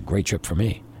you this is a great trip for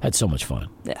me. I had so much fun.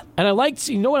 Yeah, and I liked.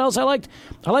 You know what else I liked?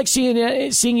 I liked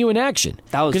seeing you in action.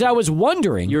 Because I was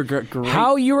wondering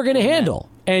how you were going to handle.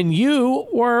 And you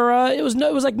were, it was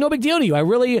like no big deal to you. I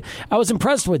was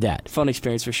impressed with that. Fun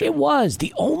experience for sure. It was.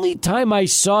 The only time I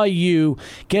saw you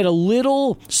get a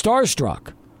little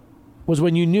starstruck was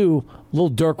when you knew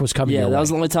Lil Durk was coming your way. Yeah, that was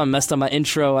the only time I messed up my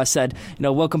intro. I said,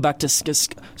 welcome back to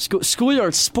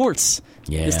Schoolyard Sports.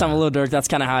 Yeah. This time with Lil Durk, that's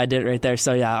kind of how I did it right there.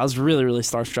 So, yeah, I was really, really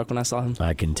starstruck when I saw him.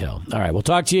 I can tell. All right, we'll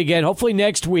talk to you again, hopefully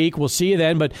next week. We'll see you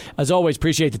then, but as always,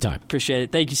 appreciate the time. Appreciate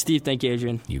it. Thank you, Steve. Thank you,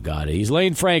 Adrian. You got it. He's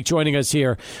Lane Frank joining us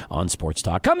here on Sports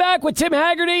Talk. Come back with Tim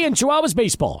Haggerty and Chihuahuas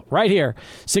Baseball right here,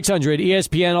 600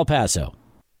 ESPN El Paso.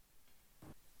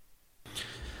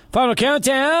 Final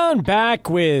countdown, back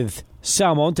with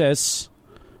Sal Montes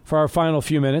for our final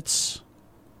few minutes.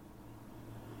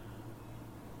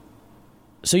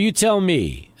 So you tell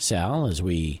me, Sal, as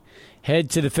we head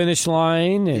to the finish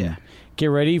line and get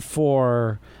ready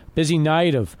for a busy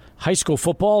night of high school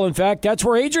football. In fact, that's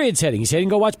where Adrian's heading. He's heading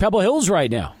to go watch Pebble Hills right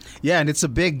now. Yeah, and it's a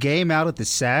big game out at the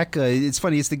SAC. It's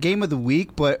funny, it's the game of the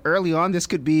week, but early on this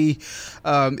could be,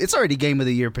 it's already game of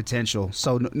the year potential.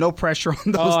 So no pressure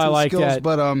on those two like skills. that.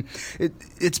 But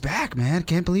it's back, man.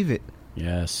 Can't believe it.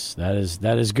 Yes, that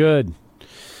is good.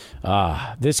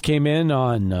 This came in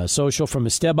on social from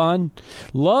Esteban.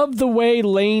 Love the way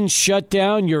Lane shut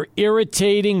down your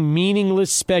irritating,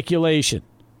 meaningless speculation.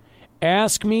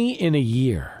 Ask me in a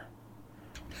year.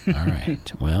 All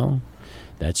right. Well,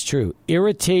 that's true.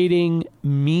 Irritating,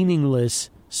 meaningless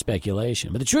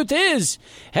speculation. But the truth is,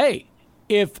 hey,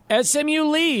 if SMU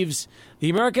leaves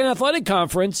the American Athletic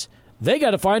Conference, they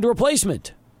got to find a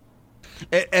replacement.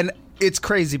 And it's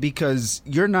crazy because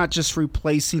you're not just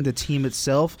replacing the team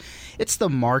itself. It's the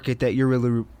market that you're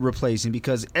really replacing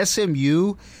because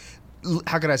SMU,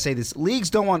 how could I say this? Leagues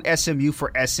don't want SMU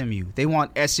for SMU. They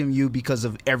want SMU because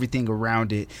of everything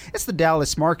around it. It's the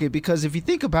Dallas market because if you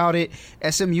think about it,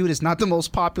 SMU is not the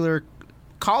most popular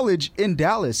college in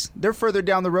Dallas. They're further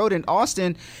down the road in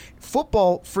Austin.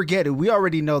 Football, forget it. We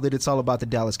already know that it's all about the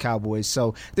Dallas Cowboys.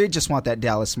 So they just want that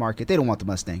Dallas market. They don't want the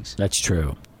Mustangs. That's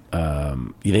true.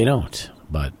 They don't.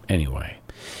 But anyway,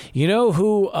 you know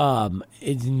who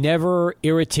is never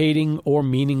irritating or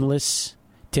meaningless?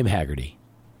 Tim Haggerty.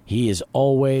 He is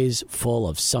always full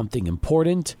of something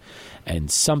important and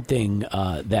something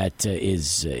that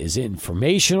is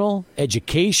informational,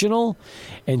 educational,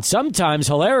 and sometimes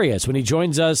hilarious when he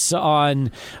joins us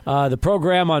on the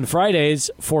program on Fridays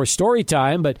for Story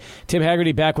Time. But Tim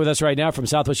Haggerty back with us right now from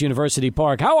Southwest University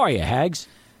Park. How are you, Hags?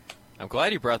 I'm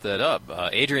glad you brought that up.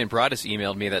 Adrian Broadus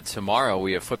emailed me that tomorrow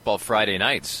we have football Friday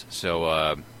nights.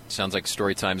 So sounds like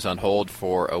Story Time's on hold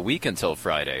for a week until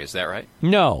Friday. Is that right?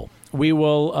 No. We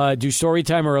will do Story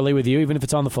Time early with you, even if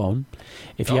it's on the phone,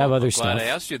 if you have other stuff. I'm glad I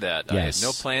asked you that. Yes. I had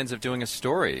no plans of doing a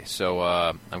story, so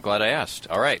I'm glad I asked.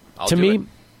 All right, I'll to do me,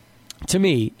 it. To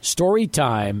me, Story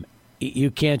Time,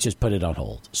 you can't just put it on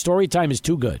hold. Story Time is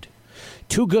too good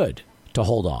to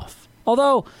hold off.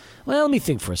 Although, well, let me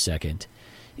think for a second.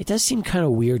 It does seem kind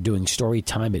of weird doing Story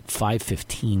Time at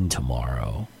 5:15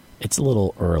 tomorrow. It's a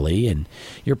little early, and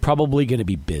you're probably going to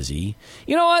be busy.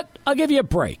 You know what? I'll give you a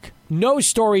break. No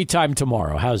Story Time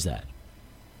tomorrow. How's that?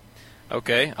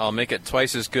 Okay, I'll make it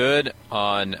twice as good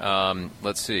on,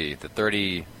 let's see, the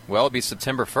 30, well, it'll be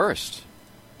September 1st.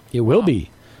 It will be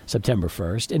September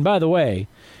 1st. And by the way,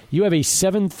 you have a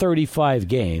 7:35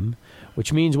 game,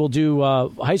 which means we'll do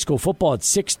high school football at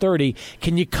 6:30.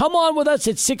 Can you come on with us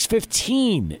at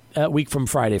 6:15 a week from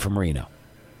Friday from Reno?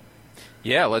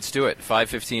 Yeah, let's do it.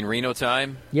 5:15 Reno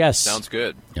time? Yes. Sounds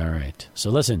good. All right. So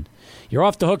listen, you're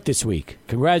off the hook this week.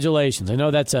 Congratulations. I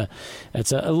know that's a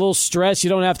little stress you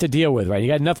don't have to deal with, right? You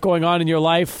got enough going on in your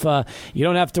life. You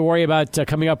don't have to worry about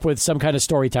coming up with some kind of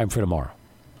story time for tomorrow.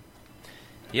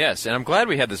 Yes, and I'm glad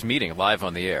we had this meeting live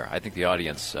on the air. I think the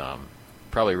audience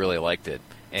probably really liked it.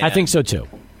 And I think so, too.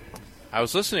 I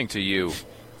was listening to you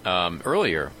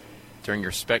earlier during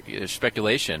your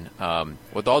speculation.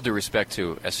 With all due respect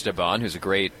to Esteban, who's a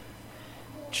great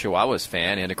Chihuahuas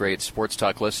fan and a great Sports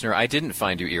Talk listener, I didn't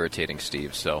find you irritating,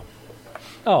 Steve. So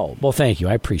Oh, well, thank you.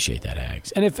 I appreciate that,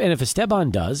 Hags. And if Esteban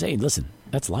does, hey, listen,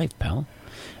 that's life, pal.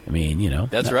 I mean,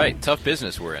 That's right. Tough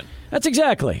business we're in. That's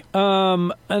exactly.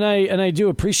 And I do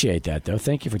appreciate that, though.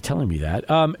 Thank you for telling me that.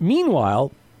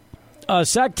 Meanwhile,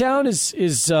 Sacktown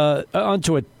is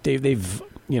onto it. They've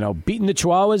beaten the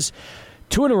Chihuahuas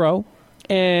 2 in a row,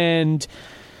 and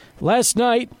last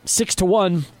night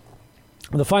 6-1.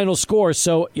 The final score,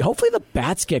 so hopefully the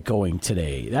Bats get going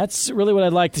today. That's really what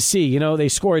I'd like to see. They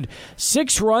scored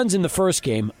 6 runs in the first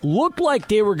game, looked like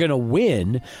they were going to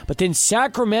win, but then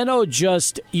Sacramento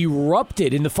just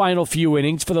erupted in the final few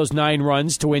innings for those 9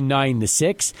 runs to win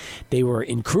 9-6. They were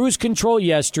in cruise control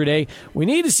yesterday. We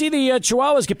need to see the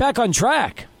Chihuahuas get back on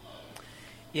track.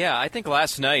 Yeah, I think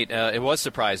last night it was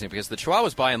surprising because the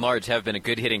Chihuahuas, by and large, have been a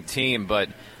good hitting team, but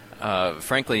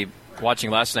frankly,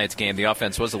 watching last night's game, the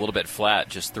offense was a little bit flat.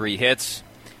 Just 3 hits,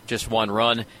 just 1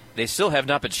 run. They still have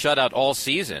not been shut out all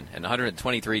season in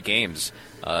 123 games.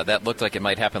 That looked like it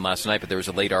might happen last night, but there was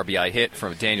a late RBI hit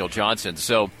from Daniel Johnson.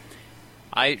 So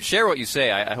I share what you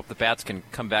say. I hope the Bats can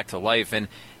come back to life. And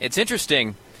it's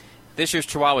interesting, this year's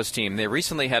Chihuahuas team, they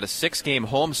recently had a 6-game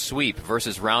home sweep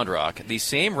versus Round Rock, the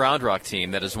same Round Rock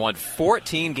team that has won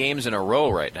 14 games in a row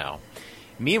right now.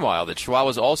 Meanwhile, the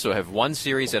Chihuahuas also have 1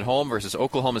 series at home versus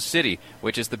Oklahoma City,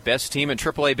 which is the best team in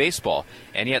AAA baseball.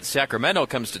 And yet Sacramento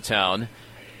comes to town,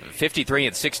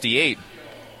 53-68.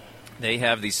 They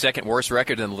have the second worst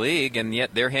record in the league, and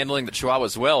yet they're handling the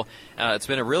Chihuahuas well. It's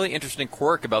been a really interesting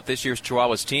quirk about this year's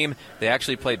Chihuahuas team. They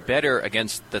actually played better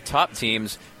against the top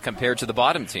teams compared to the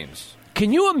bottom teams.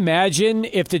 Can you imagine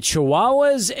if the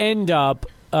Chihuahuas end up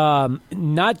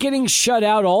not getting shut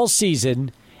out all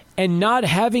season and not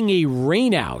having a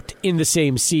rainout in the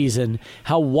same season,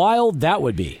 how wild that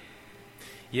would be?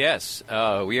 Yes,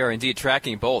 we are indeed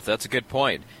tracking both. That's a good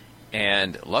point.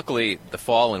 And luckily, the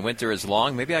fall and winter is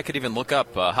long. Maybe I could even look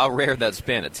up how rare that's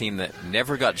been, a team that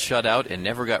never got shut out and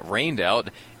never got rained out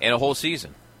in a whole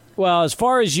season. Well, as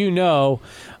far as you know,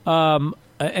 I'm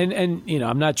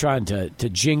not trying to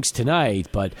jinx tonight,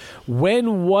 but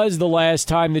when was the last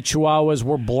time the Chihuahuas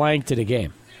were blanked at a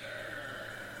game?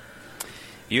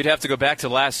 You'd have to go back to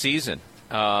last season.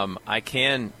 I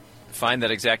can find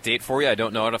that exact date for you. I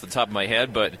don't know it off the top of my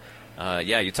head, but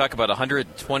you talk about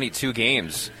 122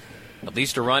 games, at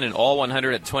least a run in all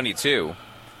 122.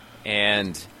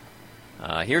 And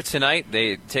here tonight,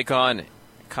 they take on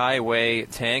Kai Wei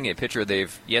Tang, a pitcher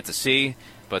they've yet to see,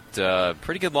 but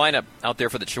pretty good lineup out there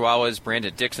for the Chihuahuas.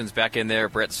 Brandon Dixon's back in there.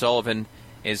 Brett Sullivan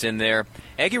is in there.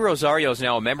 Eggy Rosario is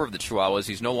now a member of the Chihuahuas.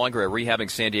 He's no longer a rehabbing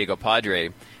San Diego Padre.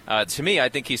 To me, I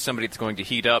think he's somebody that's going to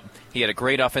heat up. He had a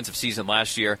great offensive season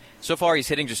last year. So far, he's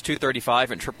hitting just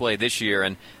 .235 in AAA this year,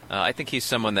 and I think he's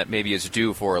someone that maybe is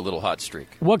due for a little hot streak.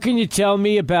 What can you tell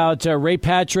me about Ray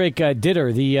Patrick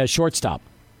Ditter, the shortstop?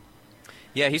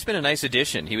 Yeah, he's been a nice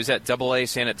addition. He was at AA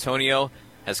San Antonio,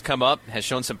 has come up, has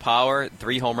shown some power,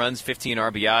 3 home runs, 15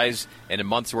 RBIs in a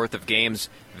month's worth of games.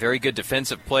 Very good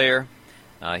defensive player.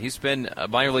 He's been a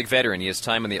minor league veteran. He has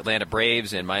time in the Atlanta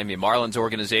Braves and Miami Marlins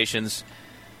organizations.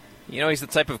 He's the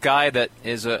type of guy that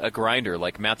is a grinder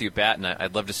like Matthew Batten.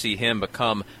 I'd love to see him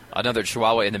become another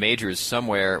Chihuahua in the majors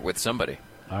somewhere with somebody.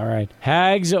 All right.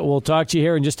 Hags, we'll talk to you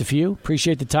here in just a few.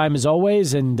 Appreciate the time as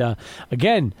always. And,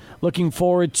 again, looking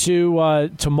forward to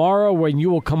tomorrow when you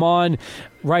will come on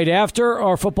right after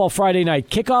our Football Friday Night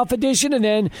Kickoff edition, and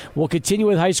then we'll continue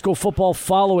with high school football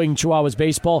following Chihuahuas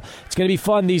baseball. It's going to be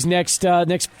fun these next 4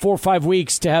 or 5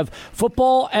 weeks to have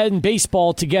football and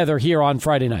baseball together here on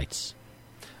Friday nights.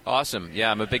 Awesome.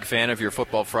 Yeah, I'm a big fan of your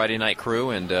Football Friday Night crew,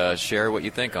 and share what you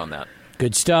think on that.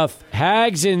 Good stuff.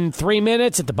 Hags in 3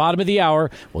 minutes at the bottom of the hour.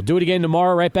 We'll do it again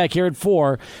tomorrow right back here at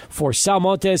 4. For Sal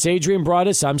Montes, Adrian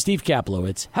Broadus, I'm Steve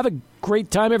Kaplowitz. Have a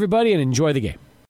great time, everybody, and enjoy the game.